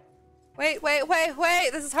 Wait, wait, wait, wait.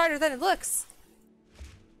 This is harder than it looks.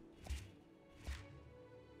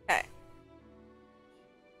 Okay.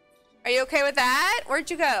 Are you okay with that? Where'd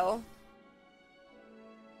you go?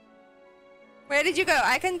 Where did you go?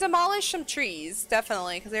 I can demolish some trees,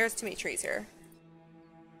 definitely, because there's too many trees here.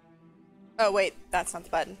 Oh, wait. That's not the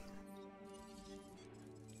button.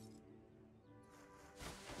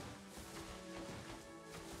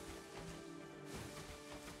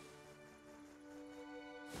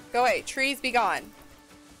 Go away. Trees be gone.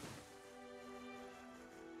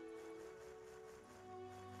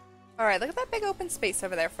 Alright, look at that big open space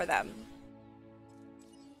over there for them.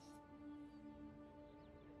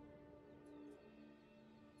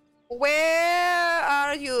 Where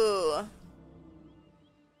are you?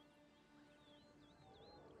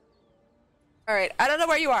 Alright, I don't know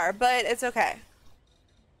where you are, but it's okay.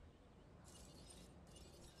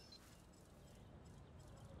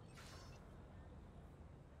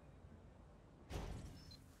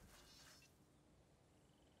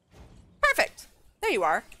 you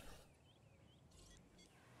are.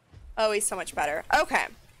 Oh, he's so much better. Okay.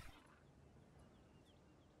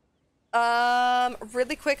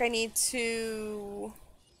 Really quick, I need to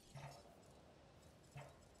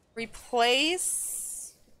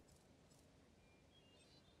replace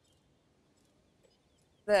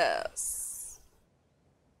this.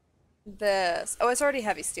 This. Oh, it's already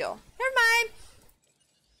heavy steel. Never mind.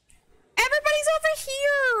 Everybody's over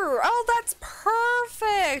here. Oh, that's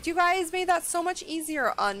perfect. You guys made that so much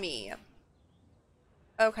easier on me.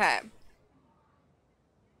 Okay.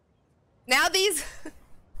 Now these...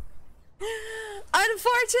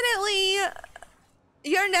 Unfortunately,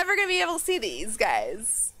 you're never gonna be able to see these,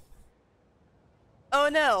 guys. Oh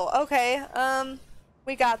no. Okay.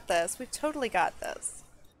 We got this. We totally got this.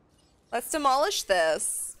 Let's demolish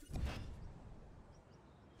this.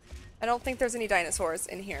 I don't think there's any dinosaurs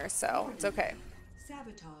in here, so it's okay.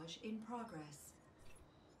 Sabotage in progress.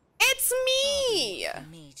 It's me! For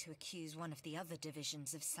me to accuse one of the other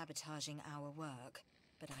divisions of sabotaging our work,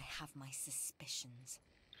 but I have my suspicions.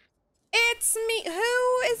 It's me.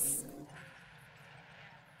 Who is...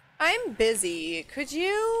 I'm busy. Could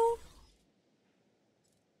you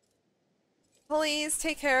please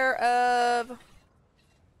take care of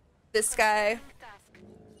this guy?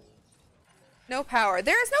 No power.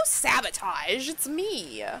 There is no sabotage. It's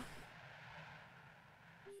me.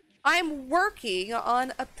 I'm working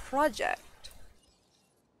on a project.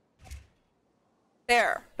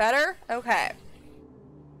 There. Better? Okay.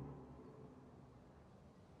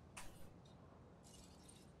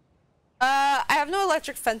 I have no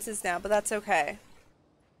electric fences now, but that's okay.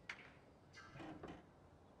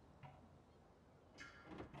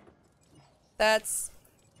 That's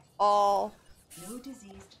all. No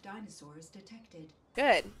diseased dinosaurs detected.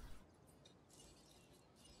 Good.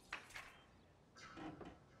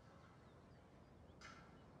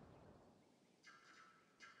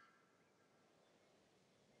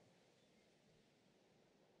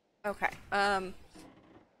 Okay.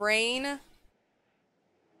 Brain.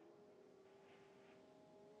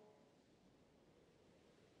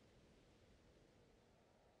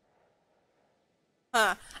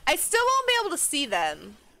 Huh. I still won't be able to see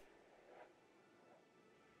them.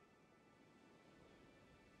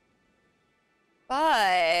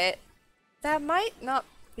 But that might not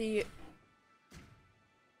be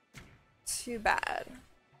too bad.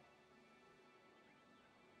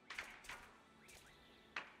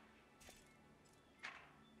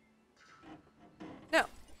 No,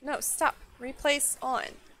 no, stop. Replace on.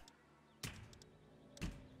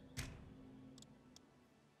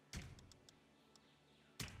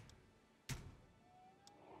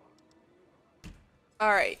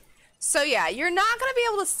 Alright. So yeah, you're not gonna be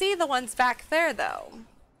able to see the ones back there though.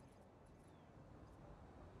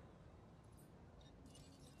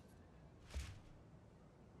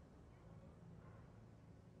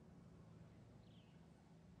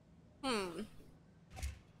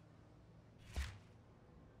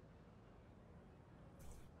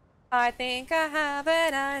 I think I have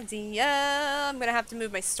an idea. I'm gonna have to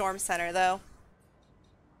move my storm center though.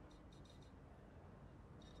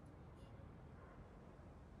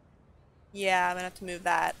 Yeah, I'm gonna have to move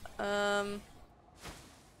that.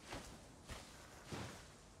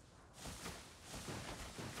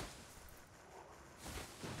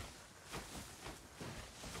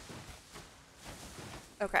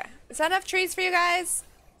 Okay. Is that enough trees for you guys?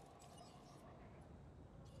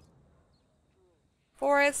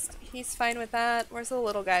 Forest, he's fine with that. Where's the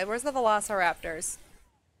little guy? Where's the Velociraptors?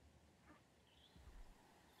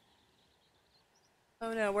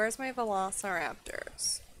 Oh no, where's my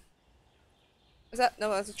Velociraptors? Is that... No,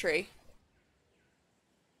 that's a tree.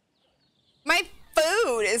 My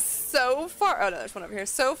food is so far... Oh no, there's one over here.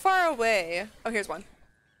 So far away. Oh, here's one.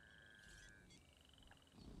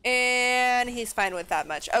 And he's fine with that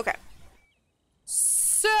much. Okay.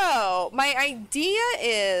 So, my idea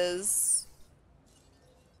is...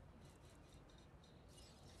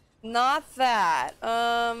 Not that.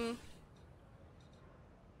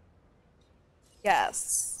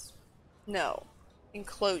 Yes. No.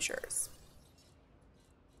 Enclosures.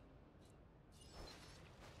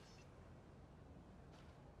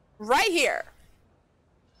 Right here.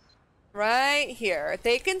 Right here.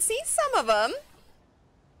 They can see some of them.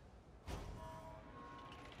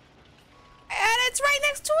 And it's right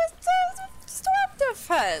next to a storm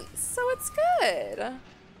defense, so it's good.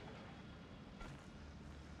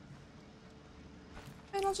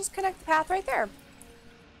 And I'll just connect the path right there.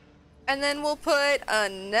 And then we'll put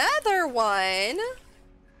another one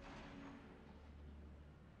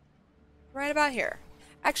right about here.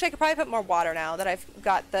 Actually, I could probably put more water now that I've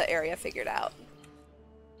got the area figured out.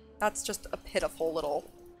 That's just a pitiful little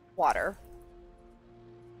water.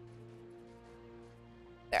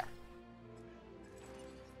 There.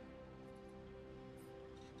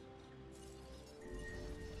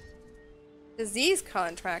 Disease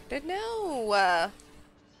contracted? No.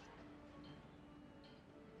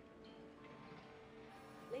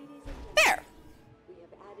 There. We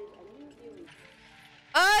have added a new viewing.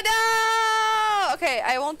 Oh no! Okay,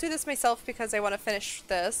 I won't do this myself because I want to finish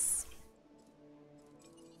this.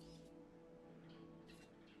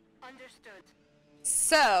 Understood.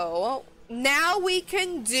 So, now we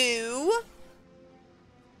can do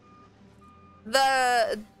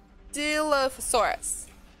the Dilophosaurus.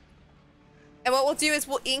 And what we'll do is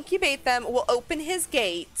we'll incubate them, we'll open his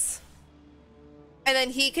gates, and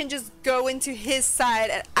then he can just go into his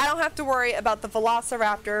side, and I don't have to worry about the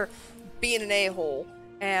Velociraptor being an a-hole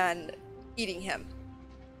and eating him.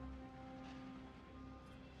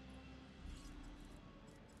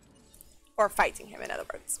 Or fighting him, in other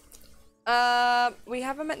words. We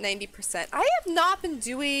have him at 90%. I have not been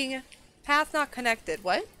doing path not connected.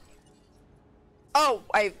 What? Oh,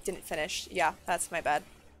 I didn't finish. Yeah, that's my bad.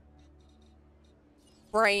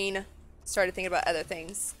 Brain started thinking about other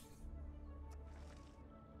things.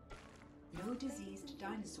 No diseased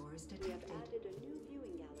dinosaurs We have detected. added a new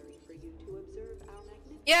viewing gallery for you to observe our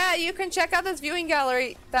magnificent. Yeah, you can check out this viewing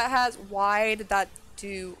gallery that has... Why did that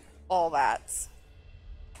do all that?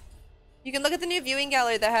 You can look at the new viewing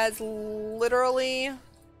gallery that has literally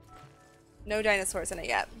no dinosaurs in it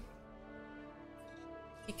yet.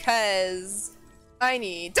 Because I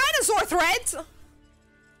need dinosaur threads!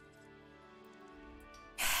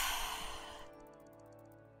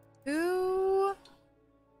 Who?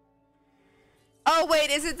 Oh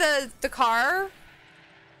wait, is it the car?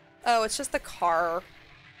 Oh, it's just the car.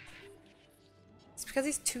 It's because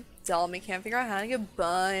he's too dumb. He can't figure out how to get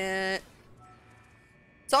by it.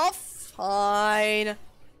 It's all fine.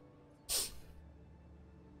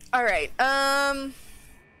 All right.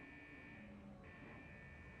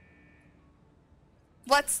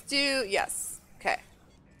 Let's do yes. Okay.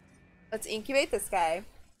 Let's incubate this guy.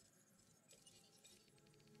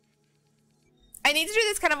 I need to do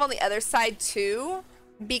this kind of on the other side too,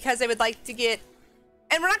 because I would like to get,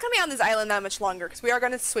 and we're not going to be on this island that much longer because we are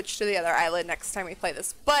going to switch to the other island next time we play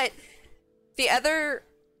this. But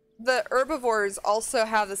the herbivores also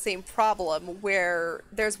have the same problem where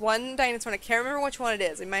there's one dinosaur, and I can't remember which one it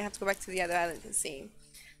is. I might have to go back to the other island to see.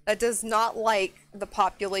 That does not like the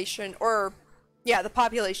population, or yeah, the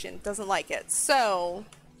population doesn't like it. So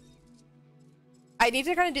I need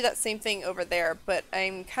to kind of do that same thing over there, but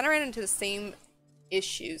I'm kind of ran into the same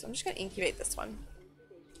issues. I'm just going to incubate this one.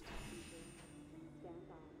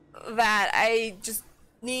 That I just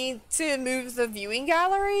need to move the viewing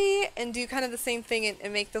gallery and do kind of the same thing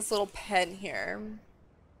and make this little pen here.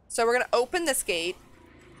 So we're going to open this gate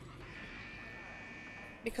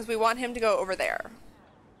because we want him to go over there.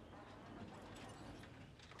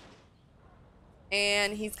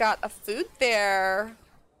 And he's got a food there.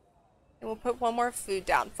 And we'll put one more food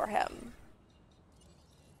down for him.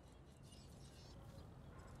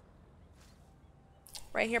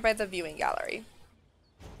 Right here by the viewing gallery.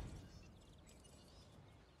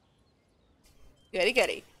 Goody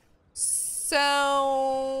goody.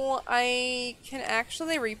 So I can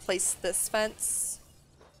actually replace this fence.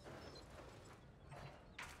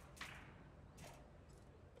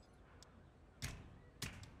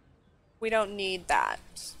 We don't need that.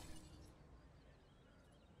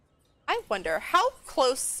 I wonder, how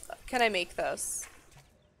close can I make this?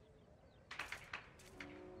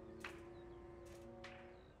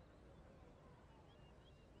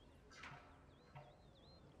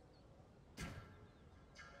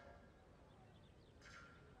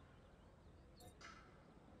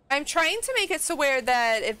 I'm trying to make it so where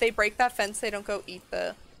that if they break that fence, they don't go eat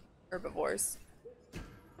the herbivores.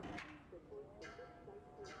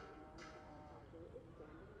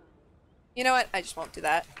 You know what? I just won't do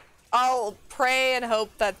that. I'll pray and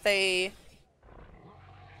hope that they...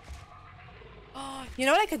 Oh, you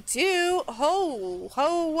know what I could do? Oh,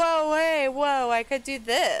 whoa, hey, whoa, I could do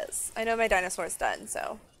this. I know my dinosaur's done,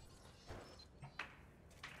 so...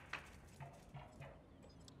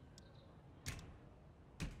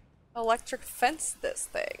 Electric fence this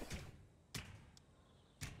thing.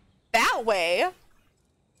 That way,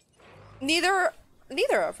 neither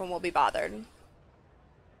of them will be bothered.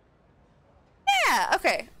 Yeah,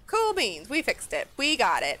 okay. Cool beans. We fixed it. We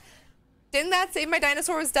got it. Didn't that save my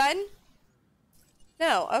dinosaur was done?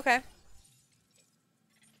 No, okay.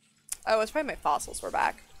 Oh, it's probably my fossils were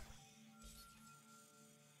back.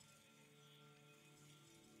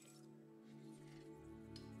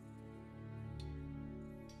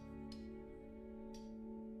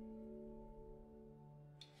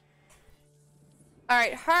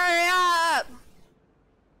 Alright, hurry up!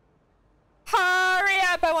 Hurry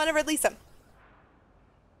up! I want to release him.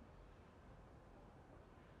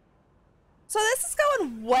 So this is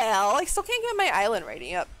going well. I still can't get my island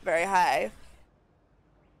rating up very high.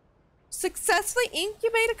 Successfully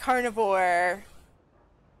incubate a carnivore.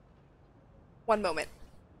 One moment.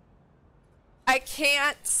 I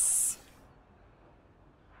can't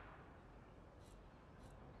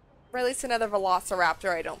release another Velociraptor,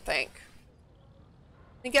 I don't think.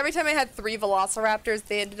 I think every time I had 3 Velociraptors,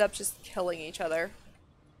 they ended up just killing each other.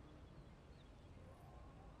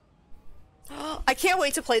 I can't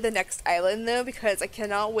wait to play the next island though, because I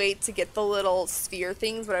cannot wait to get the little sphere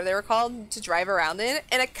things, whatever they were called, to drive around in.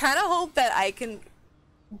 And I kind of hope that I can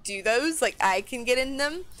do those, like I can get in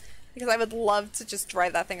them, because I would love to just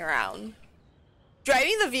drive that thing around.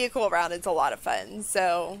 Driving the vehicle around is a lot of fun,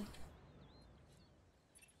 so...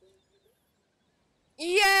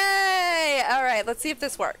 Yay! Alright, let's see if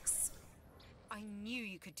this works. I knew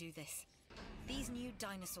you could do this. These new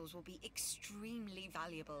dinosaurs will be extremely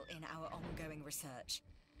valuable in our ongoing research.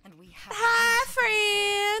 And we have... Hi,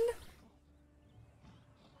 friend!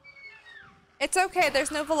 It's okay, there's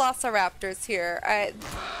no Velociraptors here.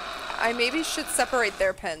 I maybe should separate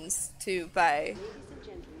their pens, too, by... Ladies and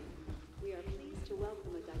gentlemen, we are pleased to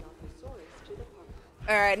welcome a Dilophosaurus to the park.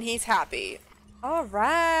 Alright, and he's happy.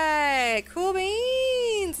 Alright, cool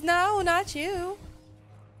beans! No, not you.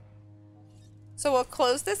 So we'll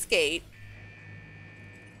close this gate.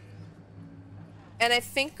 And I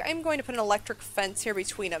think I'm going to put an electric fence here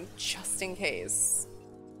between them, just in case.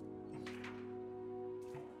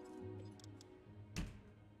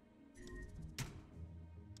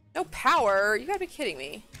 No power? You gotta be kidding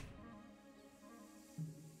me.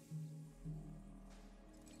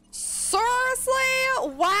 Seriously?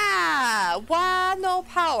 Why? Why no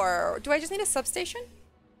power? Do I just need a substation?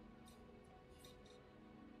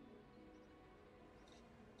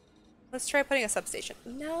 Let's try putting a substation.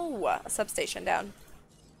 No, a substation down.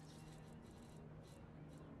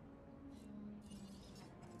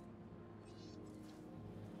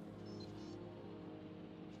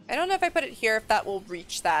 I don't know if I put it here, if that will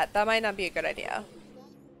reach that. That might not be a good idea.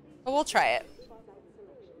 But we'll try it.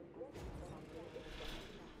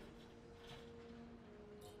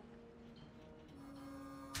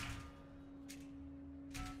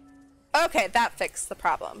 Okay, that fixed the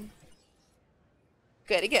problem.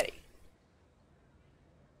 Goody goody.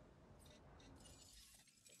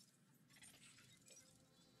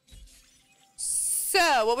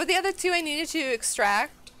 So, what were the other 2 I needed to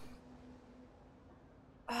extract?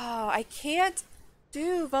 Oh, I can't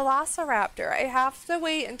do Velociraptor. I have to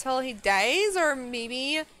wait until he dies, or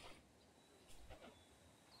maybe... I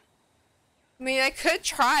mean, I could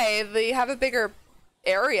try. They have a bigger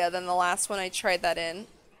area than the last one I tried that in.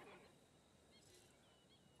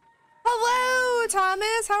 Hello,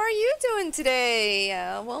 Thomas. How are you doing today?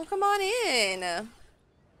 Welcome on in.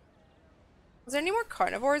 Was there any more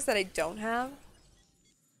carnivores that I don't have?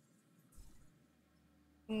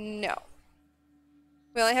 No.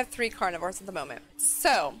 We only have 3 carnivores at the moment.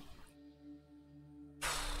 So,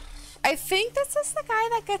 I think this is the guy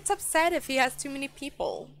that gets upset if he has too many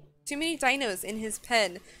people. Too many dinos in his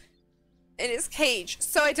pen. In his cage.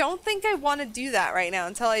 So I don't think I want to do that right now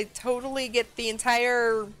until I totally get the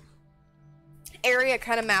entire area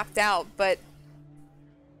kind of mapped out. But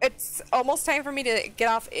it's almost time for me to get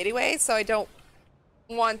off anyway, so I don't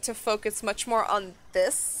want to focus much more on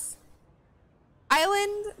this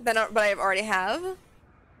island than what I already have.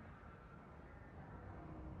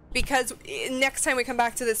 Because next time we come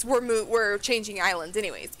back to this, we're changing islands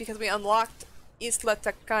anyways, because we unlocked Isla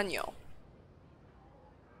Tacaño.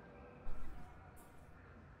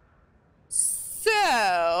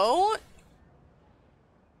 So,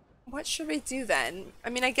 what should we do then? I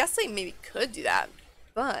mean, I guess I maybe could do that,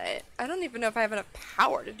 but I don't even know if I have enough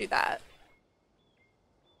power to do that.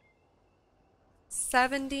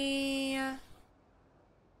 70...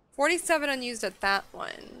 47 unused at that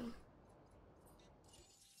one.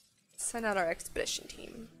 Send out our expedition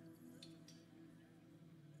team.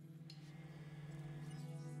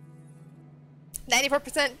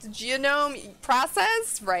 %94% genome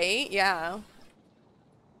processed, right? Yeah.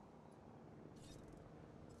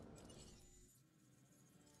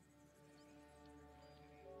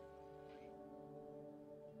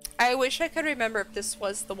 I wish I could remember if this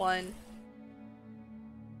was the one.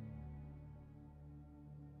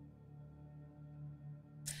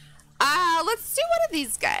 Let's do one of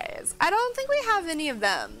these guys. I don't think we have any of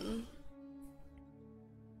them.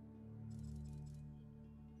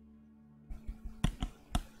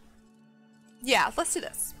 Yeah, let's do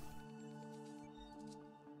this.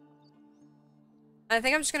 I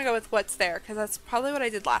think I'm just gonna go with what's there, because that's probably what I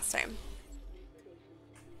did last time.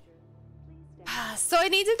 So I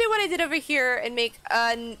need to do what I did over here and make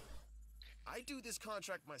I'd do this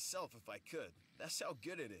contract myself if I could. That's how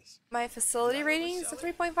good it is. my facility rating is a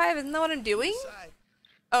 3.5. Isn't that what I'm doing?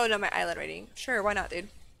 Oh no, my island rating. Sure, why not, dude?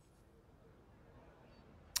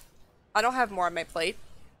 I don't have more on my plate.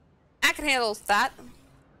 I can handle that.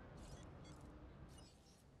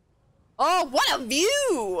 Oh, what a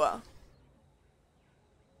view!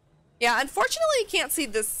 Yeah, unfortunately you can't see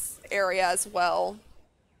this area as well.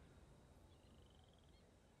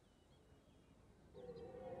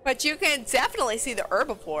 But you can definitely see the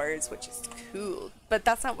herbivores, which is cool. But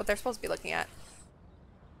that's not what they're supposed to be looking at.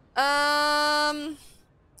 6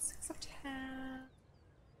 of 10.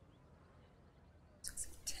 6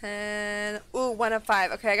 of 10. Ooh, 1 of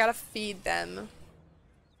 5. Okay, I gotta feed them.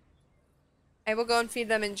 I will go and feed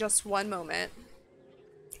them in just one moment.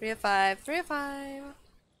 3 of 5. 3 of 5.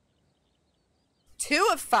 2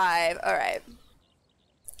 of 5. Alright.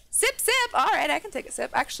 Sip, sip! Alright, I can take a sip.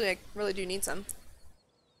 Actually, I really do need some.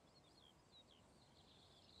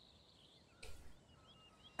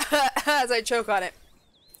 As I choke on it.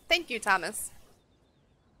 Thank you, Thomas.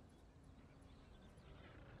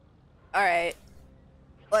 Alright.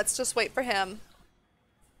 Let's just wait for him.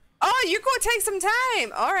 Oh, you're going to take some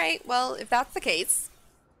time! Alright, well, if that's the case.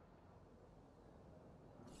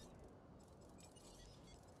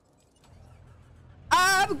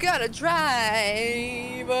 I'm gonna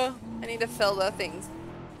drive! I need to fill the things.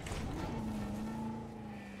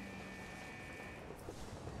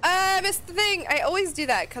 I missed the thing! I always do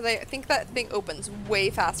that because I think that thing opens way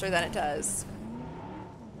faster than it does.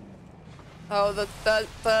 Oh,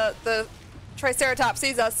 the Triceratops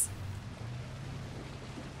sees us.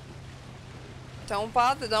 Don't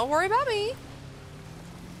bother, don't worry about me.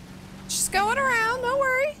 Just going around, don't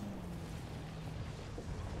worry.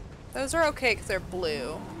 Those are okay because they're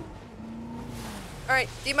blue. Alright,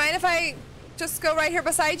 do you mind if I just go right here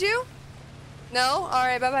beside you? No?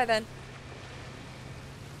 Alright, bye-bye then.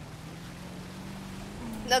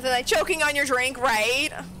 Nothing like choking on your drink, right?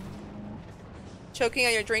 Choking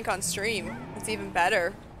on your drink on stream. It's even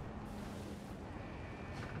better.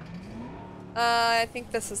 I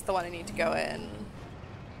think this is the one I need to go in.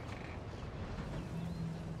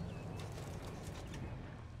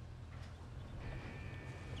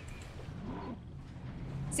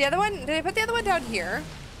 Is the other one? Did I put the other one down here?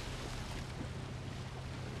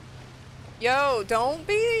 Yo, don't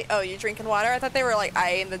be. Oh, you drinking water? I thought they were like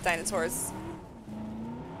eyeing the dinosaurs.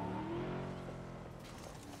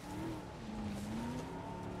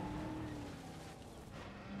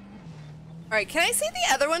 Alright, can I see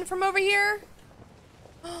the other one from over here?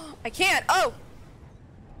 I can't. Oh!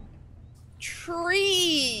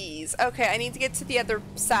 Trees! Okay, I need to get to the other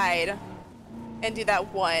side and do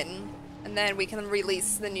that one. And then we can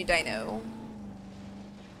release the new dino.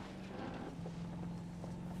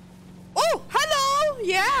 Oh! Hello!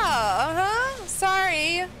 Yeah! Uh-huh.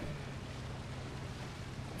 Sorry.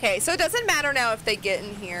 Okay, so it doesn't matter now if they get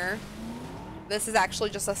in here. This is actually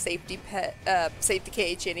just a safety safety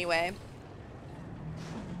cage anyway.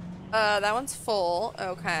 That one's full.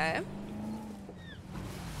 Okay.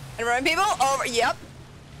 And run people over. Yep.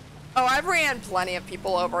 Oh, I've ran plenty of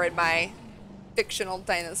people over in my fictional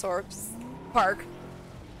dinosaurs park.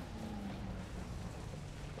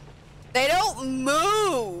 They don't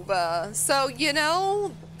move. So, you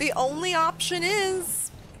know, the only option is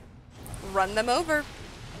run them over.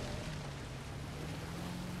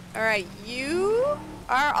 Alright, you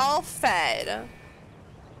are all fed.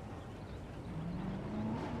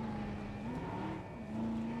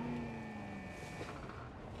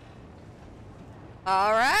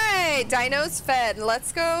 Alright, dino's fed.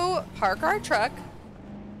 Let's go park our truck.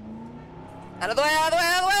 Out of the way, out of the way,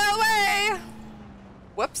 out of the way, out of the way!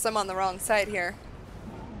 Whoops, I'm on the wrong side here.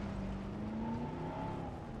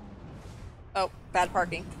 Oh, bad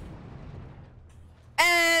parking.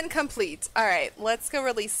 And complete. Alright, let's go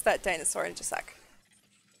release that dinosaur in just a sec.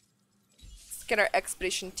 Let's get our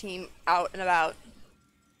expedition team out and about.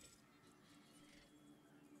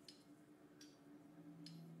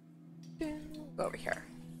 Go over here.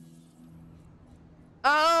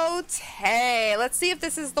 Okay, let's see if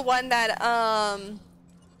this is the one that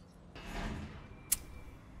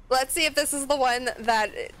let's see if this is the one that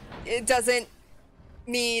it doesn't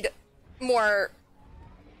need more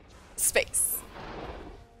space.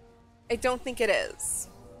 I don't think it is.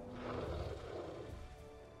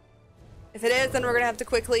 If it is, then we're gonna have to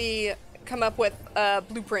quickly come up with a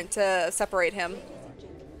blueprint to separate him.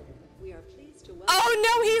 Oh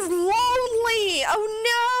no, he's lonely! Oh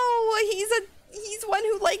no! He's one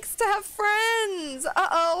who likes to have friends.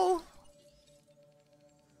 Uh-oh.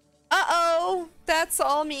 Uh-oh. That's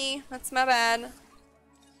all me. That's my bad.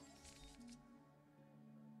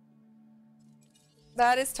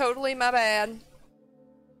 That is totally my bad.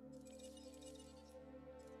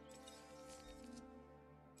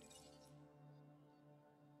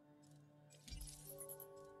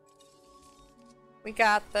 We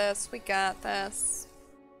got this. We got this.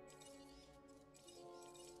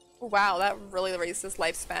 Oh, wow, that really raised his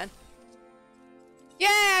lifespan.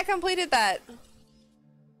 Yeah, I completed that.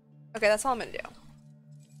 Okay, that's all I'm gonna do.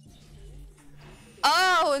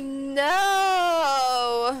 Oh, no!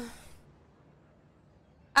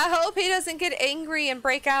 I hope he doesn't get angry and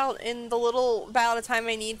break out in the little amount of time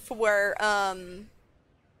I need for,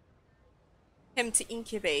 him to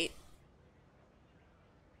incubate.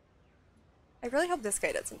 I really hope this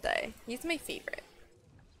guy doesn't die. He's my favorite.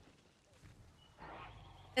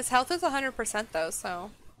 His health is 100% though,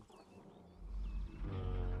 so.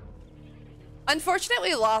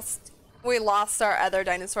 Unfortunately, we lost our other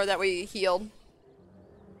dinosaur that we healed.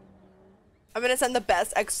 I'm gonna send the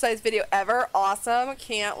best exercise video ever. Awesome.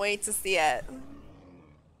 Can't wait to see it.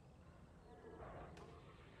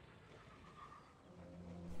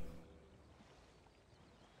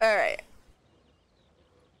 Alright.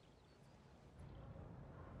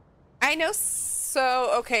 I know,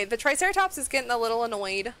 so, okay, the Triceratops is getting a little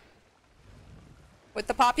annoyed with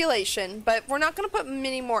the population, but we're not going to put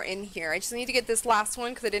many more in here. I just need to get this last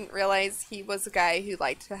one because I didn't realize he was a guy who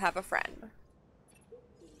liked to have a friend.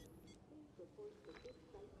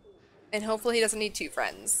 And hopefully he doesn't need two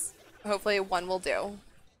friends. Hopefully one will do.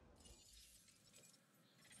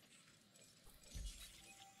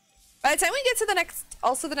 By the time we get to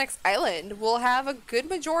the next island, we'll have a good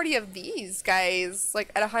majority of these guys,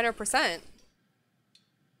 like, at 100%. Let's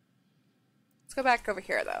go back over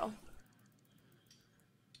here, though.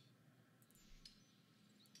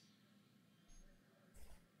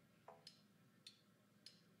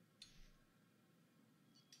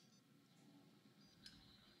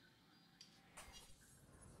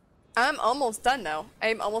 I'm almost done, though.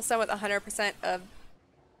 I'm almost done with 100% of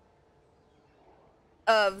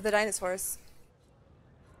the dinosaurs.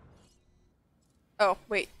 Oh,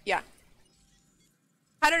 wait, yeah.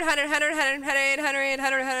 100, 100, 100, 100, 100, 100,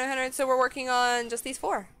 100, 100, 100, so we're working on just these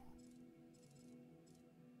 4.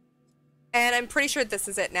 And I'm pretty sure this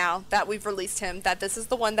is it now, that we've released him, that this is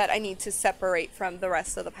the one that I need to separate from the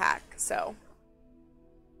rest of the pack, so.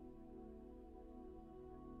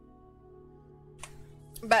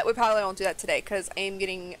 But we probably won't do that today, because I am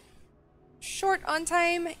getting short on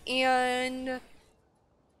time, and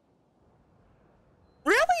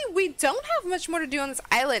really, we don't have much more to do on this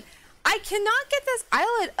island. I cannot get this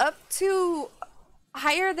island up to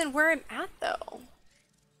higher than where I'm at, though.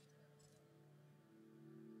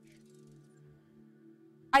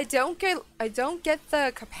 I don't get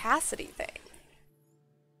the capacity thing.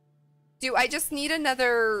 Do I just need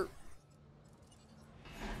another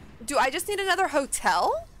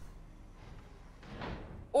hotel?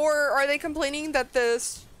 Or are they complaining that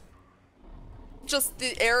this just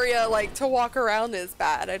the area, like, to walk around is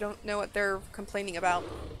bad? I don't know what they're complaining about.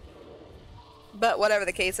 But whatever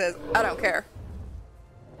the case is, I don't care.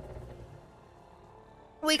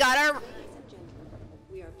 We got our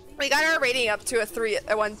rating up to a 3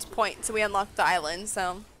 at one point, so we unlocked the island,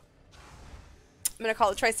 so I'm gonna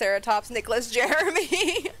call the Triceratops Nicholas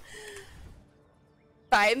Jeremy.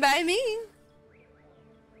 Fine by me.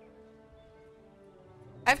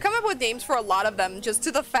 I've come up with names for a lot of them, just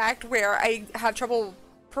to the fact where I have trouble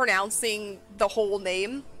pronouncing the whole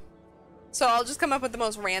name. So I'll just come up with the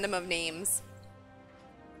most random of names.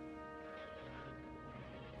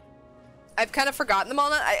 I've kind of forgotten them all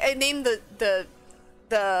now. I named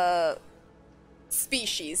the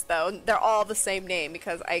species, though. They're all the same name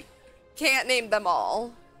because I can't name them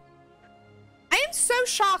all. I am so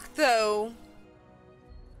shocked, though,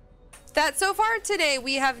 that so far today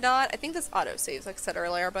we have not... I think this auto saves, like I said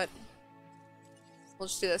earlier, but we'll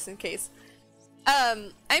just do this in case.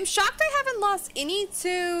 I'm shocked I haven't lost any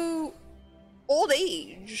to old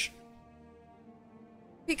age.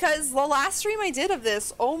 Because the last stream I did of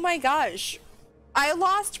this, oh my gosh, I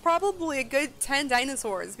lost probably a good 10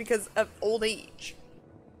 dinosaurs because of old age.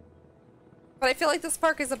 But I feel like this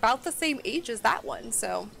park is about the same age as that one,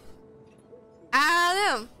 so I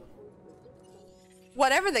don't know.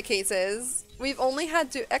 Whatever the case is, we've only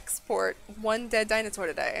had to export 1 dead dinosaur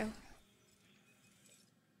today.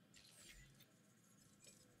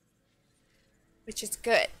 Which is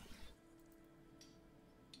good.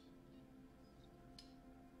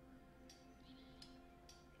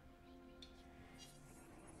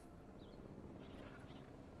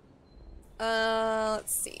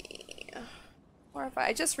 Or if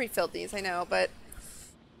I just refilled these, I know, but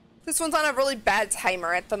this one's on a really bad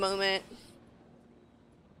timer at the moment.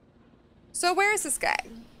 So where is this guy?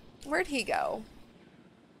 Where'd he go?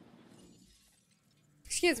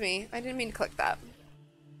 Excuse me, I didn't mean to click that.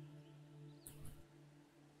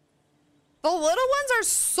 The little ones are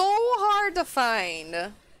so hard to find.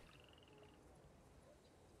 There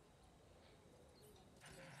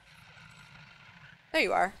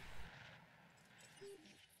you are.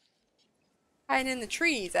 Hiding in the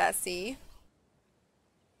trees, I see.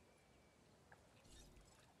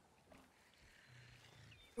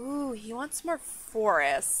 Ooh, he wants more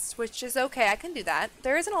forest, which is okay. I can do that.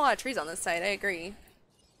 There isn't a lot of trees on this side, I agree.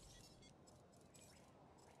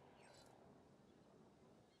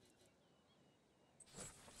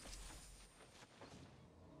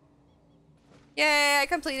 Yay, I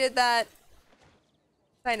completed that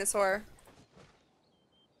dinosaur.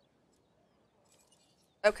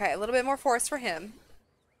 Okay, a little bit more forest for him.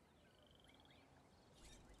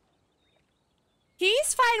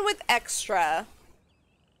 He's fine with extra.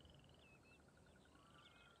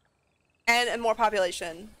 And more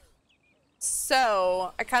population.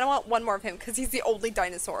 So, I kind of want one more of him because he's the only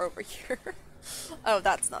dinosaur over here. Oh,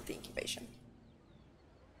 that's not the incubation.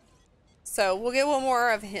 So, we'll get one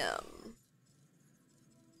more of him.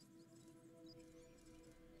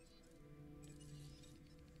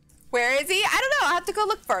 Where is he? I don't know. I'll have to go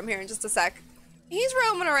look for him here in just a sec. He's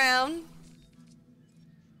roaming around.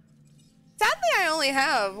 Sadly, I only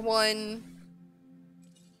have one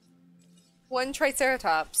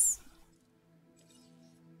Triceratops.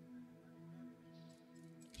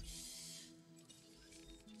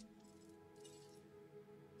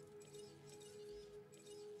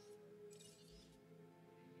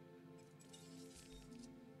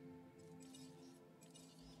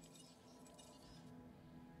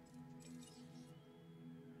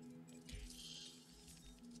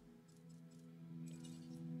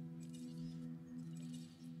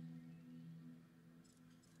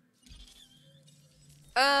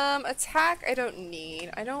 Attack I don't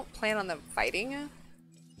need. I don't plan on them fighting.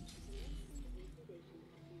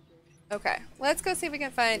 Okay, let's go see if we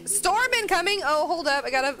can find storm incoming. Oh, hold up. I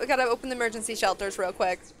gotta open the emergency shelters real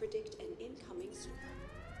quick. Predict an incoming storm.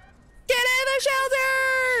 Get in the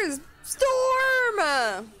shelters!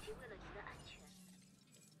 Storm!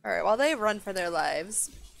 Alright, while they run for their lives,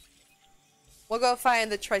 we'll go find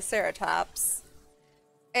the Triceratops.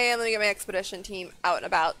 And let me get my expedition team out and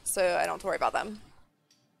about so I don't have to worry about them.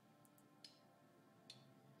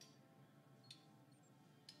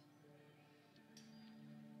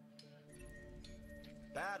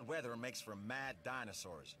 Bad weather makes for mad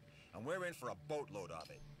dinosaurs, and we're in for a boatload of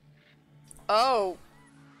it. Oh.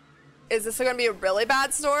 Is this gonna be a really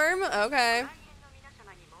bad storm? Okay.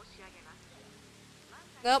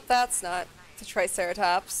 Nope, that's not the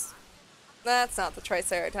Triceratops. That's not the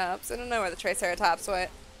Triceratops. I don't know where the Triceratops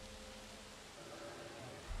went.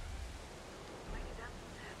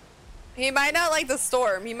 He might not like the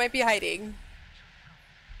storm. He might be hiding.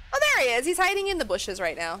 Oh, there he is. He's hiding in the bushes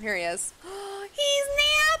right now. Here he is. He's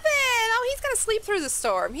napping! Oh, he's gonna sleep through the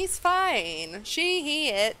storm. He's fine. She, he,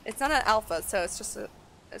 it. It's not an alpha, so it's just a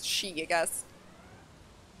she, I guess.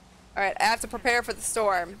 Alright, I have to prepare for the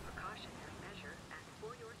storm.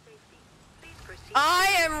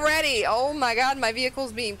 I am ready! Oh my god, my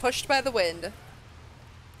vehicle's being pushed by the wind.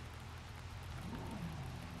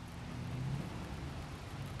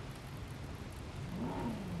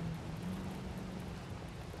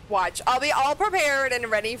 Watch, I'll be all prepared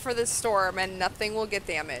and ready for the storm and nothing will get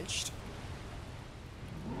damaged.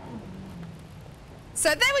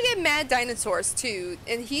 Said that we get mad dinosaurs too,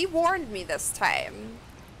 and he warned me this time.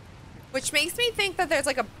 Which makes me think that there's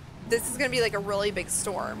like this is gonna be like a really big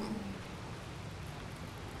storm.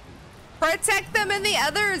 Protect them and the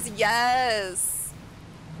others, yes!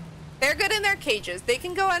 They're good in their cages. They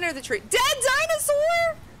can go under the tree. Dead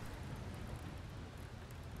dinosaur?!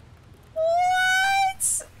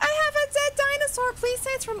 What? I have a dead dinosaur. Please say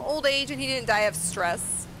it's from old age and he didn't die of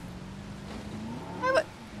stress.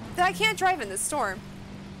 I can't drive in this storm.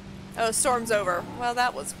 Oh, storm's over. Well,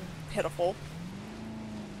 that was pitiful.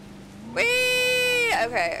 Whee!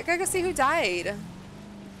 Okay, I gotta go see who died.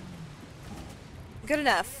 Good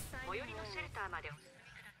enough.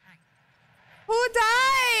 Who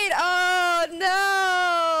died? Oh,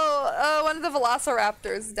 no! Oh, one of the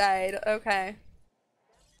Velociraptors died. Okay.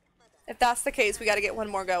 If that's the case, we gotta get one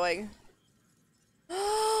more going.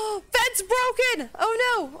 Fence broken!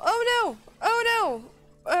 Oh no! Oh no! Oh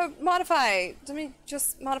no! Modify. Let me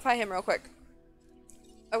just modify him real quick.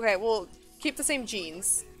 Okay, we'll keep the same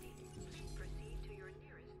genes.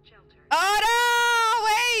 Oh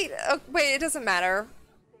no! Oh, wait, it doesn't matter.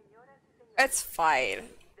 It's fine.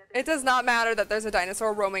 It does not matter that there's a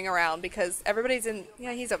dinosaur roaming around because everybody's in...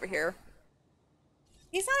 Yeah, he's over here.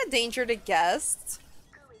 He's not a danger to guests.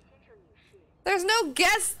 There's no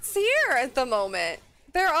guests here at the moment.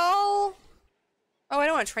 They're all... Oh, I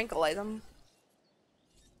don't want to tranquilize them.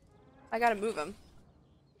 I gotta move him.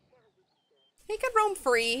 He could roam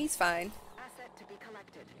free. He's fine. Asset to be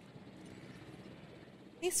collected.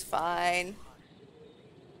 He's fine.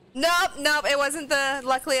 Nope, nope, it wasn't the...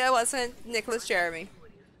 Luckily, it wasn't Nicholas Jeremy.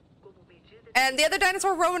 And the other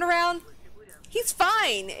dinosaur roaming around, he's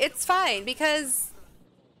fine. It's fine, because...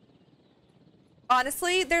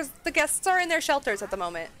 Honestly, the guests are in their shelters at the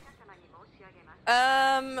moment.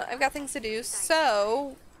 I've got things to do,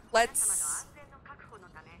 so... Let's...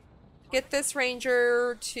 Get this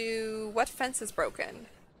ranger to... What fence is broken?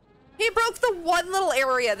 He broke the one little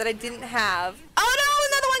area that I didn't have. Oh no,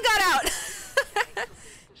 another one got out!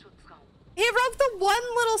 He broke the one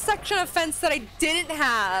little section of fence that I didn't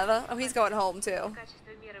have. Oh, he's going home too.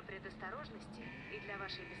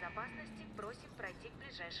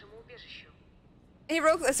 He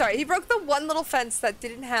broke the one little fence that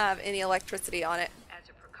didn't have any electricity on it.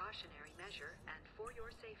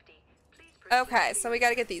 Okay, so we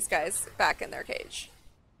gotta get these guys back in their cage.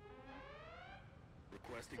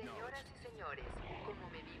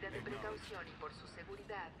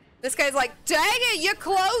 This guy's like, dang it, you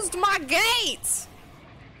closed my gate!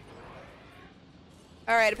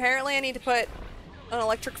 Alright, apparently I need to put an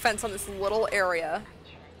electric fence on this little area.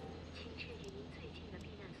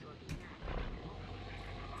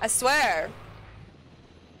 I swear.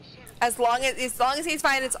 As long as he's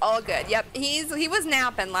fine, it's all good. Yep, he was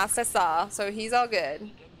napping last I saw, so he's all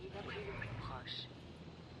good.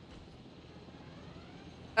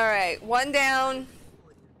 Alright, one down.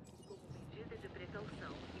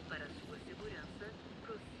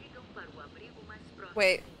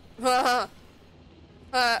 Wait.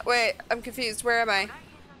 Wait, I'm confused. Where am I?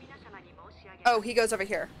 Oh, he goes over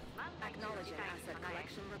here.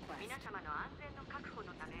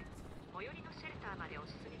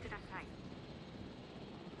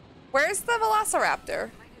 Where's the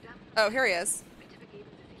Velociraptor? Oh, here he is.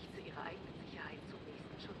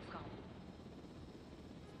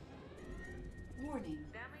 Warning.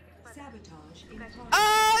 Sabotage in progress.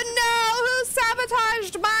 Oh no! Who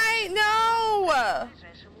sabotaged my... No!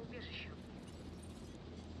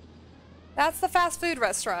 That's the fast food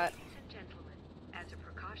restaurant.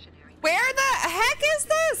 Where the heck is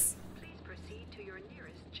this?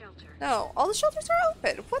 No, all the shelters are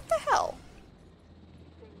open. What the hell?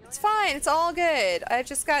 It's fine. It's all good. I've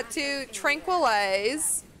just got to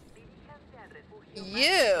tranquilize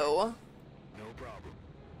you.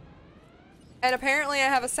 And apparently I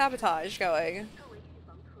have a sabotage going.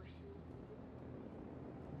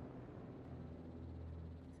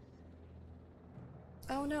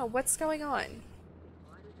 Oh no, what's going on?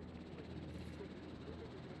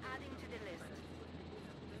 Adding to the list.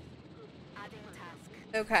 Adding task.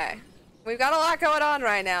 Okay. We've got a lot going on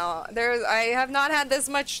right now. I have not had this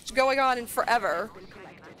much going on in forever.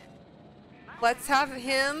 Let's have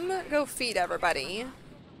him go feed everybody.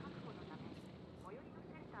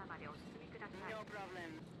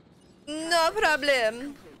 No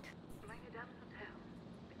problem.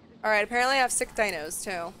 Alright, apparently I have 6 dinos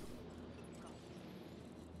too.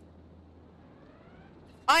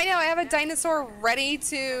 I know, I have a dinosaur ready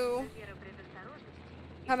to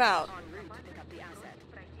come out.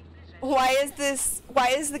 Why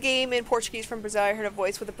is the game in Portuguese from Brazil? I heard a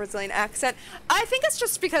voice with a Brazilian accent. I think it's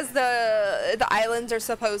just because the islands are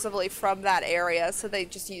supposedly from that area, so they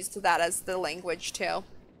just used that as the language too.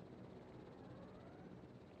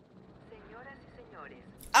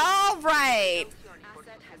 All right.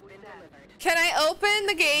 Can I open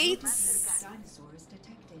the gates? Dinosaurs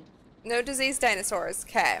detected. No diseased dinosaurs.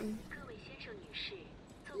 Okay.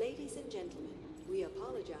 Ladies and gentlemen, we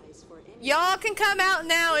apologize for any... Y'all can come out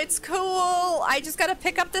now. It's cool. I just gotta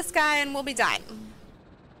pick up this guy and we'll be done.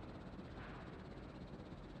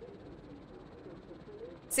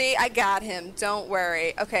 See, I got him. Don't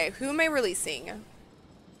worry. Okay, who am I releasing?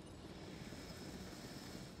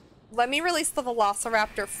 Let me release the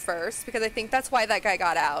Velociraptor first, because I think that's why that guy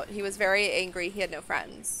got out. He was very angry. He had no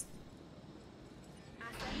friends.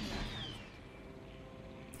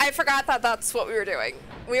 I forgot that that's what we were doing.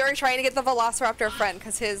 We were trying to get the Velociraptor friend,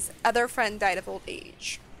 because his other friend died of old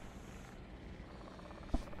age.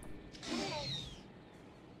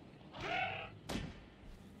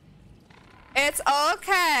 It's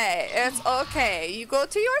okay. It's okay. You go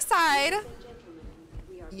to your side.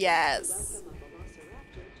 Yes.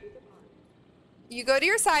 You go to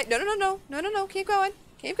your side. No, no, no, no. No, no, no. Keep going.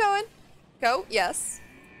 Keep going. Go. Yes.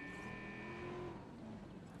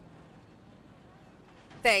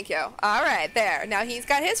 Thank you. All right, there. Now he's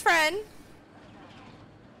got his friend.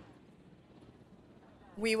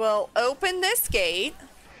 We will open this gate.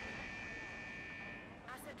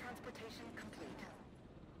 Asset transportation complete.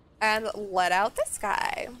 And let out this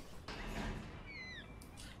guy.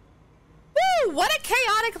 Woo! What a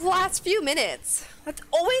chaotic last few minutes. That's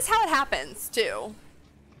always how it happens, too.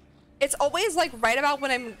 It's always like right about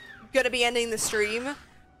when I'm gonna be ending the stream.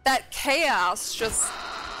 That chaos just...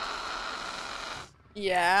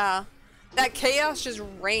 Yeah. That chaos just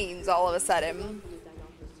reigns all of a sudden.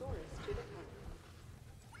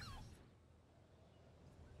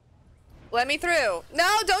 Let me through.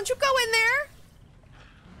 No, don't you go in there.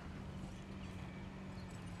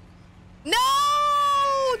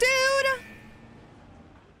 No, dude.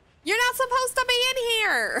 You're not supposed to be in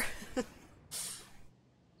here.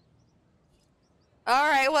 All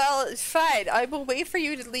right, well, fine. I will wait for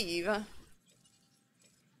you to leave.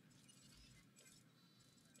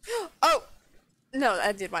 Oh, no,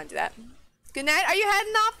 I did want to do that. Good night. Are you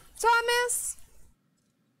heading off, Thomas?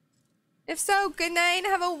 If so, good night.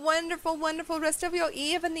 Have a wonderful, wonderful rest of your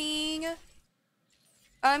evening.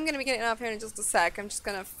 I'm gonna be getting off here in just a sec. I'm just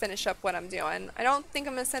gonna finish up what I'm doing. I don't think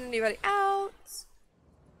I'm gonna send anybody out.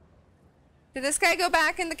 Did this guy go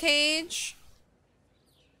back in the cage?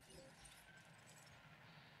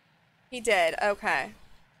 He did. Okay.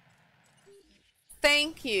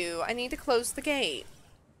 Thank you. I need to close the gate.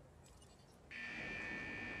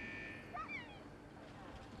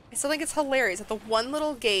 I still think it's hilarious that the one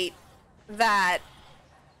little gate that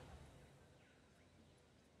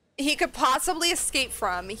he could possibly escape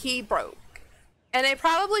from, he broke. And I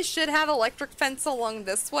probably should have electric fence along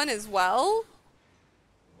this one as well.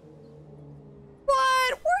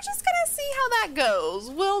 But we're just gonna see how that goes.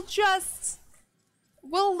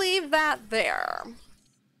 We'll leave that there.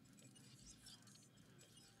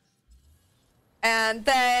 And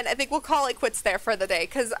then I think we'll call it quits there for the day,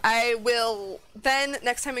 because I will then,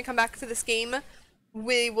 next time we come back to this game,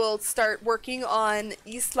 we will start working on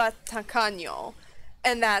Isla Tacaño.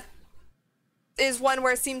 And that is one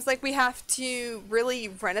where it seems like we have to really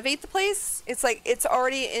renovate the place. It's like it's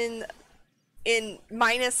already in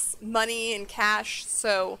minus money and cash,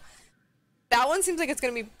 so that one seems like it's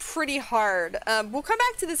going to be pretty hard. We'll come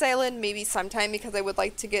back to this island maybe sometime because I would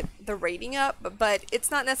like to get the rating up, but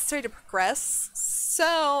it's not necessary to progress,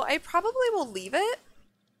 so I probably will leave it.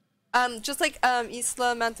 Just like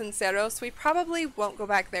Isla Mantanceros, we probably won't go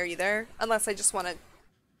back there either, unless I just want to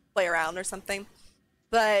play around or something.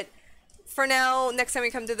 But for now, next time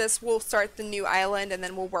we come to this, we'll start the new island, and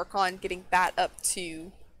then we'll work on getting that up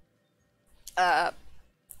to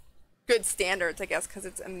good standards, I guess, because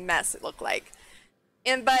it's a mess it looked like.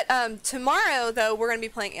 But tomorrow, though, we're going to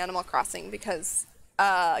be playing Animal Crossing because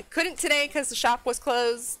I couldn't today because the shop was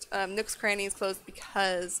closed. Nook's Cranny is closed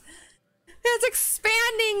because it's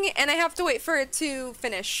expanding, and I have to wait for it to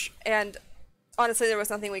finish. And honestly, there was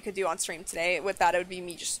nothing we could do on stream today. With that, it would be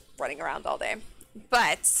me just running around all day.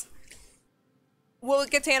 But we'll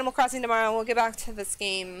get to Animal Crossing tomorrow, and we'll get back to this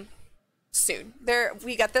game soon.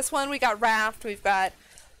 We got this one, we got Raft, we've got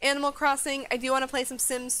Animal Crossing. I do want to play some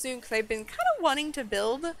Sims soon because I've been kind of wanting to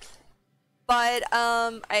build, but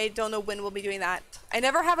I don't know when we'll be doing that. I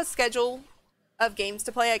never have a schedule of games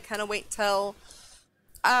to play. I kind of wait till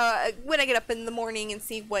when I get up in the morning and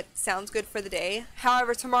see what sounds good for the day.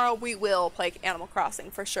 However, tomorrow we will play Animal Crossing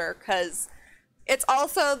for sure because it's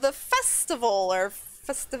also the festival or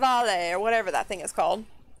festivale or whatever that thing is called.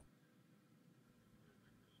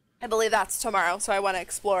 I believe that's tomorrow, so I want to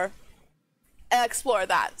explore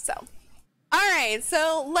that. So, all right,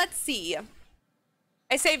 so let's see.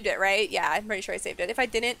 I saved it, right? Yeah, I'm pretty sure I saved it. If I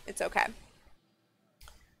didn't, it's okay.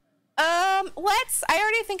 I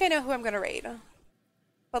already think I know who I'm gonna raid,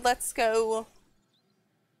 but let's go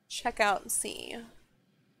check out and see.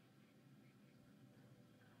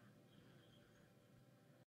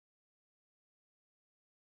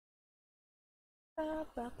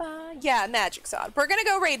 Yeah, Magic Sod. We're gonna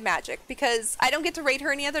go raid Magic because I don't get to raid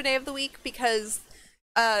her any other day of the week because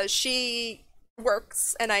she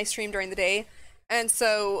works and I stream during the day, and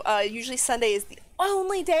so usually Sunday is the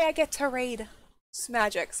only day I get to raid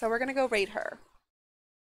Magic, so we're gonna go raid her.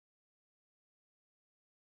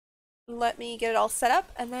 Let me get it all set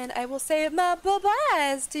up, and then I will say my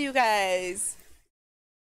bye-byes to you guys.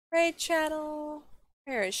 Raid channel.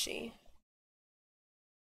 Where is she?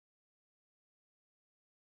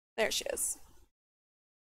 There she is.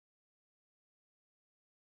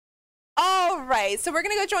 Alright, so we're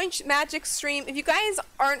gonna go join Magic's stream. If you guys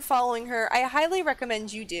aren't following her, I highly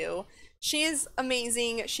recommend you do. She is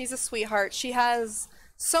amazing. She's a sweetheart. She has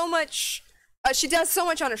so much. She does so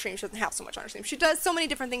much on her stream. She doesn't have so much on her stream. She does so many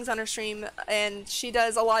different things on her stream, and she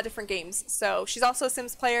does a lot of different games. So she's also a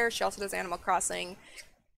Sims player. She also does Animal Crossing.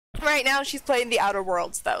 Right now, she's playing the Outer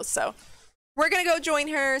Worlds, though. So we're gonna go join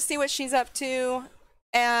her, see what she's up to,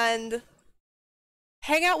 and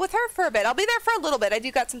hang out with her for a bit. I'll be there for a little bit. I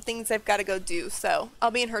do got some things I've got to go do, so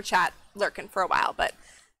I'll be in her chat lurking for a while. But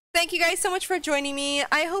thank you guys so much for joining me.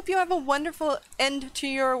 I hope you have a wonderful end to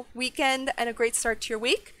your weekend and a great start to your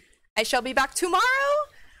week. I shall be back tomorrow.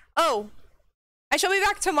 Oh, I shall be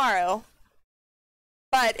back tomorrow.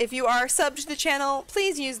 But if you are subbed to the channel,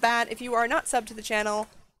 please use that. If you are not subbed to the channel,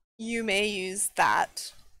 you may use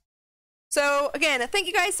that. So again, thank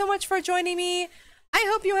you guys so much for joining me. I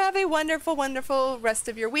hope you have a wonderful, wonderful rest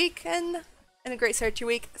of your week and a great start to your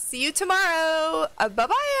week. See you tomorrow.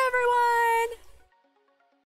 Bye-bye, everyone.